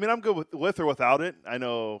 But I mean, I'm good with or without it. I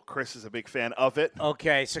know Chris is a big fan of it.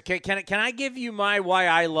 Okay, so can I give you my why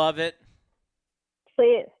I love it?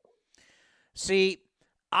 Please. See,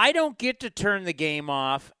 I don't get to turn the game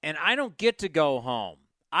off, and I don't get to go home.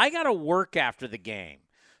 I got to work after the game.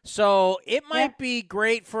 So it might be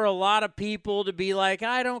great for a lot of people to be like,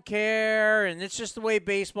 I don't care, and it's just the way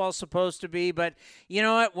baseball's supposed to be. But you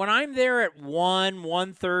know what? When I'm there at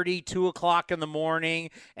 1:30, 2 o'clock in the morning,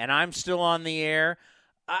 and I'm still on the air,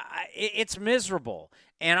 It's miserable.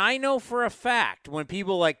 And I know for a fact when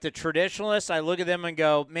people like the traditionalists, I look at them and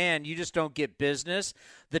go, man, you just don't get business.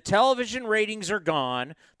 The television ratings are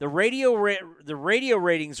gone. The radio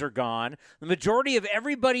ratings are gone. The majority of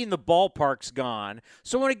everybody in the ballpark's gone.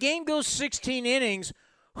 So when a game goes 16 innings,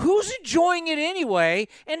 who's enjoying it anyway?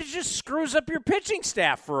 And it just screws up your pitching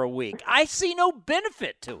staff for a week. I see no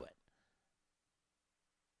benefit to it.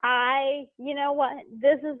 You know what?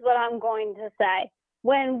 This is what I'm going to say.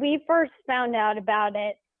 When we first found out about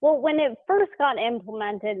it, well, when it first got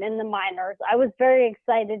implemented in the minors, I was very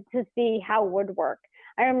excited to see how it would work.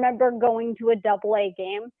 I remember going to a AA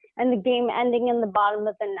game and the game ending in the bottom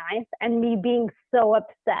of the ninth and me being so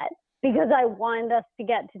upset because I wanted us to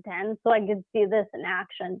get to 10 so I could see this in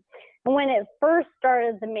action. And when it first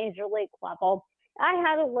started at the major league level, I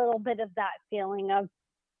had a little bit of that feeling of,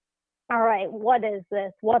 all right, what is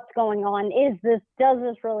this? What's going on? Does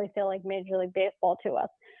this really feel like Major League Baseball to us?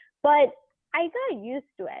 But I got used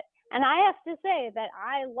to it. And I have to say that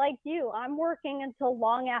like you, I'm working until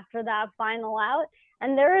long after that final out.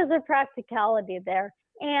 And there is a practicality there.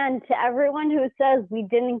 And to everyone who says we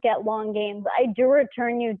didn't get long games, I do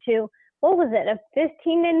return you to, what was it, a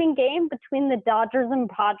 15-inning game between the Dodgers and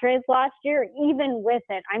Padres last year? Even with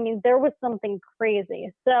it, I mean, there was something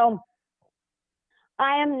crazy. So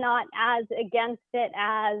I am not as against it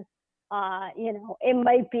as, it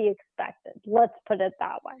might be expected. Let's put it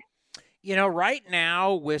that way. Right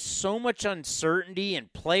now with so much uncertainty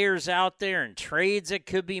and players out there and trades that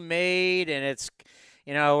could be made, and it's,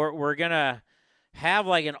 we're going to have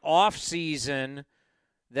like an off season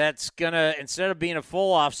that's going to, instead of being a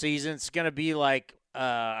full off season, it's going to be like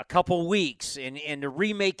a couple weeks and to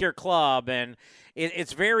remake your club. And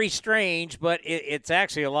it's very strange, but it's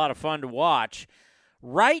actually a lot of fun to watch.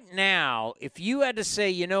 Right now, if you had to say,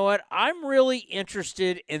 you know what, I'm really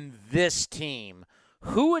interested in this team,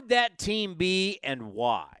 who would that team be and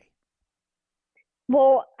why?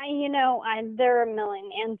 Well, there are a million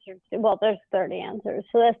answers. Well, there's 30 answers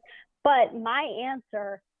to this. But my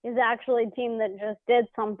answer is actually a team that just did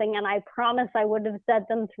something, and I promise I would have said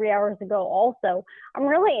them 3 hours ago also. I'm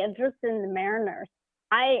really interested in the Mariners.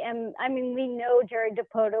 We know Jerry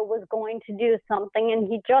Dipoto was going to do something, and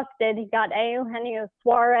he just did. He got Eugenio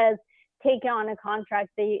Suarez take on a contract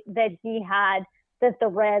that he had that the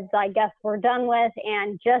Reds, I guess, were done with,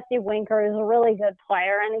 and Jesse Winker is a really good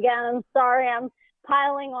player. And again, I'm sorry I'm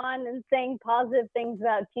piling on and saying positive things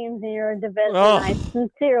about teams in your division. Oh. I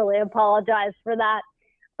sincerely apologize for that.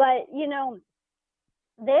 But,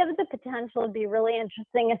 they have the potential to be really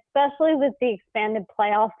interesting, especially with the expanded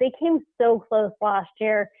playoffs. They came so close last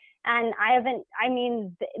year, and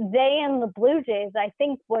they and the Blue Jays, I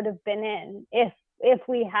think, would have been in if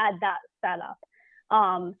we had that set up,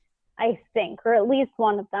 I think, or at least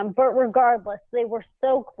one of them. But regardless, they were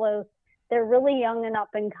so close. They're really young and up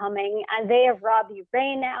and coming, and they have Robbie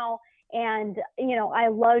Ray now. And, I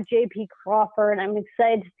love J.P. Crawford. I'm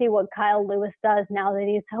excited to see what Kyle Lewis does now that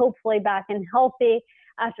he's hopefully back and healthy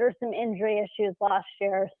after some injury issues last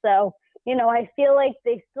year. So, I feel like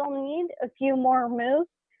they still need a few more moves,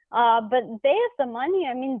 but they have the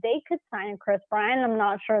money. They could sign Chris Bryant. I'm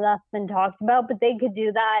not sure that's been talked about, but they could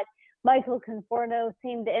do that. Michael Conforto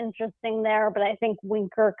seemed interesting there, but I think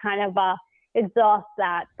Winker kind of exhausts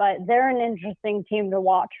that. But they're an interesting team to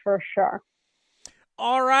watch for sure.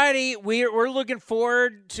 All righty, we're looking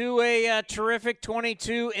forward to a terrific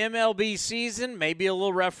 22 MLB season. Maybe a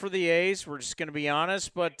little rough for the A's. We're just going to be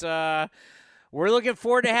honest, but we're looking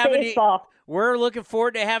forward to having you. We're looking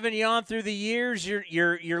forward to having you on through the years.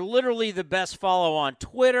 You're literally the best follow on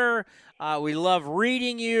Twitter. We love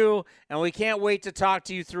reading you, and we can't wait to talk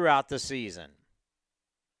to you throughout the season.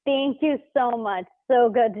 Thank you so much. So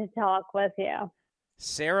good to talk with you.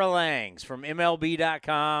 Sarah Langs from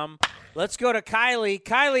MLB.com. Let's go to Kylie.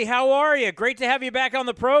 Kylie, how are you? Great to have you back on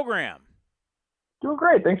the program. Doing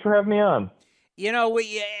great. Thanks for having me on.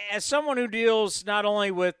 As someone who deals not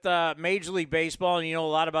only with Major League Baseball and a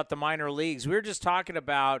lot about the minor leagues, we were just talking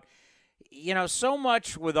about, so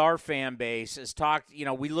much with our fan base is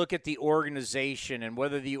we look at the organization and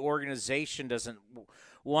whether the organization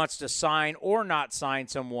wants to sign or not sign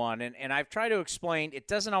someone. And I've tried to explain it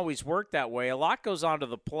doesn't always work that way. A lot goes on to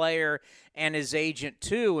the player and his agent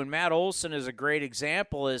too. And Matt Olson is a great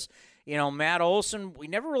example. Matt Olson, we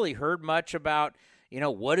never really heard much about,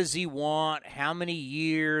 what does he want, how many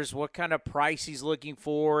years, what kind of price he's looking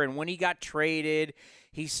for. And when he got traded,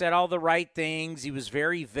 he said all the right things. He was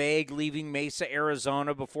very vague leaving Mesa,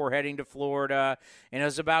 Arizona before heading to Florida. And it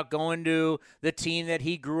was about going to the team that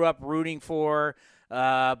he grew up rooting for.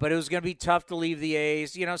 but it was going to be tough to leave the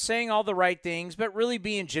A's, saying all the right things, but really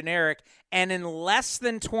being generic. And in less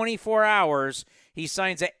than 24 hours, he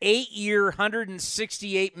signs an 8-year,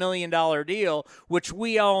 $168 million deal, which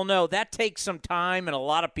we all know that takes some time, and a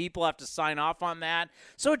lot of people have to sign off on that.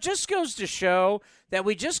 So it just goes to show that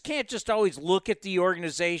we just can't just always look at the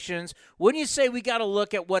organizations. Wouldn't you say we got to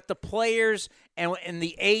look at what the players and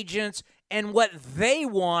the agents and what they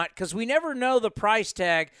want, because we never know the price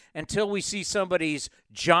tag until we see somebody's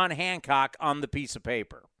John Hancock on the piece of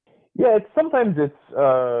paper? Yeah, sometimes it's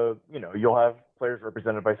you'll have players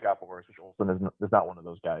represented by Scott Boras, which Olson is not one of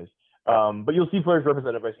those guys. But you'll see players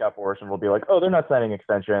represented by Scott Boras, and we'll be like, oh, they're not signing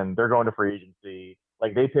extension, they're going to free agency.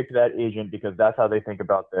 Like, they picked that agent because that's how they think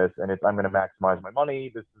about this, and I'm going to maximize my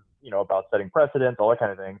money. This is about setting precedents, all that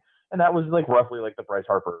kind of thing. And that was like roughly like the Bryce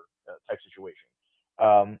Harper type situation.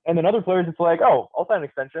 And then other players, it's like, oh, I'll sign an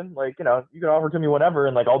extension. Like, you can offer it to me whenever,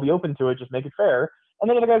 and like I'll be open to it. Just make it fair. And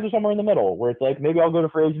then other guys are somewhere in the middle, where it's like, maybe I'll go to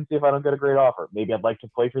free agency if I don't get a great offer. Maybe I'd like to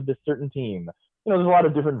play for this certain team. There's a lot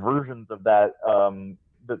of different versions of that.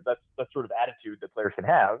 That sort of attitude that players can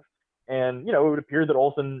have. And it would appear that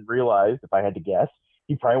Olson realized, if I had to guess,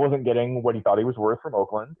 he probably wasn't getting what he thought he was worth from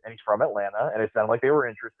Oakland, and he's from Atlanta, and it sounded like they were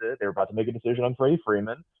interested. They were about to make a decision on Freddie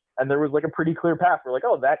Freeman, and there was like a pretty clear path. We're like,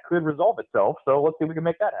 oh, that could resolve itself, so let's see if we can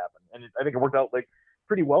make that happen. And I think it worked out like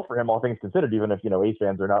pretty well for him, all things considered, even if A's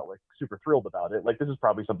fans are not like super thrilled about it. Like, this is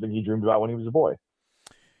probably something he dreamed about when he was a boy.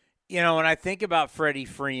 When I think about Freddie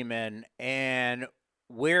Freeman and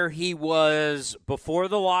where he was before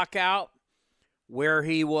the lockout, where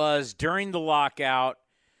he was during the lockout,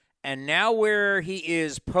 and now where he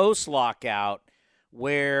is post-lockout,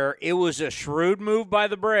 where it was a shrewd move by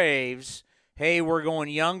the Braves. Hey, we're going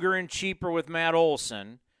younger and cheaper with Matt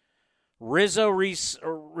Olson. Rizzo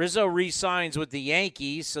re-signs with the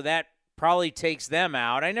Yankees, so that probably takes them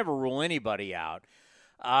out. I never rule anybody out.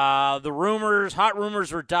 Hot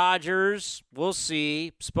rumors were Dodgers. We'll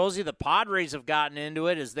see. Supposedly the Padres have gotten into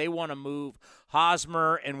it as they want to move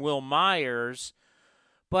Hosmer and Will Myers.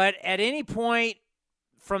 But at any point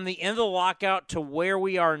from the end of the lockout to where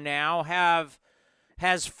we are now,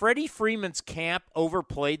 has Freddie Freeman's camp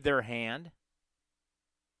overplayed their hand?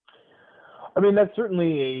 I mean, that's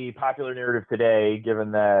certainly a popular narrative today,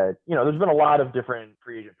 given that, there's been a lot of different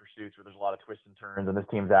free agent pursuits where there's a lot of twists and turns, and this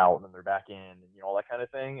team's out, and then they're back in, and, all that kind of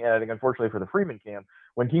thing. And I think, unfortunately, for the Freeman camp,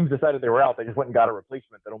 when teams decided they were out, they just went and got a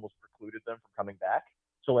replacement that almost precluded them from coming back.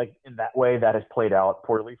 So, like, in that way, that has played out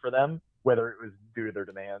poorly for them, whether it was due to their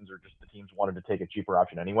demands or just the teams wanted to take a cheaper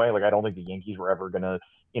option anyway. Like, I don't think the Yankees were ever going to,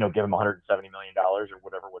 give him $170 million or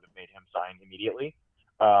whatever would have made him sign immediately.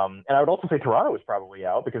 And I would also say Toronto was probably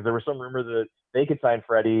out because there was some rumor that they could sign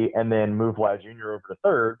Freddie and then move Vlad Jr. over to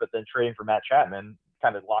third, but then trading for Matt Chapman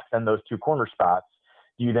kind of locks in those two corner spots.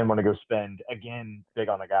 Do you then want to go spend, again, big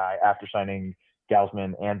on a guy after signing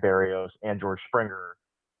Gausman and Berrios and George Springer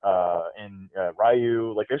and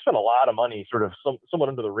Ryu? Like, they've spent a lot of money sort of somewhat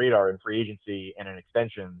under the radar in free agency and in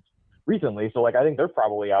extensions recently. So, like, I think they're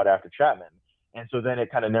probably out after Chapman. And so then it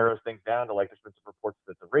kind of narrows things down to, like, there's been some reports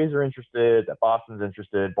that the Rays are interested, that Boston's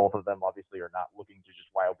interested. Both of them obviously are not looking to just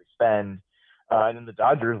wildly spend. And then the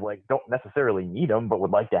Dodgers, like, don't necessarily need him, but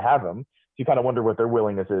would like to have him. So you kind of wonder what their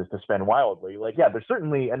willingness is to spend wildly. Like, yeah, there's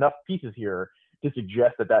certainly enough pieces here to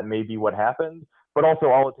suggest that may be what happened. But also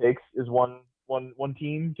all it takes is one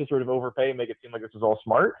team to sort of overpay and make it seem like this is all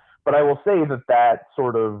smart. But I will say that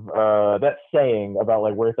sort of that saying about,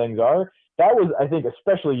 like, where things are, that was, I think,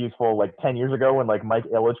 especially useful like 10 years ago when, like, Mike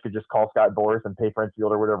Ilitch could just call Scott Boras and pay for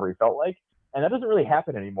infield or whatever he felt like. And that doesn't really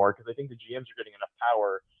happen anymore because I think the GMs are getting enough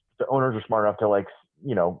power. The owners are smart enough to, like,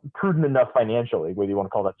 prudent enough financially, whether you want to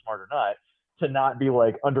call that smart or not, to not be,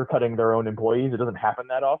 like, undercutting their own employees. It doesn't happen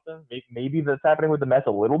that often. Maybe that's happening with the Mets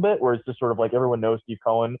a little bit, where it's just sort of like everyone knows Steve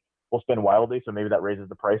Cohen will spend wildly, so maybe that raises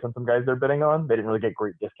the price on some guys they're bidding on. They didn't really get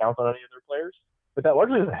great discounts on any of their players. But that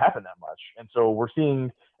largely doesn't happen that much. And so we're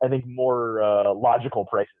seeing, I think, more logical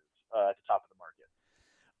prices at the top of the market.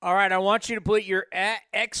 All right, I want you to put your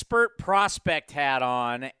expert prospect hat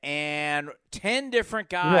on, and 10 different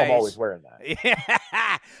guys. I'm always wearing that.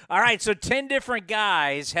 Yeah. All right, so 10 different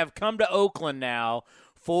guys have come to Oakland now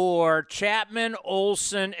for Chapman,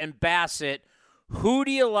 Olson, and Bassett. Who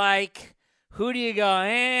do you like? Who do you go,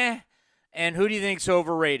 and who do you think's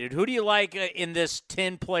overrated? Who do you like in this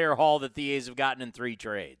 10-player haul that the A's have gotten in 3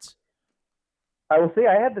 trades? I will say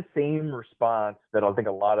I had the same response that I think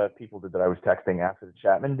a lot of people did that I was texting after the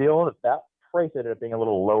Chapman deal. That price ended up being a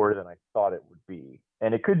little lower than I thought it would be.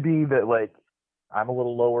 And it could be that, like, I'm a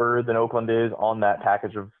little lower than Oakland is on that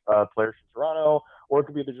package of players from Toronto, or it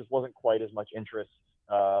could be there just wasn't quite as much interest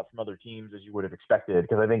from other teams as you would have expected,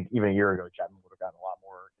 because I think even a year ago Chapman would have gotten a lot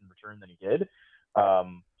more in return than he did.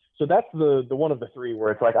 So that's the one of the three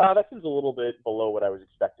where it's like, that seems a little bit below what I was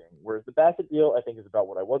expecting. Whereas the Bassett deal, I think, is about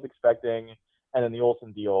what I was expecting. And then the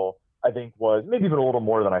Olsen deal, I think, was maybe even a little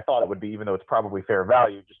more than I thought it would be, even though it's probably fair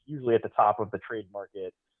value. Just usually at the top of the trade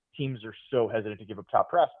market, teams are so hesitant to give up top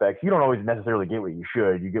prospects. You don't always necessarily get what you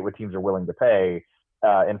should. You get what teams are willing to pay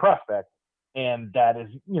in prospects. And that is,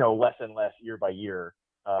 less and less year by year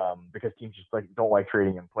because teams just don't like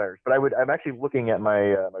trading in players. But I'm actually looking at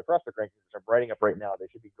my prospect rankings, which I'm writing up right now. They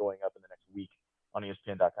should be going up in the next week on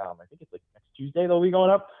ESPN.com. I think it's like next Tuesday they'll be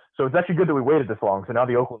going up. So it's actually good that we waited this long. So now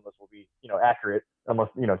the Oakland list will be, accurate unless,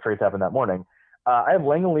 trades happen that morning. I have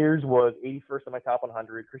Langeliers was 81st in my top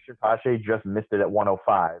 100. Christian Pache just missed it at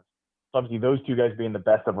 105. So obviously those two guys being the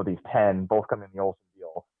best of these 10, both come in the Olsen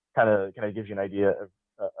deal, kind of gives you an idea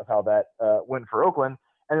of how that went for Oakland.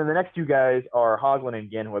 And then the next two guys are Hagelin and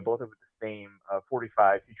Ginn, who I both have the same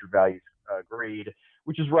 45 future values grade,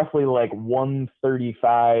 which is roughly like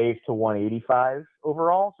 135 to 185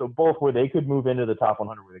 overall. So both where they could move into the top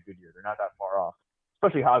 100 with a good year. They're not that far off,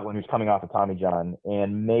 especially Hagelin, who's coming off of Tommy John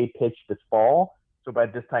and may pitch this fall. So by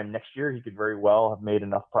this time next year, he could very well have made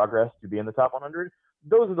enough progress to be in the top 100.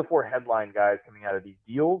 Those are the four headline guys coming out of these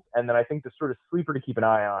deals. And then I think the sort of sleeper to keep an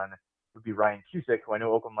eye on would be Ryan Cusick, who I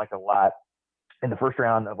know Oakland liked a lot in the first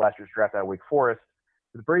round of last year's draft out of Wake Forest.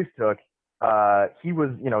 The Braves took. He was,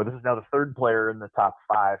 this is now the third player in the top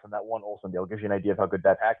 5 from that one Olsen deal. It gives you an idea of how good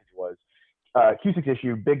that package was. Cusick's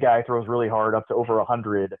issue, big guy, throws really hard, up to over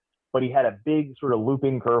 100, but he had a big sort of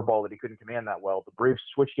looping curveball that he couldn't command that well. The Braves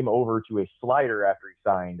switched him over to a slider after he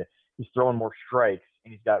signed. He's throwing more strikes,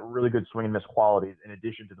 and he's got really good swing and miss qualities in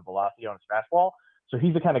addition to the velocity on his fastball. So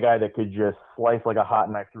he's the kind of guy that could just slice like a hot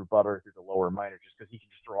knife through butter through the lower minor, just because he can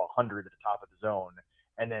just throw 100 at the top of the zone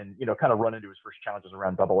and then, kind of run into his first challenges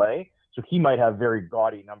around AA. So he might have very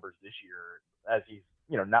gaudy numbers this year as he's,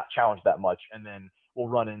 not challenged that much. And then we'll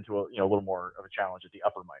run into a little more of a challenge at the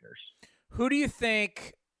upper minors. Who do you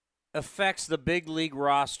think affects the big league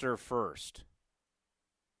roster first?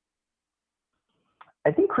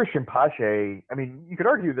 I think Christian Pache, you could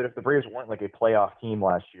argue that if the Braves weren't like a playoff team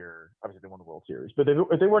last year, obviously they won the World Series, but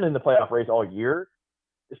if they weren't in the playoff race all year,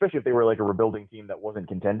 especially if they were like a rebuilding team that wasn't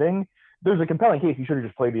contending, there's a compelling case he should have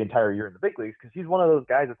just played the entire year in the big leagues, because he's one of those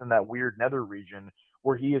guys that's in that weird nether region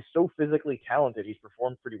where he is so physically talented. He's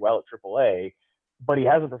performed pretty well at AAA, but he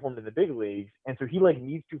hasn't performed in the big leagues. And so he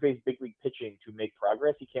needs to face big league pitching to make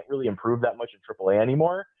progress. He can't really improve that much in AAA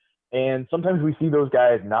anymore. And sometimes we see those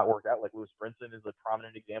guys not work out. Like Lewis Brinson is a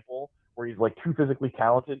prominent example where he's too physically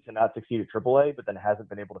talented to not succeed at AAA, but then hasn't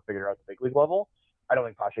been able to figure out the big league level. I don't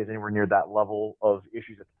think Pache is anywhere near that level of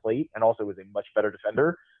issues at the plate, and also is a much better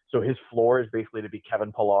defender. So his floor is basically to be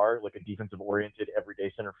Kevin Pillar, like a defensive-oriented, everyday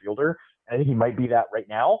center fielder. And I think he might be that right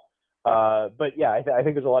now. But yeah, I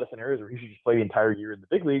think there's a lot of scenarios where he should just play the entire year in the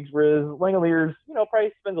big leagues, whereas Langeliers,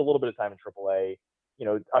 probably spends a little bit of time in AAA.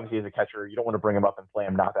 Obviously as a catcher, you don't want to bring him up and play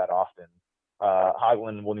him not that often.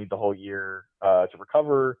 Hagelin will need the whole year to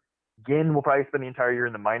recover. Ginn will probably spend the entire year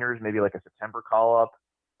in the minors, maybe like a September call-up.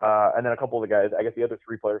 And then a couple of the guys, I guess the other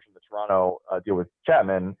three players from the Toronto deal with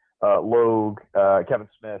Chapman, Logue, Kevin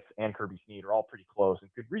Smith, and Kirby Snead are all pretty close and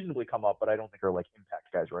could reasonably come up, but I don't think are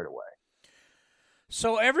impact guys right away.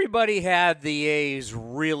 So everybody had the A's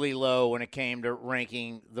really low when it came to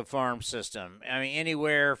ranking the farm system.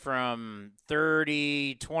 Anywhere from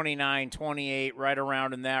 30, 29, 28, right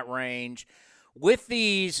around in that range. With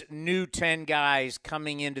these new 10 guys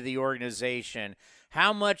coming into the organization,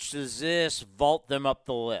 how much does this vault them up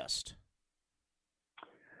the list?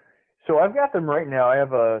 So I've got them right now. I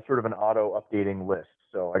have a sort of an auto-updating list,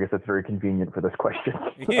 so I guess that's very convenient for this question.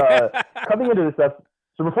 Yeah. Coming into this stuff,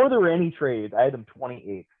 so before there were any trades, I had them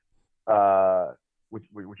 28th,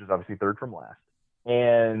 which is obviously third from last.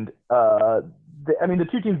 And, the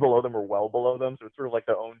two teams below them were well below them, so it's sort of like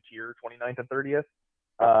their own tier, 29th and 30th.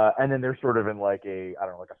 And then they're sort of in a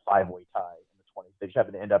five-way tie in the 20s. They just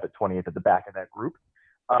happen to end up at 20th at the back of that group.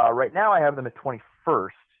 Right now I have them at 21st,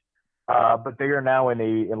 but they are now in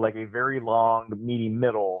a very long, meaty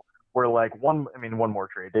middle where one more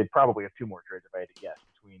trade. They'd probably have two more trades if I had to guess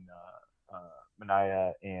between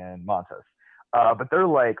Minaya and Montes. But they're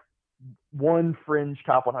one fringe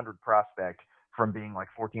top 100 prospect from being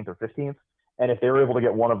 14th or 15th. And if they were able to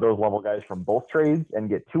get one of those level guys from both trades and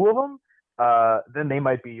get two of them, then they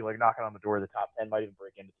might be knocking on the door of the top 10, might even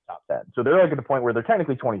break into the top 10. So they're at the point where they're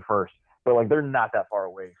technically 21st, but they're not that far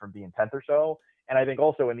away from being 10th or so. And I think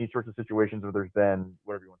also in these sorts of situations where there's been,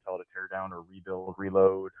 whatever you want to call it, a tear down or rebuild,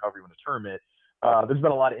 reload, however you want to term it, there's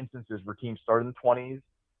been a lot of instances where teams start in the 20s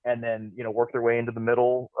and then, work their way into the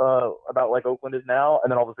middle about like Oakland is now.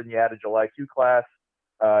 And then all of a sudden you add a July 2 class,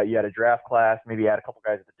 you add a draft class, maybe add a couple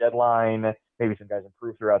guys at the deadline, maybe some guys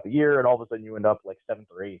improve throughout the year, and all of a sudden you end up like 7th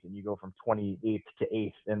or 8th, and you go from 28th to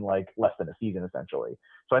 8th in like less than a season, essentially.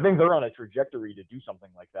 So I think they're on a trajectory to do something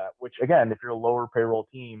like that, which, again, if you're a lower payroll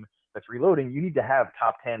team that's reloading, you need to have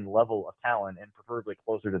top 10 level of talent and preferably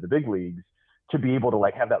closer to the big leagues to be able to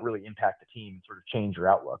like have that really impact the team and sort of change your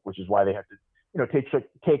outlook, which is why they have to,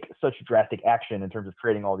 take such drastic action in terms of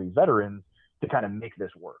trading all these veterans to kind of make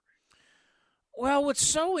this work. Well, what's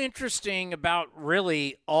so interesting about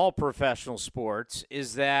really all professional sports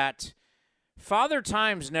is that Father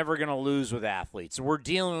Time's never going to lose with athletes. We're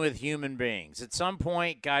dealing with human beings. At some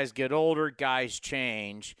point, guys get older, guys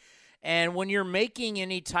change. And when you're making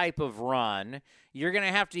any type of run, you're going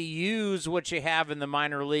to have to use what you have in the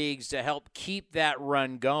minor leagues to help keep that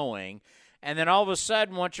run going. And then all of a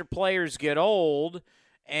sudden, once your players get old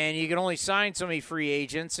and you can only sign so many free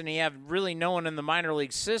agents and you have really no one in the minor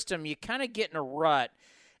league system, you kind of get in a rut.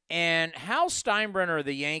 And Hal Steinbrenner of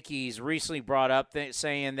the Yankees recently brought up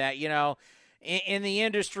saying that, in the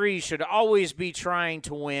industry, you should always be trying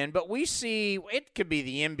to win. But we see it could be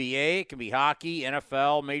the NBA, it could be hockey,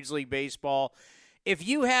 NFL, Major League Baseball. If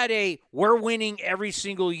you had a we're winning every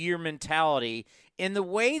single year mentality, in the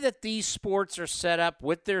way that these sports are set up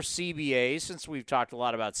with their CBAs, since we've talked a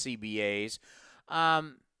lot about CBAs,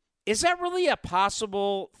 is that really a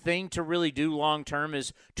possible thing to really do long term,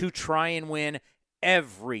 is to try and win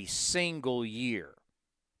every single year?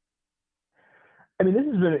 I mean, this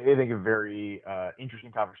has been, I think, a very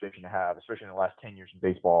interesting conversation to have, especially in the last 10 years in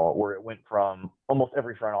baseball, where it went from almost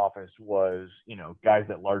every front office was, guys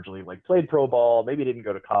that largely like played pro ball, maybe didn't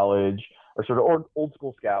go to college, or sort of old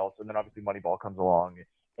school scouts. And then obviously Moneyball comes along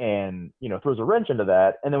and, throws a wrench into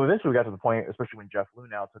that. And then eventually we got to the point, especially when Jeff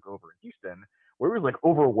Luhnow took over in Houston, where it was like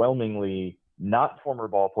overwhelmingly not former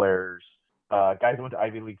ball players, guys that went to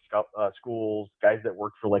Ivy League schools, guys that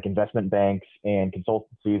worked for like investment banks and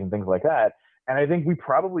consultancies and things like that. And I think we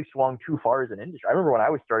probably swung too far as an industry. I remember when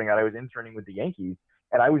I was starting out, I was interning with the Yankees,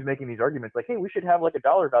 and I was making these arguments like, hey, we should have like a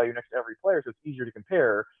dollar value next to every player, so it's easier to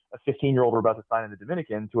compare a 15-year-old we're about to sign in the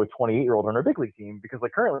Dominican to a 28-year-old on our big league team, because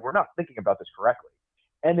like currently we're not thinking about this correctly.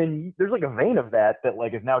 And then there's like a vein of that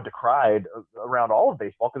like is now decried around all of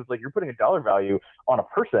baseball, because it's like you're putting a dollar value on a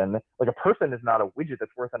person. Like a person is not a widget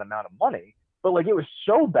that's worth an amount of money. But like it was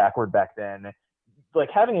so backward back then. Like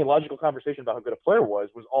having a logical conversation about how good a player was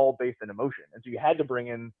all based in emotion. And so you had to bring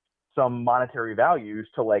in some monetary values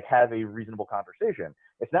to like have a reasonable conversation.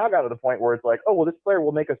 It's now got to the point where it's like, oh, well, this player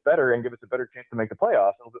will make us better and give us a better chance to make the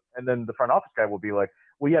playoffs. And then the front office guy will be like,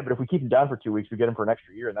 well, yeah, but if we keep him down for 2 weeks, we get him for an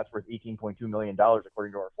extra year, and that's worth $18.2 million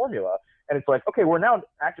according to our formula. And it's like, okay, we're now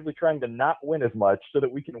actively trying to not win as much so that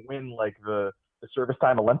we can win like the service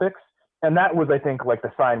time Olympics. And that was, I think, like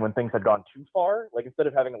the sign when things had gone too far. Like instead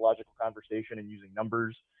of having a logical conversation and using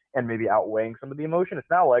numbers and maybe outweighing some of the emotion, it's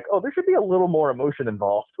now like, oh, there should be a little more emotion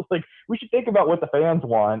involved. Like we should think about what the fans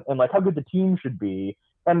want and like how good the team should be.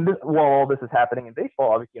 And while all this is happening in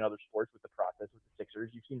baseball, obviously in other sports with the process with the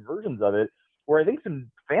Sixers, you've seen versions of it where I think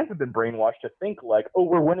some fans have been brainwashed to think like, oh,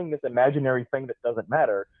 we're winning this imaginary thing that doesn't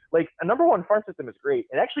matter. Like a number one farm system is great.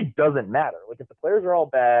 It actually doesn't matter. Like if the players are all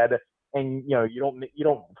bad, and you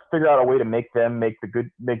don't figure out a way to make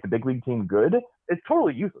the big league team good, it's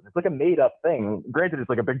totally useless. It's like a made up thing. Granted, it's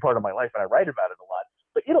like a big part of my life and I write about it a lot,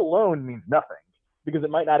 but it alone means nothing because it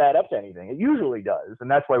might not add up to anything. It usually does,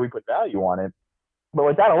 and that's why we put value on it. But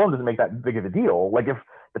like that alone doesn't make that big of a deal. Like if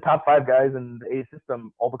the top 5 guys in the A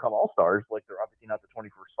system all become all-stars, like they're obviously not the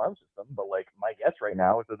 21st farm system, but like my guess right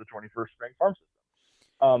now is they're the 21st spring farm system.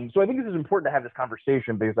 So I think this is important to have this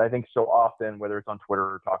conversation because I think so often, whether it's on Twitter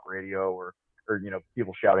or talk radio or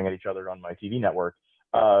people shouting at each other on my TV network,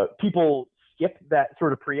 people skip that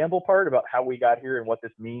sort of preamble part about how we got here and what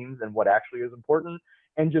this means and what actually is important,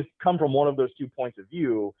 and just come from one of those 2 points of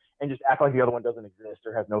view and just act like the other one doesn't exist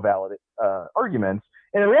or has no valid arguments.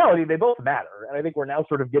 And in reality, they both matter. And I think we're now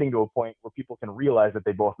sort of getting to a point where people can realize that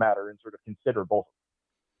they both matter and sort of consider both.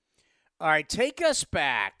 All right, take us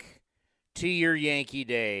back to your Yankee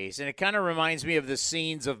days, and it kind of reminds me of the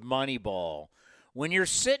scenes of Moneyball. When you're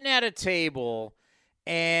sitting at a table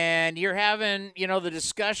and you're having, the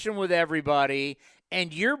discussion with everybody,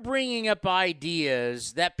 and you're bringing up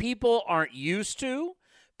ideas that people aren't used to,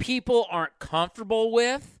 people aren't comfortable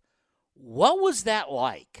with. What was that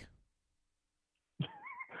like?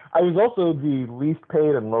 I was also the least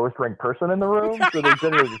paid and lowest ranked person in the room, so they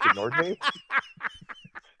generally just ignored me.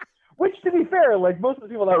 Which, to be fair, like most of the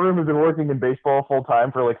people in that room have been working in baseball full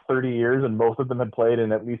time for like 30 years, and most of them had played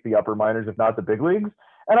in at least the upper minors, if not the big leagues.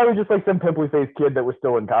 And I was just like some pimply-faced kid that was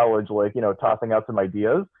still in college, like, you know, tossing out some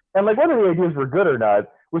ideas. And like whether the ideas were good or not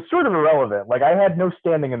was sort of irrelevant. Like I had no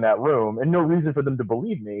standing in that room and no reason for them to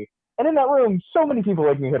believe me. And in that room, so many people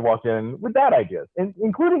like me had walked in with bad ideas,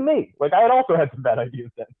 including me. Like I had also had some bad ideas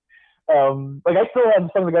then. Like I still have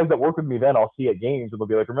some of the guys that work with me then I'll see at games and they'll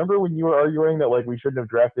be like, remember when you were arguing that like we shouldn't have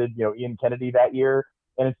drafted, you know, Ian Kennedy that year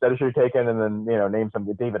and instead should have taken and then, you know, named some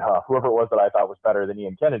David Huff, whoever it was that I thought was better than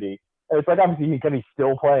Ian Kennedy. And it's like obviously Ian Kennedy's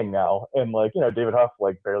still playing now and like, you know, David Huff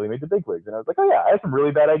like barely made the big leagues. And I was like, oh yeah, I had some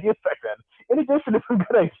really bad ideas back then, in addition to some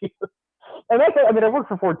good ideas. And that's, I mean, I worked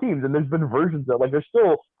for 4 teams and there's been versions of like, there's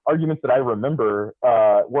still arguments that I remember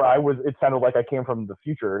where it sounded like I came from the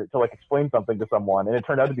future to like explain something to someone and it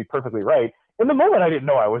turned out to be perfectly right. In the moment, I didn't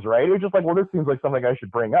know I was right. It was just like, well, this seems like something I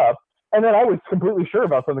should bring up. And then I was completely sure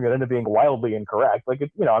about something that ended up being wildly incorrect. Like,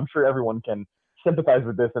 you know, I'm sure everyone can sympathize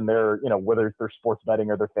with this in their, you know, whether it's their sports betting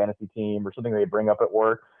or their fantasy team or something they bring up at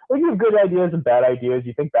work. Like, you have good ideas and bad ideas.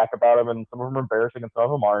 You think back about them and some of them are embarrassing and some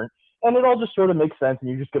of them aren't. And it all just sort of makes sense and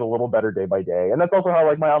you just get a little better day by day. And that's also how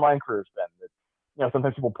like my online career's been. It's, you know,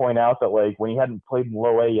 sometimes people point out that like when he hadn't played in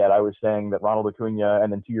low A yet, I was saying that Ronald Acuna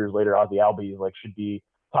and then 2 years later Ozzie Albies like should be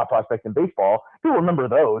top prospect in baseball. People remember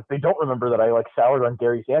those. They don't remember that I like soured on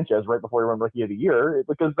Gary Sanchez right before he won Rookie of the Year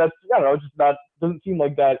because that's, I don't know, just not, doesn't seem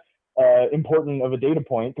like that important of a data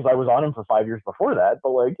point because I was on him for 5 years before that.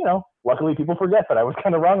 But like, you know, luckily people forget that I was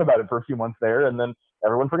kind of wrong about it for a few months there and then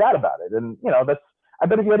everyone forgot about it. And, you know, that's, I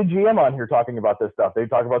bet if you had a GM on here talking about this stuff, they'd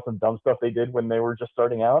talk about some dumb stuff they did when they were just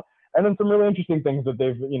starting out. And then some really interesting things that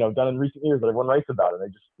they've, you know, done in recent years that everyone writes about. And they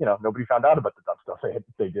just, you know, nobody found out about the dumb stuff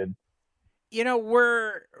they did. You know,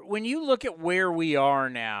 when you look at where we are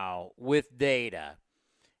now with data,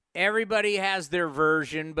 everybody has their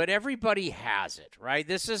version, but everybody has it, right?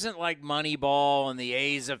 This isn't like Moneyball and the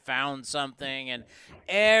A's have found something and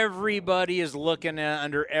everybody is looking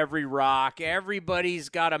under every rock. Everybody's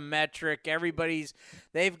got a metric.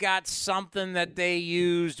 They've got something that they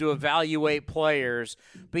use to evaluate players,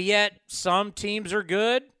 but yet some teams are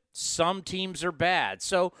good, some teams are bad.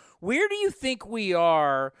 So where do you think we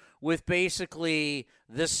are with basically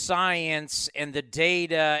the science and the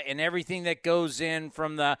data and everything that goes in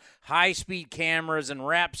from the high-speed cameras and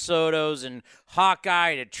Rapsodos and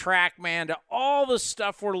Hawkeye to TrackMan to all the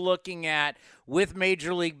stuff we're looking at with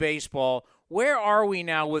Major League Baseball? Where are we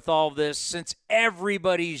now with all this since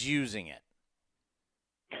everybody's using it?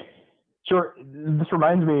 Sure. This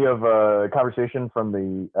reminds me of a conversation from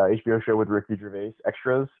the HBO show with Ricky Gervais,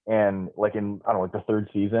 Extras. And like in, I don't know, like the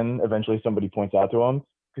 3rd season, eventually somebody points out to him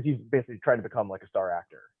because he's basically trying to become like a star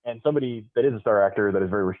actor. And somebody that is a star actor that is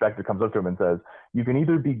very respected comes up to him and says, you can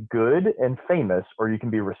either be good and famous or you can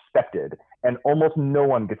be respected. And almost no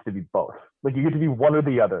one gets to be both. Like you get to be one or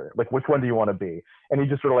the other. Like which one do you want to be? And he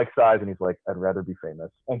just sort of like sighs and he's like, I'd rather be famous.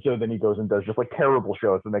 And so then he goes and does just like terrible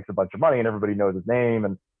shows that makes a bunch of money and everybody knows his name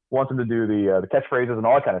and wants him to do the catchphrases and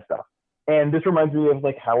all that kind of stuff. And this reminds me of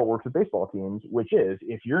like how it works with baseball teams, which is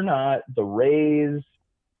if you're not the Rays,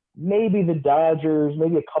 maybe the Dodgers,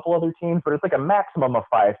 maybe a couple other teams, but it's like a maximum of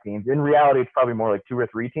 5 teams. In reality, it's probably more like 2 or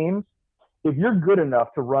 3 teams. If you're good enough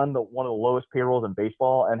to run one of the lowest payrolls in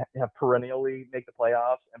baseball and have perennially make the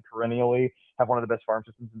playoffs and perennially have one of the best farm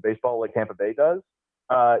systems in baseball like Tampa Bay does,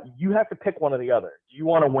 you have to pick one or the other. Do you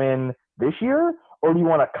want to win this year or do you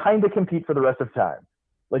want to kind of compete for the rest of time?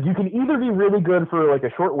 Like you can either be really good for like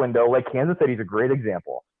a short window, like Kansas City's a great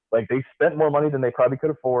example. Like they spent more money than they probably could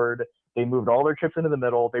afford. They moved all their chips into the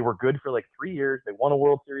middle. They were good for like 3 years. They won a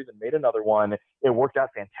World Series and made another one. It worked out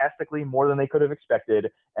fantastically, more than they could have expected.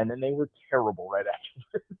 And then they were terrible right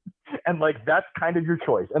after. And like that's kind of your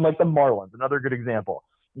choice. And like the Marlins, another good example.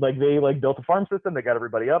 Like they like built a farm system. They got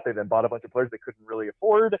everybody up. They then bought a bunch of players they couldn't really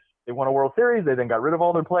afford. They won a World Series. They then got rid of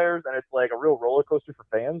all their players. And it's like a real roller coaster for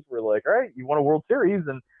fans. We're like, all right, you won a World Series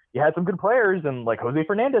and you had some good players. And like Jose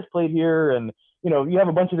Fernandez played here. And, you know, you have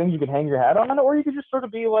a bunch of things you could hang your hat on. Or you could just sort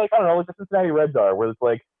of be like, I don't know, like the Cincinnati Reds are, where it's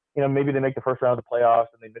like, you know, maybe they make the first round of the playoffs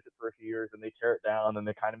and they miss it for a few years and they tear it down and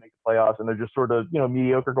they kind of make the playoffs and they're just sort of, you know,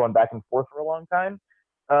 mediocre going back and forth for a long time.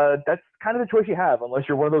 That's kind of the choice you have, unless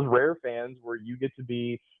you're one of those rare fans where you get to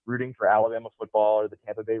be rooting for Alabama football or the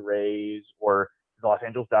Tampa Bay Rays or the Los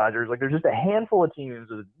Angeles Dodgers. Like there's just a handful of teams,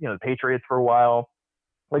 you know, the Patriots for a while.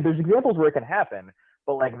 Like there's examples where it can happen,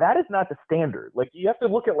 but like that is not the standard. Like you have to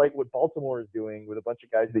look at like what Baltimore is doing with a bunch of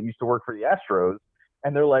guys that used to work for the Astros,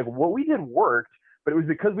 and they're like, what we did worked, but it was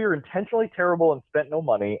because we were intentionally terrible and spent no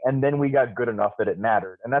money, and then we got good enough that it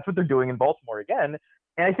mattered. And that's what they're doing in Baltimore again.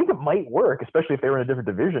 And I think it might work, especially if they were in a different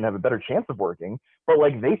division, have a better chance of working. But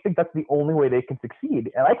like they think that's the only way they can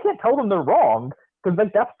succeed. And I can't tell them they're wrong because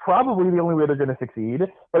like that's probably the only way they're going to succeed.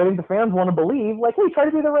 But I think the fans want to believe, like, hey, try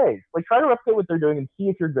to be the Rays. Like, try to replicate what they're doing and see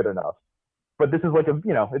if you're good enough. But this is like a,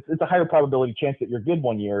 it's a higher probability chance that you're good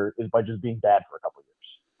one year is by just being bad for a couple of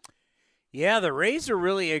years. Yeah, the Rays are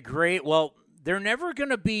really they're never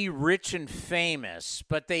going to be rich and famous,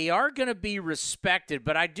 but they are going to be respected.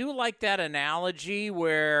 But I do like that analogy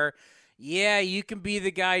where, yeah, you can be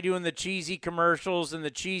the guy doing the cheesy commercials and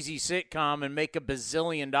the cheesy sitcom and make $1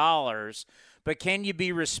 bazillion, but can you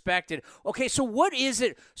be respected? Okay, so what is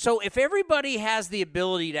it? So if everybody has the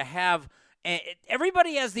ability to have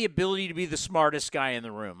everybody has the ability to be the smartest guy in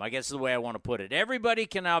the room, I guess is the way I want to put it. Everybody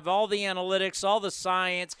can have all the analytics, all the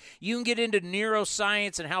science. You can get into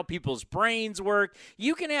neuroscience and how people's brains work.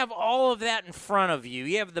 You can have all of that in front of you.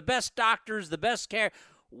 You have the best doctors, the best care.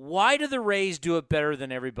 Why do the Rays do it better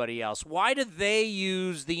than everybody else? Why do they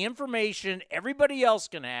use the information everybody else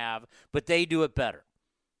can have, but they do it better?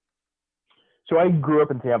 So I grew up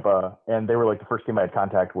in Tampa, and they were like the first team I had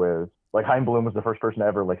contact with. Like Chaim Bloom was the first person to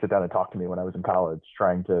ever like sit down and talk to me when I was in college,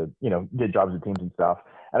 trying to, get jobs at teams and stuff.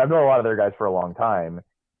 And I've known a lot of their guys for a long time.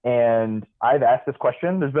 And I've asked this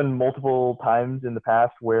question. There's been multiple times in the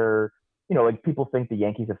past where, like people think the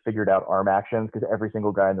Yankees have figured out arm actions because every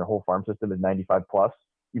single guy in their whole farm system is 95 plus,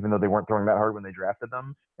 even though they weren't throwing that hard when they drafted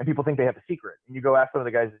them. And people think they have a secret. And you go ask some of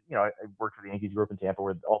the guys, I worked for the Yankees, grew up in Tampa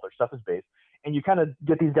where all their stuff is based. And you kind of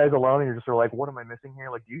get these guys alone and you're just sort of like, what am I missing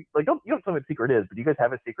here? Like, you don't tell me what the secret is, but do you guys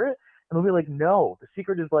have a secret? And they'll be like, no, the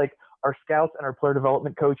secret is like our scouts and our player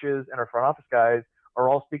development coaches and our front office guys are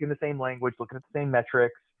all speaking the same language, looking at the same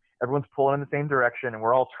metrics. Everyone's pulling in the same direction and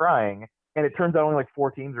we're all trying. And it turns out only like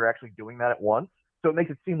 4 teams are actually doing that at once. So it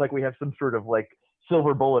makes it seem like we have some sort of like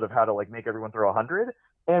silver bullet of how to like make everyone throw 100.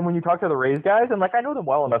 And when you talk to the Rays guys, and like I know them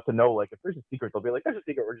well enough to know like if there's a secret, they'll be like, there's a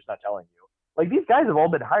secret, we're just not telling you. Like these guys have all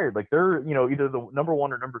been hired. Like they're, either the number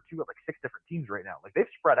 1 or number 2 at like 6 different teams right now. Like they've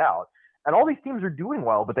spread out. And all these teams are doing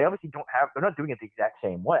well, but they obviously they're not doing it the exact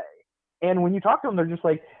same way. And when you talk to them, they're just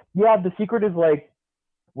like, yeah, the secret is like,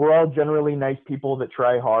 we're all generally nice people that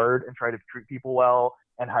try hard and try to treat people well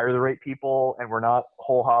and hire the right people. And we're not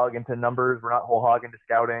whole hog into numbers. We're not whole hog into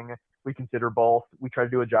scouting. We consider both. We try to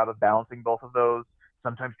do a job of balancing both of those.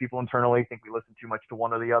 Sometimes people internally think we listen too much to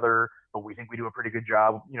one or the other, but we think we do a pretty good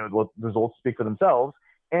job. The results speak for themselves.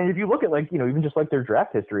 And if you look at like, even just like their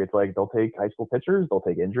draft history, it's like they'll take high school pitchers, they'll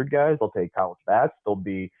take injured guys, they'll take college bats, they'll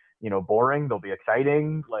be, boring, they'll be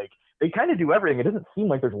exciting. Like they kind of do everything. It doesn't seem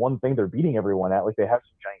like there's one thing they're beating everyone at, like they have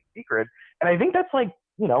some giant secret. And I think that's like,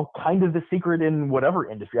 kind of the secret in whatever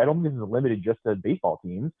industry. I don't think this is limited just to baseball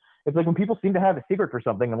teams. It's like when people seem to have a secret for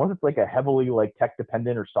something, unless it's like a heavily like tech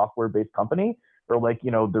dependent or software based company, or like,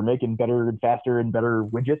 they're making better and faster and better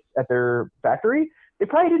widgets at their factory, they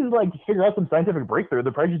probably didn't like figure out some scientific breakthrough.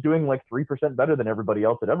 They're probably just doing like 3% better than everybody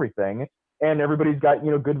else at everything. And everybody's got,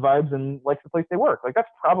 good vibes and likes the place they work. Like that's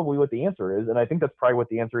probably what the answer is. And I think that's probably what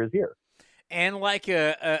the answer is here. And like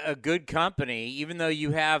a good company, even though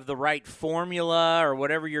you have the right formula or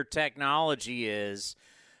whatever your technology is,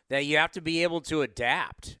 that you have to be able to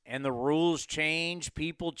adapt. And the rules change,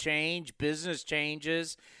 people change, business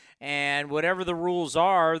changes. And whatever the rules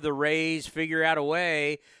are, the Rays figure out a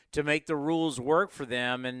way to make the rules work for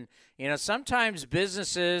them. And, sometimes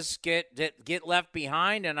businesses get left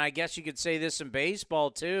behind. And I guess you could say this in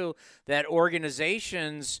baseball, too, that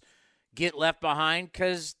organizations get left behind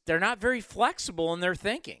because they're not very flexible in their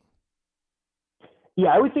thinking. Yeah,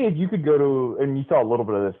 I would say if you could go to, and you saw a little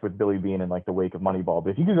bit of this with Billy Beane in like the wake of Moneyball, but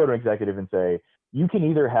if you could go to an executive and say, you can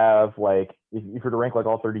either have like, if you're to rank like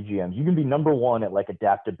all 30 GMs, you can be number 1 at like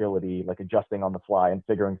adaptability, like adjusting on the fly and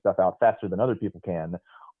figuring stuff out faster than other people can.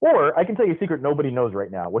 Or I can tell you a secret nobody knows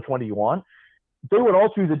right now. Which one do you want? They would all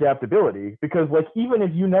choose adaptability because like even if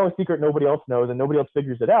you know a secret nobody else knows and nobody else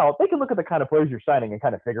figures it out, they can look at the kind of players you're signing and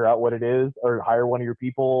kind of figure out what it is or hire one of your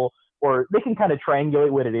people, or they can kind of triangulate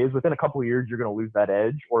what it is. Within a couple of years, you're going to lose that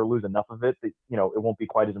edge or lose enough of it that, it won't be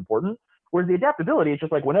quite as important. Whereas the adaptability, it's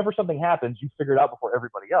just like whenever something happens, you figure it out before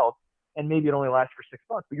everybody else. And maybe it only lasts for 6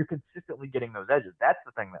 months, but you're consistently getting those edges. That's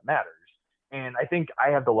the thing that matters. And I think I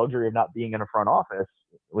have the luxury of not being in a front office,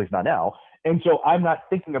 at least not now. And so I'm not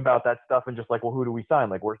thinking about that stuff and just like, well, who do we sign?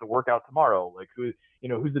 Like, where's the workout tomorrow? Like, who's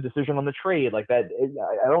the decision on the trade? Like that.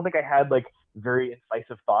 I don't think I had like very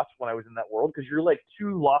incisive thoughts when I was in that world because you're like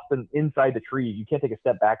too lost inside the trees. You can't take a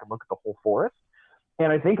step back and look at the whole forest.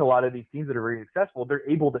 And I think a lot of these teams that are very successful, they're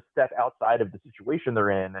able to step outside of the situation they're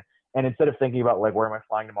in. And instead of thinking about like, where am I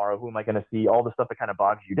flying tomorrow? Who am I going to see? All the stuff that kind of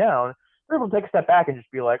bogs you down. They're able to take a step back and just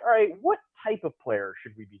be like, all right, what type of player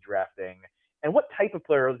should we be drafting? and what type of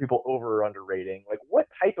player are other people over or underrating? Like, what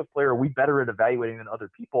type of player are we better at evaluating than other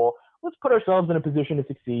people? Let's put ourselves in a position to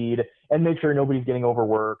succeed and make sure nobody's getting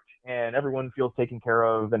overworked and everyone feels taken care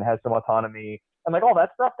of and has some autonomy. And like all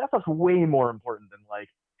that stuff's way more important than like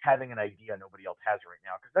having an idea nobody else has right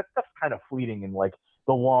now, because that stuff's kind of fleeting in like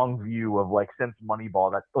the long view of like since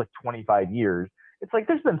Moneyball, that's like 25 years. It's like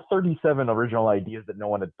there's been 37 original ideas that no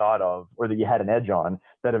one had thought of or that you had an edge on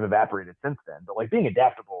that have evaporated since then. But like being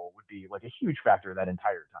adaptable would be like a huge factor that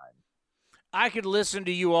entire time. I could listen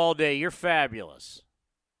to you all day. You're fabulous.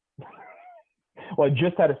 Well, I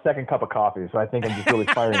just had a second cup of coffee, so I think I'm just really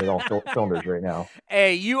firing at all cylinders right now.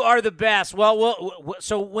 Hey, you are the best. Well,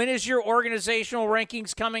 so when is your organizational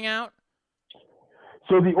rankings coming out?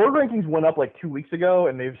 So the org rankings went up like 2 weeks ago,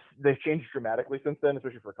 and they've changed dramatically since then,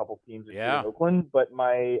 especially for a couple of teams in Oakland. But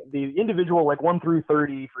the individual like 1 through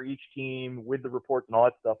 30 for each team with the reports and all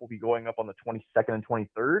that stuff will be going up on the 22nd and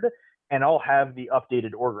 23rd, and I'll have the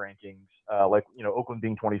updated org rankings, like Oakland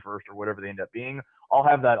being 21st or whatever they end up being. I'll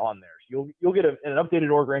have that on there, so you'll get an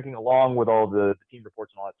updated org ranking along with all the team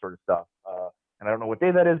reports and all that sort of stuff. And I don't know what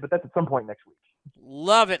day that is, but that's at some point next week.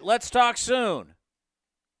 Love it. Let's talk soon.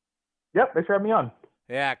 Yep, thanks for having me on.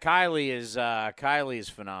 Yeah, Kylie is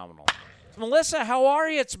phenomenal. Melissa, how are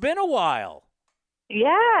you? It's been a while.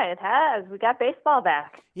 Yeah, it has. We got baseball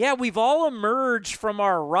back. Yeah, we've all emerged from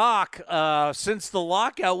our rock since the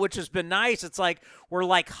lockout, which has been nice. It's like we're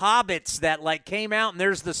like hobbits that like came out and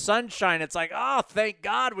there's the sunshine. It's like, oh, thank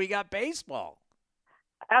God we got baseball.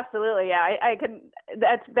 Absolutely, yeah. I can.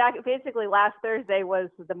 That's back. Basically, last Thursday was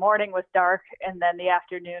the morning was dark, and then the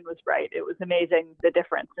afternoon was bright. It was amazing the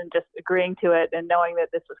difference, and just agreeing to it and knowing that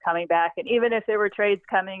this was coming back. And even if there were trades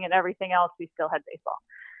coming and everything else, we still had baseball.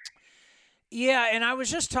 Yeah, and I was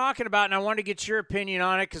just talking about, and I wanted to get your opinion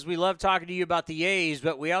on it because we love talking to you about the A's,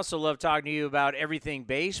 but we also love talking to you about everything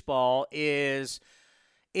baseball.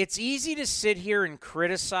 It's easy to sit here and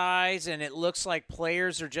criticize, and it looks like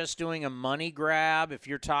players are just doing a money grab. If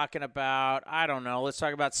you're talking about, I don't know, let's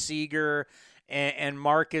talk about Seager and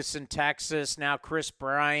Marcus in Texas, now Chris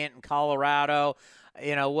Bryant in Colorado.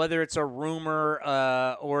 Whether it's a rumor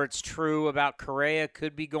or it's true about Correa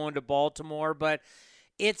could be going to Baltimore, but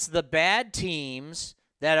it's the bad teams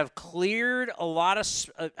that have cleared a lot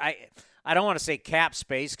of I don't want to say cap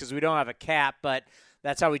space because we don't have a cap, but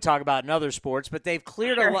that's how we talk about in other sports. But they've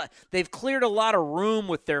cleared a lot. They've cleared a lot of room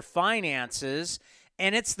with their finances,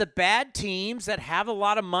 and it's the bad teams that have a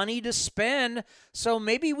lot of money to spend. So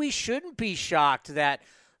maybe we shouldn't be shocked that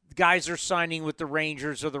guys are signing with the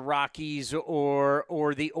Rangers or the Rockies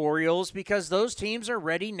or the Orioles, because those teams are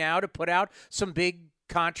ready now to put out some big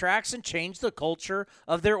contracts and change the culture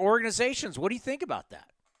of their organizations. What do you think about that?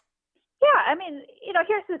 Yeah, I mean,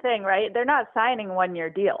 here's the thing, right? They're not signing one-year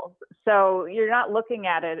deals. So you're not looking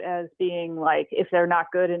at it as being like, if they're not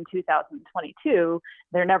good in 2022,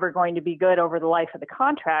 they're never going to be good over the life of the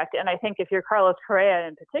contract. And I think if you're Carlos Correa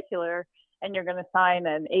in particular, and you're going to sign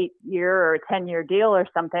an 8-year or a 10-year deal or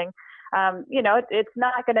something, it's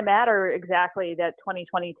not going to matter exactly that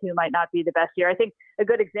 2022 might not be the best year. I think a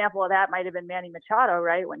good example of that might have been Manny Machado,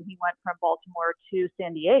 right, when he went from Baltimore to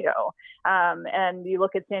San Diego. And you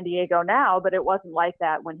look at San Diego now, but it wasn't like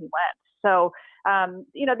that when he went. So,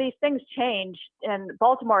 these things change, and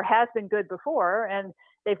Baltimore has been good before, and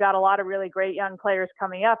they've got a lot of really great young players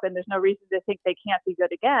coming up, and there's no reason to think they can't be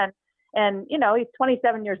good again. And, he's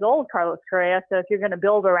 27 years old, Carlos Correa, so if you're going to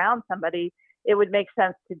build around somebody, it would make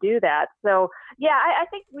sense to do that. So, yeah, I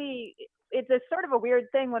think it's a sort of a weird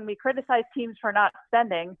thing when we criticize teams for not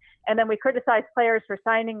spending, and then we criticize players for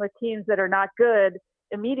signing with teams that are not good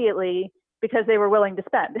immediately because they were willing to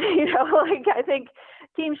spend. I think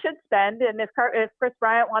teams should spend, and if Chris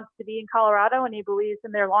Bryant wants to be in Colorado and he believes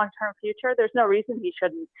in their long-term future, there's no reason he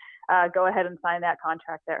shouldn't go ahead and sign that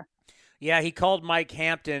contract there. Yeah, he called Mike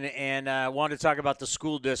Hampton and wanted to talk about the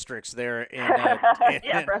school districts there. Yeah,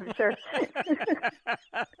 I'm sure.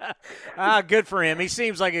 Good for him. He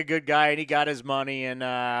seems like a good guy, and he got his money, and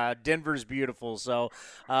Denver's beautiful. So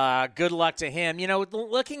good luck to him.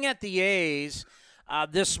 Looking at the A's,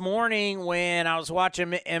 this morning when I was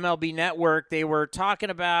watching MLB Network, they were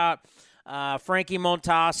talking about Frankie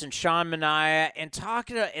Montas and Sean Manaea,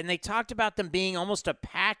 and they talked about them being almost a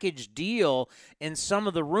package deal in some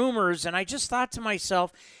of the rumors. And I just thought to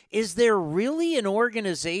myself, is there really an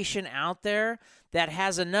organization out there that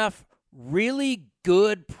has enough really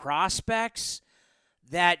good prospects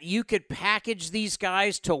that you could package these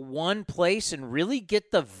guys to one place and really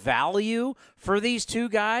get the value for these two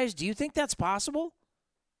guys? Do you think that's possible?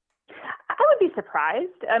 I would be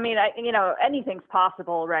surprised. I mean, anything's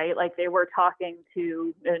possible, right? Like they were talking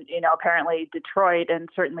to, apparently Detroit, and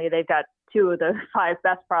certainly they've got 2 of the 5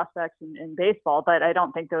 best prospects in baseball, but I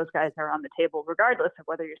don't think those guys are on the table regardless of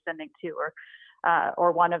whether you're sending 2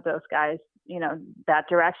 or one of those guys, that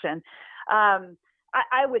direction.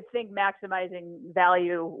 I would think maximizing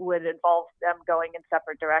value would involve them going in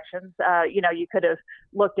separate directions. You could have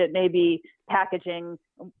looked at maybe packaging,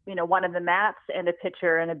 one of the Mats and a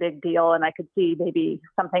pitcher and a big deal. And I could see maybe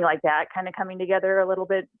something like that kind of coming together a little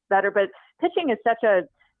bit better. But pitching is such a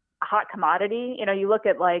hot commodity. You look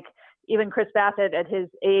at even Chris Bassett at his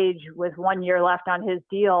age with 1 year left on his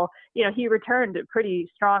deal, he returned a pretty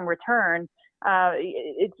strong return.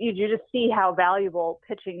 You just see how valuable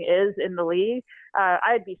pitching is in the league.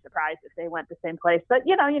 I'd be surprised if they went the same place, but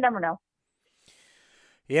you never know.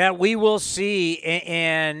 Yeah, we will see.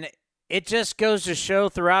 And it just goes to show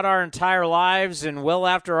throughout our entire lives and well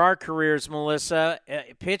after our careers, Melissa,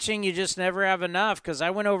 pitching, you just never have enough. Because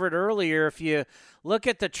I went over it earlier. If you look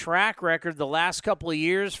at the track record the last couple of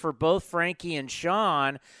years for both Frankie and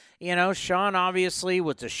Sean, Sean obviously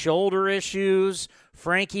with the shoulder issues,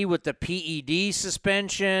 Frankie with the PED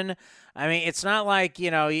suspension. I mean, it's not like,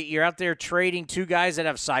 you're out there trading 2 guys that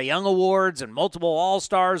have Cy Young awards and multiple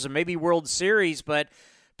All-Stars and maybe World Series, but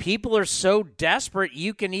people are so desperate.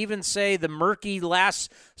 You can even say the murky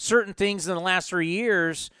certain things in the last 3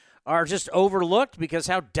 years are just overlooked because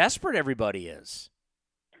how desperate everybody is.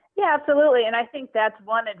 Yeah, absolutely. And I think that's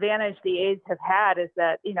one advantage the A's have had is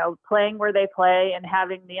that, playing where they play and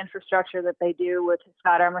having the infrastructure that they do with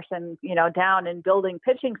Scott Emerson, down and building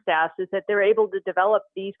pitching staffs is that they're able to develop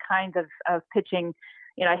these kinds of pitching.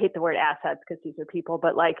 I hate the word assets because these are people,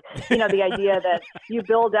 but the idea that you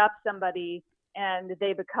build up somebody and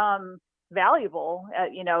they become valuable,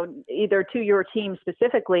 either to your team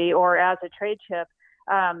specifically or as a trade chip.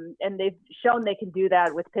 And they've shown they can do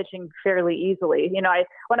that with pitching fairly easily.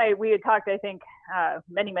 We had talked, I think,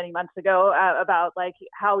 many, many months ago about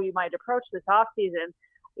how you might approach this offseason.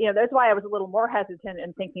 That's why I was a little more hesitant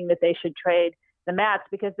in thinking that they should trade the Mats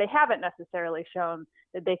because they haven't necessarily shown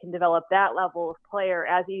that they can develop that level of player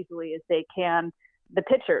as easily as they can the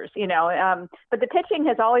pitchers, but the pitching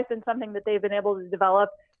has always been something that they've been able to develop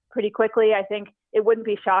pretty quickly. I think it wouldn't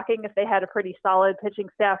be shocking if they had a pretty solid pitching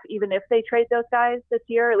staff, even if they trade those guys this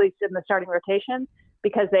year, at least in the starting rotation,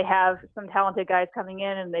 because they have some talented guys coming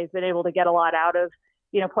in and they've been able to get a lot out of,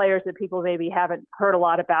 players that people maybe haven't heard a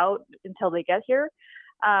lot about until they get here.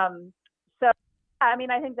 I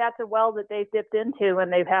think that's a well that they've dipped into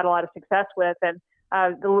and they've had a lot of success with. And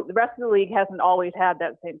the rest of the league hasn't always had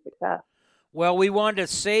that same success. Well, we wanted to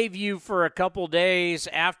save you for a couple days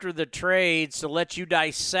after the trades to let you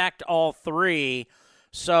dissect all 3.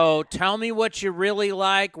 So tell me what you really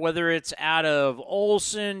like, whether it's out of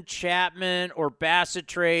Olsen, Chapman, or Bassett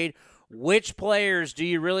trade. Which players do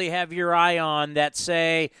you really have your eye on that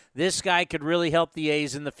say this guy could really help the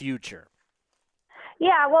A's in the future?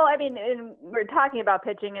 Yeah, well, we're talking about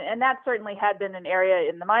pitching, and that certainly had been an area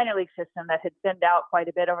in the minor league system that had thinned out quite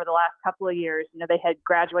a bit over the last couple of years. They had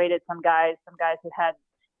graduated some guys that had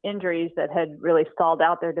injuries that had really stalled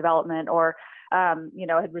out their development or,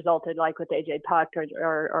 had resulted like with AJ Puck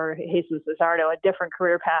or Jesus Luzardo, a different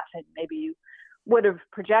career path than maybe you would have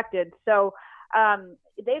projected. So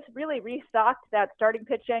they've really restocked that starting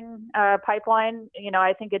pitching pipeline.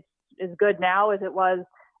 I think it's as good now as it was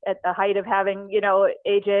at the height of having,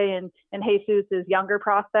 AJ and Jesus as younger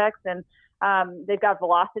prospects. And they've got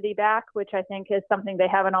velocity back, which I think is something they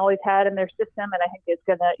haven't always had in their system. And I think it's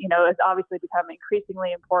going to, it's obviously become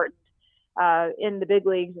increasingly important in the big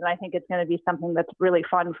leagues. And I think it's going to be something that's really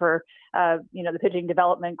fun for, the pitching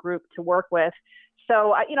development group to work with.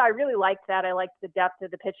 So, I really liked that. I liked the depth of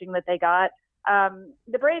the pitching that they got.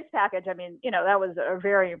 The Braves package, that was a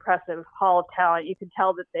very impressive haul of talent. You could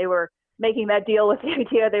tell that they were making that deal with the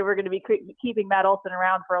idea they were going to be keeping Matt Olson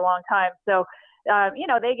around for a long time. So,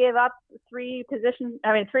 they gave up 3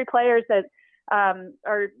 players that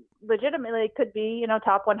are legitimately could be,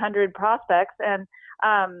 top 100 prospects. And,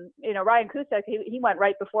 Ryan Cusick, he went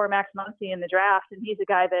right before Max Muncy in the draft, and he's a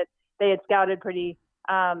guy that they had scouted pretty,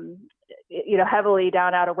 heavily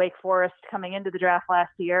down out of Wake Forest coming into the draft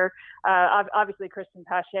last year. Obviously, Christian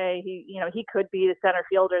Pache, he could be the center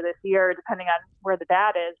fielder this year, depending on where the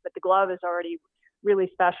bat is, but the glove is already really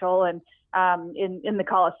special. And in the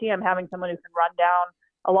Coliseum, having someone who can run down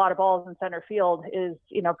a lot of balls in center field is,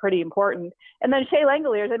 pretty important. And then Shea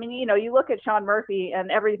Langeliers, you look at Sean Murphy and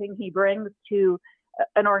everything he brings to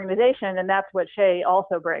an organization, and that's what Shea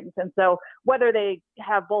also brings. And so whether they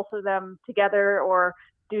have both of them together or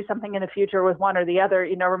do something in the future with one or the other,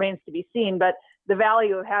 remains to be seen. But the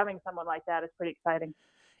value of having someone like that is pretty exciting.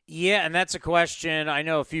 Yeah, and that's a question I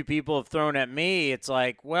know a few people have thrown at me. It's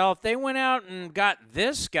like, well, if they went out and got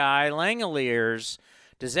this guy, Langeliers,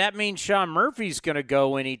 does that mean Sean Murphy's going to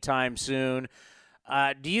go anytime soon?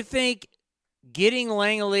 Do you think getting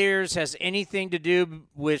Langeliers has anything to do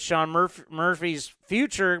with Sean Murphy's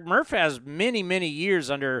future? Murph has many, many years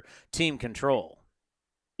under team control.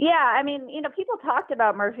 Yeah, I mean, people talked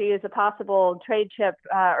about Murphy as a possible trade chip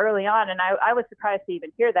early on, and I was surprised to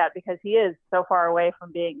even hear that because he is so far away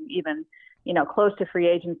from being even, close to free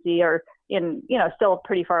agency or still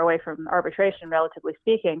pretty far away from arbitration, relatively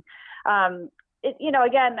speaking.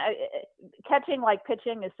 Again, catching like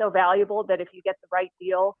pitching is so valuable that if you get the right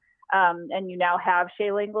deal and you now have Shea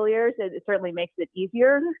Langeliers, it certainly makes it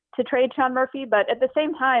easier to trade Sean Murphy. But at the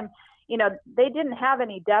same time, they didn't have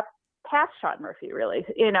any depth past Sean Murphy, really,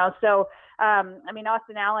 So,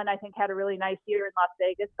 Austin Allen, I think, had a really nice year in Las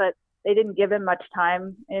Vegas, but they didn't give him much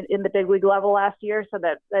time in the big league level last year. So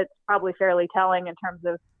that's probably fairly telling in terms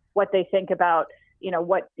of what they think about,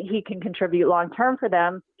 what he can contribute long term for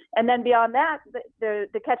them. And then beyond that,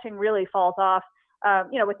 the catching really falls off,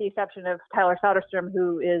 with the exception of Tyler Soderstrom,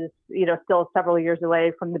 who is, still several years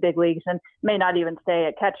away from the big leagues and may not even stay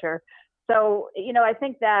at catcher. So, I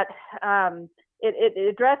think that it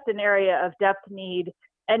addressed an area of depth need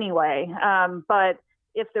anyway. But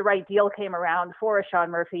if the right deal came around for a Sean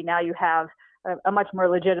Murphy, now you have a much more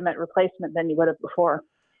legitimate replacement than you would have before.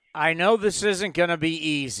 I know this isn't going to be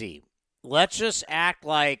easy. Let's just act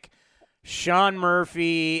like Sean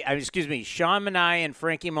Manaea and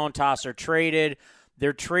Frankie Montas are traded.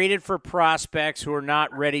 They're traded for prospects who are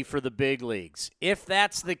not ready for the big leagues. If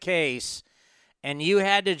that's the case, and you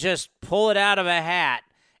had to just pull it out of a hat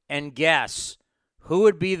and guess, who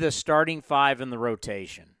would be the starting five in the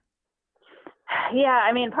rotation? Yeah,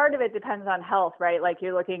 part of it depends on health, right? Like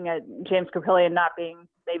you're looking at James Kaprielian not being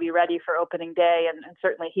maybe ready for opening day, and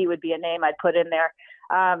certainly he would be a name I'd put in there.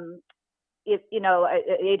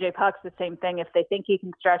 AJ Puck's the same thing. If they think he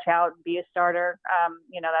can stretch out and be a starter,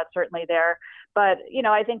 that's certainly there. But,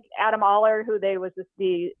 I think Adam Oller, who was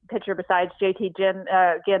the pitcher besides JT Ginn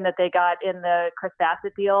that they got in the Chris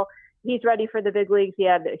Bassett deal, he's ready for the big leagues. He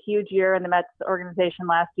had a huge year in the Mets organization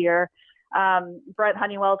last year. Brent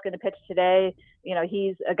Honeywell is going to pitch today.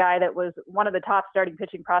 He's a guy that was one of the top starting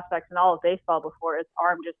pitching prospects in all of baseball before his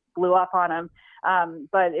arm just blew up on him.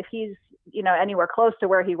 But if he's, anywhere close to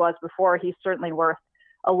where he was before, he's certainly worth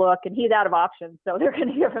a look, and he's out of options. So they're going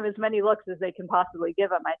to give him as many looks as they can possibly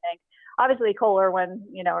give him, I think. Obviously, Cole Irwin,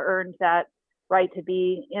 earned that right to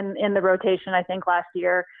be in the rotation, I think, last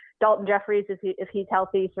year. Dalton Jeffries, if he's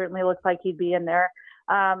healthy, certainly looks like he'd be in there.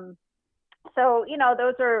 So,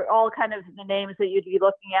 those are all kind of the names that you'd be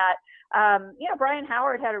looking at. Brian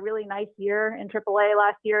Howard had a really nice year in AAA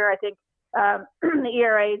last year. I think the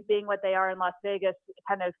ERAs being what they are in Las Vegas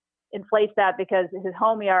kind of inflates that because his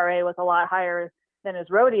home ERA was a lot higher than his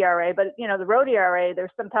road ERA. But, the road ERA,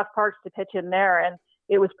 there's some tough parts to pitch in there, and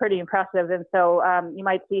it was pretty impressive. And so you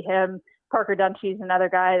might see him. Parker Dunshie's another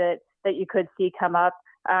guy that you could see come up.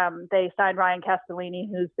 They signed Ryan Castellini,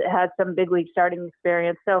 who's had some big league starting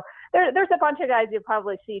experience. So there's a bunch of guys you'll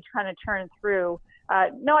probably see kind of turn through.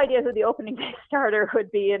 No idea who the opening day starter would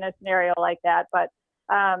be in a scenario like that, but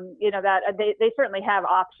that they certainly have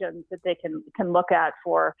options that they can look at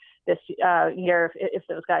for this year if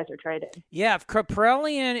those guys are traded. Yeah, if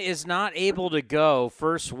Kaprielian is not able to go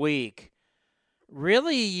first week,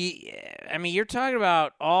 really, you're talking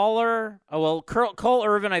about Oller. Oh, well, Cole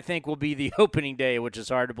Irvin, I think, will be the opening day, which is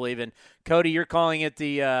hard to believe. And, Cody, you're calling it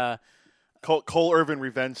the Cole Irvin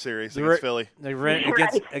revenge series against Philly.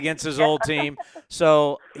 Against his old team.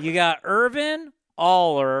 So you got Irvin,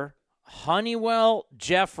 Oller, Honeywell,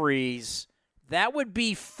 Jeffries. That would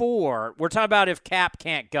be 4. We're talking about if Cap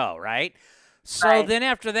can't go, right? So Then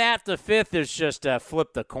after that, the 5th is just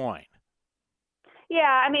flip the coin.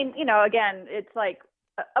 Yeah, again, it's like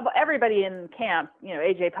everybody in camp,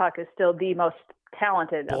 AJ Puck is still the most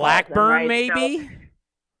talented. Blackburn, right? maybe?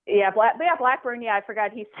 So, Blackburn, I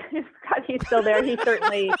forgot he's still there. He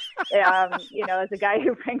certainly, is a guy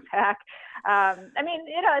who brings back.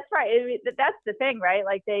 It's right. That's the thing, right?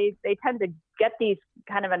 Like they tend to get these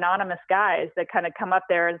kind of anonymous guys that kind of come up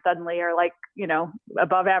there and suddenly are like,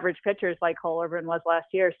 above average pitchers like Cole Irvin was last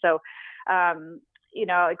year. So,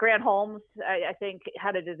 Grant Holmes, I think,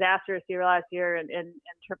 had a disastrous year last year in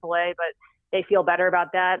AAA, but they feel better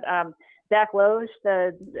about that. Zach Loge,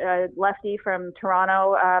 the lefty from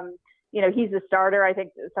Toronto, he's a starter. I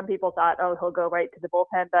think some people thought, he'll go right to the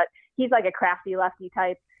bullpen, but he's like a crafty lefty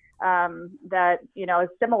type that, is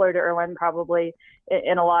similar to Irwin probably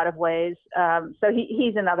in a lot of ways. So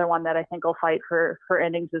he's another one that I think will fight for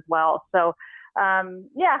innings as well. So,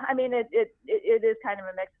 yeah, I mean, it is kind of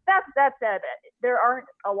a mix. That said, there aren't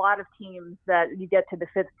a lot of teams that you get to the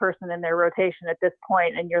fifth person in their rotation at this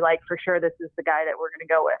point, and you're like, for sure, this is the guy that we're going to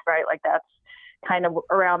go with, right? Like that's kind of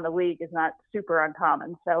around the league is not super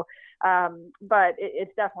uncommon. So, but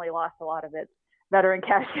it's definitely lost a lot of its veteran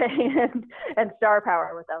cachet and star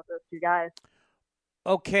power without those two guys.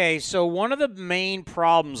 Okay, so one of the main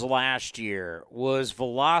problems last year was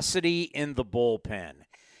velocity in the bullpen.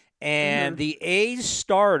 And the A's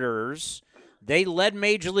starters, they led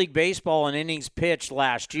Major League Baseball in innings pitched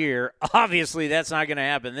last year. Obviously, that's not going to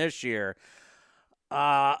happen this year.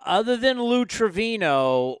 Other than Lou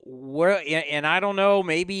Trevino, and I don't know,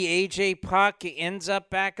 maybe A.J. Puck ends up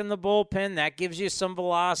back in the bullpen. That gives you some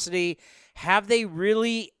velocity. Have they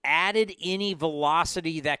really added any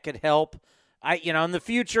velocity that could help? In the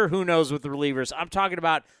future, who knows with the relievers. I'm talking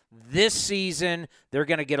about this season. They're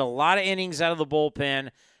going to get a lot of innings out of the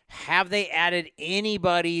bullpen. Have they added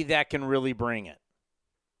anybody that can really bring it?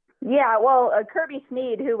 Yeah, well, Kirby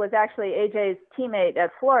Snead, who was actually AJ's teammate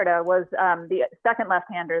at Florida, was the second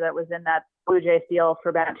left-hander that was in that Blue Jays deal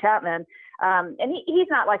for Matt Chapman. And he's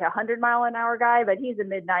not like a 100-mile-an-hour guy, but he's a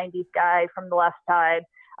mid-90s guy from the left side.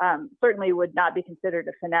 Certainly would not be considered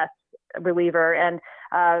a finesse reliever. And,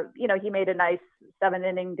 he made a nice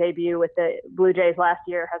 7-inning debut with the Blue Jays last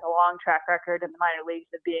year, has a long track record in the minor leagues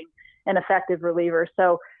of being an effective reliever.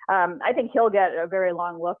 So I think he'll get a very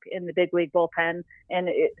long look in the big league bullpen, and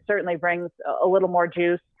it certainly brings a little more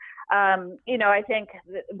juice. I think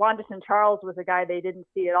Wanderson Charles was a guy they didn't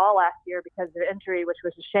see at all last year because of injury, which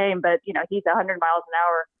was a shame, but, he's 100 miles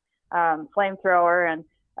an hour flamethrower, and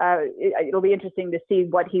it'll be interesting to see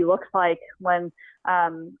what he looks like when,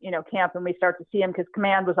 camp and we start to see him, because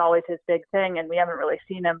command was always his big thing, and we haven't really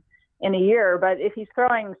seen him in a year. But if he's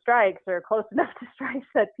throwing strikes or close enough to strikes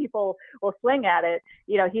that people will swing at it,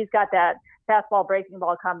 he's got that fastball breaking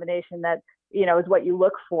ball combination that, is what you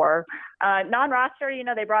look for. Non-roster,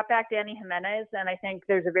 they brought back Danny Jimenez, and I think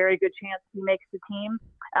there's a very good chance he makes the team.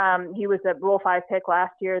 He was a Rule 5 pick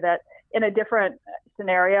last year that in a different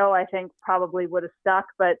scenario, I think probably would have stuck,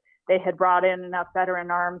 but they had brought in enough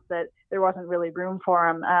veteran arms that there wasn't really room for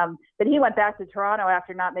him. But he went back to Toronto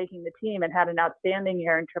after not making the team and had an outstanding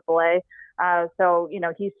year in AAA. So,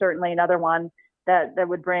 he's certainly another one that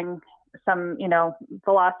would bring some,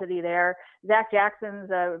 velocity there. Zach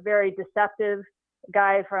Jackson's a very deceptive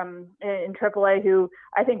guy in AAA who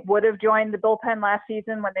I think would have joined the bullpen last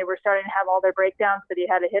season when they were starting to have all their breakdowns, but he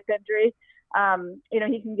had a hip injury.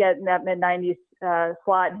 He can get in that mid-90s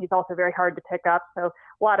slot, and he's also very hard to pick up. So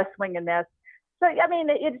a lot of swing and miss. So, I mean,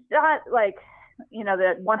 it's not like,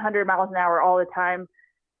 the 100 miles an hour all the time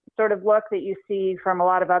sort of look that you see from a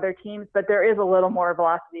lot of other teams, but there is a little more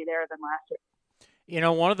velocity there than last year.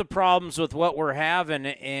 One of the problems with what we're having,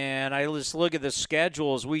 and I just look at the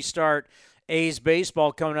schedule as we start A's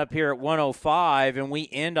baseball coming up here at 1:05, and we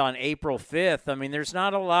end on April 5th. I mean, there's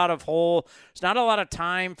not a lot of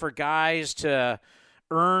time for guys to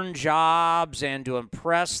earn jobs and to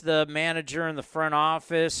impress the manager in the front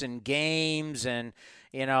office and games and,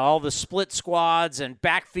 all the split squads and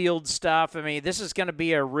backfield stuff. I mean, this is going to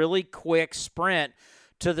be a really quick sprint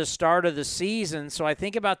to the start of the season. So I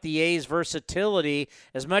think about the A's versatility.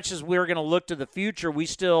 As much as we're going to look to the future, at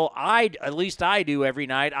least I do every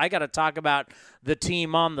night, I got to talk about the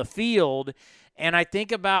team on the field. And I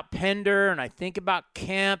think about Pender, and I think about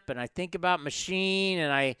Kemp, and I think about Machine,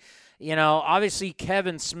 and obviously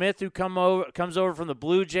Kevin Smith, who comes over from the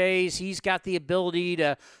Blue Jays, he's got the ability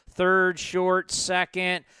to third, short,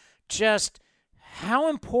 second. Just how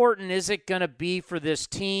important is it going to be for this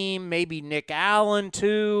team? Maybe Nick Allen,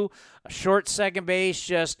 too, a short second base.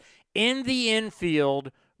 Just in the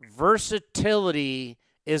infield, versatility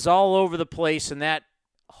is all over the place, and that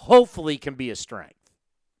hopefully can be a strength.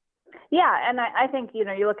 Yeah, and I think, you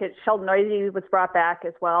look at Sheldon Neuse was brought back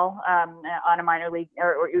as well on a minor league,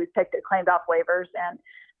 or he was claimed off waivers, and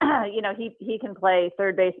he can play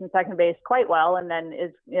third base and second base quite well, and then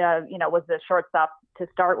was the shortstop to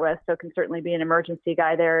start with, so can certainly be an emergency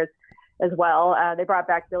guy there as well. They brought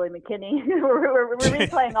back Billy McKinney. we're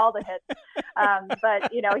replaying all the hits,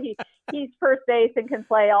 but he's first base and can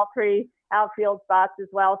play all three outfield spots as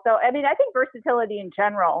well. So I mean, I think versatility in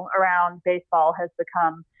general around baseball has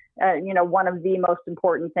become one of the most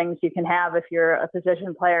important things you can have if you're a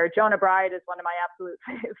position player. Jonah Bride is one of my absolute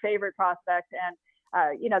favorite prospects, and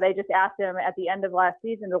they just asked him at the end of last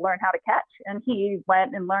season to learn how to catch, and he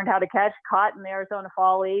went and learned how to catch, caught in the Arizona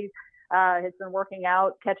Fall League, has been working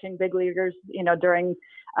out, catching big leaguers, during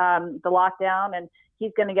the lockdown, and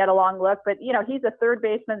he's going to get a long look. But, he's a third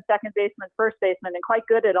baseman, second baseman, first baseman, and quite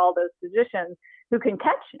good at all those positions who can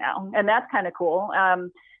catch now. And that's kind of cool.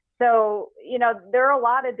 So, there are a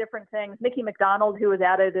lot of different things. Mickey McDonald, who was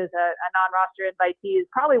added as a non-roster invitee, is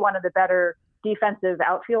probably one of the better defensive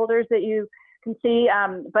outfielders that you can see.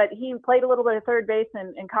 But he played a little bit of third base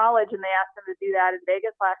in college, and they asked him to do that in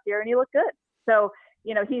Vegas last year, and he looked good. So,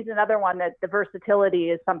 he's another one that the versatility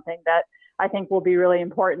is something that I think will be really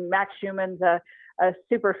important. Max Schumann's a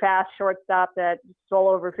super fast shortstop that stole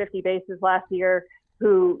over 50 bases last year,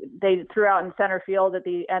 who they threw out in center field at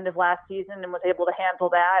the end of last season and was able to handle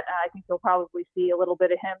that. I think you'll probably see a little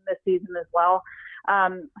bit of him this season as well.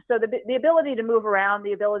 So the ability to move around,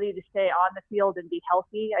 the ability to stay on the field and be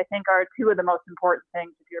healthy, I think are two of the most important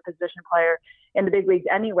things if you're a position player in the big leagues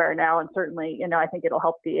anywhere now. And certainly, I think it'll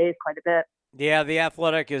help the A's quite a bit. Yeah, The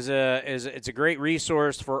Athletic it's a great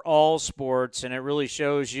resource for all sports, and it really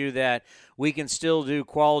shows you that we can still do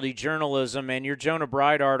quality journalism. And your Jonah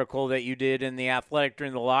Bride article that you did in The Athletic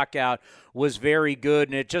during the lockout was very good,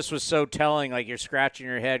 and it just was so telling. Like, you're scratching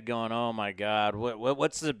your head going, "Oh my God,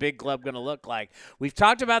 what's the big club going to look like?" We've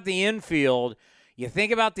talked about the infield. You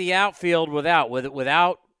think about the outfield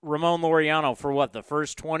without Ramon Laureano for the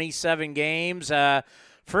first 27 games.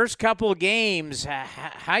 First couple of games,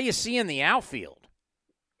 how you seeing the outfield?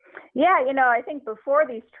 Yeah, I think before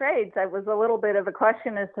these trades, I was a little bit of a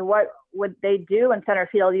question as to what would they do in center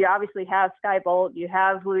field. You obviously have Skye Bolt, you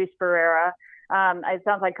have Luis Barrera. It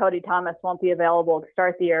sounds like Cody Thomas won't be available to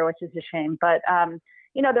start the year, which is a shame. But,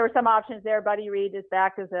 there were some options there. Buddy Reed is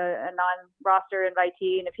back as a non-roster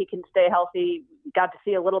invitee, and if he can stay healthy, got to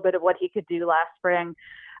see a little bit of what he could do last spring.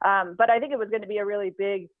 But I think it was going to be a really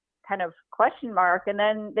big kind of question mark. And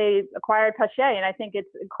then they acquired Pache, and I think it's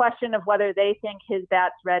a question of whether they think his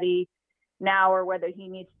bat's ready now or whether he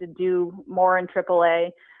needs to do more in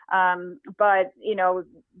AAA. But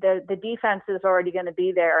the defense is already going to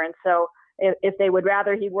be there, and so if they would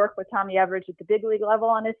rather he work with Tommy Everidge at the big league level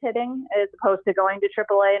on his hitting as opposed to going to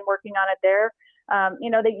AAA and working on it there,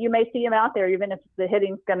 that you may see him out there even if the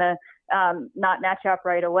hitting's going to not match up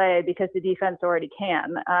right away because the defense already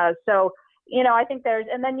can. I think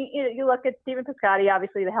and then you look at Stephen Piscotty.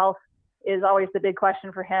 Obviously, the health is always the big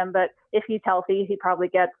question for him, but if he's healthy, he probably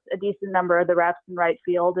gets a decent number of the reps in right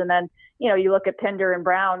field. And then, you look at Pinder and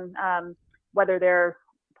Brown, whether they're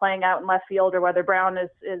playing out in left field or whether Brown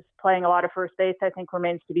is playing a lot of first base, I think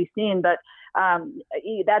remains to be seen. But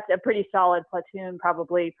that's a pretty solid platoon,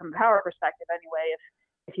 probably from a power perspective anyway,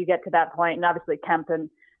 if you get to that point. And obviously Kemp and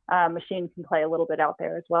Machine can play a little bit out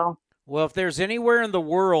there as well. Well, if there's anywhere in the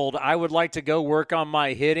world I would like to go work on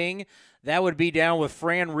my hitting, that would be down with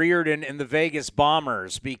Fran Riordan and the Vegas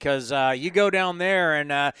Bombers, because you go down there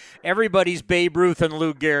and everybody's Babe Ruth and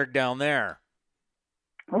Lou Gehrig down there.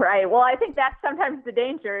 Right. Well, I think that's sometimes the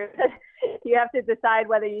danger. You have to decide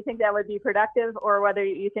whether you think that would be productive or whether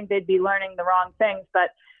you think they'd be learning the wrong things. But,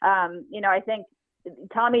 I think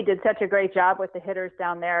Tommy did such a great job with the hitters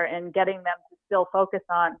down there and getting them to still focus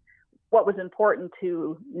on what was important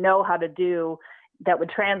to know how to do that would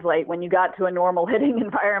translate when you got to a normal hitting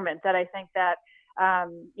environment, that I think that,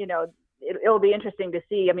 it'll be interesting to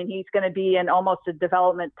see. I mean, he's going to be in almost a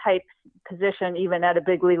development type position, even at a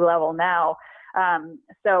big league level now.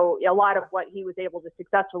 So a lot of what he was able to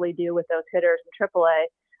successfully do with those hitters in AAA,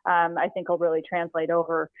 I think will really translate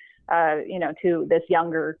over, to this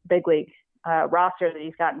younger big league roster that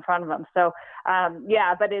he's got in front of him. So,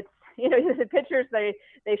 but it's, the pitchers,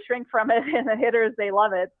 they shrink from it, and the hitters, they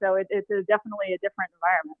love it. So it's definitely a different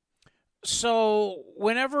environment. So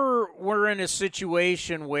whenever we're in a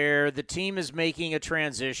situation where the team is making a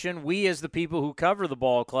transition, we as the people who cover the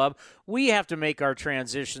ball club, we have to make our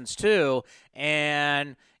transitions too.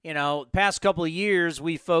 And, past couple of years,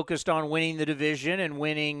 we focused on winning the division and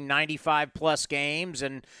winning 95-plus games.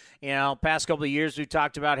 And, past couple of years, we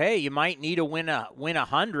talked about, hey, you might need to win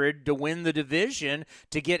 100 to win the division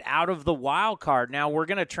to get out of the wild card. Now, we're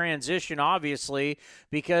going to transition, obviously,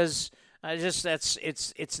 because –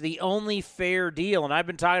 it's the only fair deal. And I've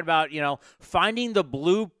been talking about, finding the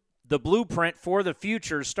blueprint for the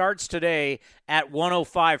future starts today at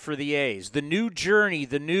 105 for the A's. The new journey,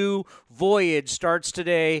 the new voyage starts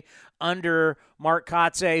today under Mark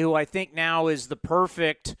Kotsay, who I think now is the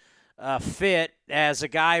perfect fit as a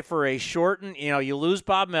guy for a shortened, you lose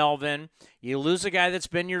Bob Melvin, you lose a guy that's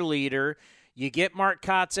been your leader. You get Mark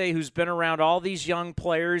Kotsay, who's been around all these young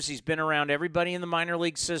players. He's been around everybody in the minor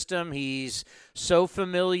league system. He's so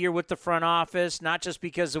familiar with the front office, not just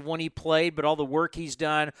because of when he played, but all the work he's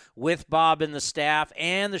done with Bob and the staff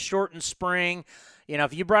and the shortened spring.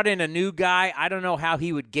 if you brought in a new guy, I don't know how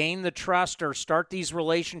he would gain the trust or start these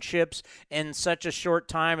relationships in such a short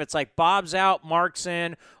time. It's like Bob's out, Mark's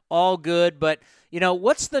in, all good. But,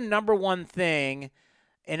 what's the number one thing?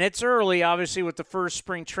 And it's early, obviously, with the first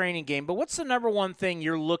spring training game, but what's the number one thing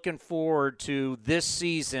you're looking forward to this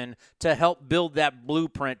season to help build that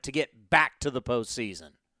blueprint to get back to the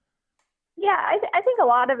postseason? Yeah, I think a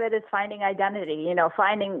lot of it is finding identity,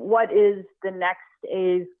 finding what is the next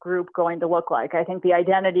A's group going to look like. I think the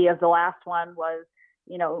identity of the last one was,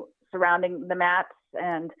 surrounding the mats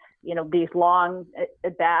and, these long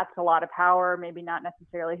at bats, a lot of power, maybe not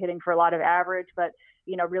necessarily hitting for a lot of average, but,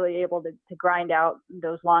 really able to grind out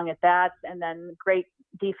those long at bats, and then great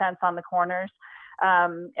defense on the corners.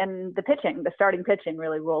 And the starting pitching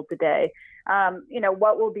really ruled the day.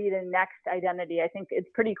 What will be the next identity? I think it's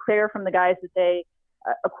pretty clear from the guys that they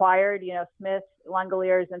acquired, Smith,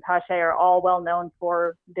 Langeliers, and Pache are all well known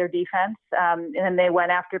for their defense. And then they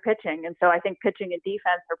went after pitching. And so I think pitching and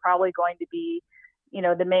defense are probably going to be,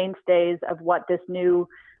 the mainstays of what this new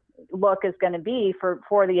look is going to be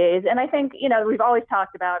for the A's. And I think, we've always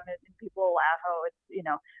talked about, and people laugh,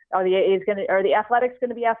 are the A's are the Athletics going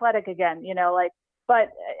to be athletic again? But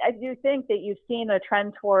I do think that you've seen a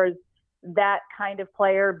trend towards that kind of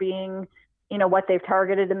player being, what they've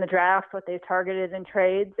targeted in the draft, what they've targeted in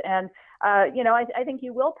trades. And, I think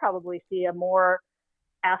you will probably see a more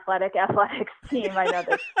athletics team. I know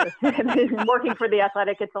that working for the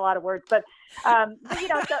Athletic, it's a lot of words, but, so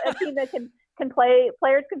a team that can play,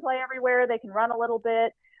 players can play everywhere. They can run a little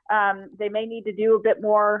bit. They may need to do a bit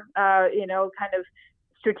more, kind of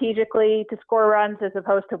strategically to score runs as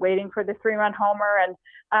opposed to waiting for the 3-run homer.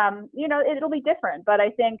 And, it'll be different, but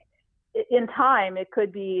I think in time, it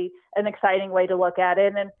could be an exciting way to look at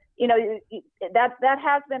it. And, that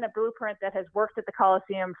has been a blueprint that has worked at the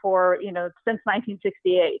Coliseum for, since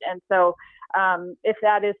 1968. And so if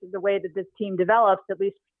that is the way that this team develops, at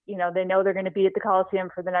least, they know they're going to be at the Coliseum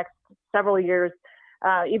for the next several years,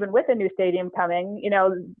 even with a new stadium coming,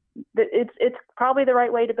 it's probably the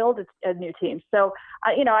right way to build a new team. So,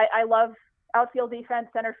 I love outfield defense,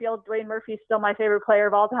 center field. Dwayne Murphy's still my favorite player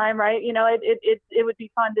of all time, right? It would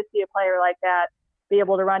be fun to see a player like that be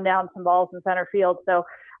able to run down some balls in center field. So,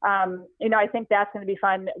 I think that's going to be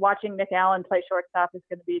fun. Watching Nick Allen play shortstop is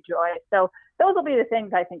going to be a joy. So those will be the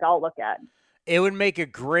things I think I'll look at. It would make a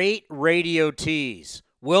great radio tease.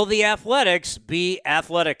 Will the Athletics be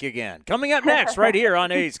athletic again? Coming up next right here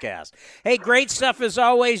on A's Cast. Hey, great stuff as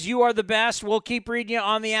always. You are the best. We'll keep reading you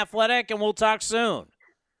on The Athletic, and we'll talk soon.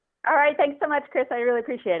 All right. Thanks so much, Chris. I really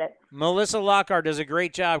appreciate it. Melissa Lockhart does a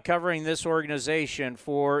great job covering this organization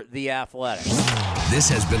for The Athletic. This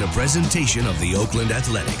has been a presentation of the Oakland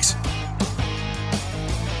Athletics.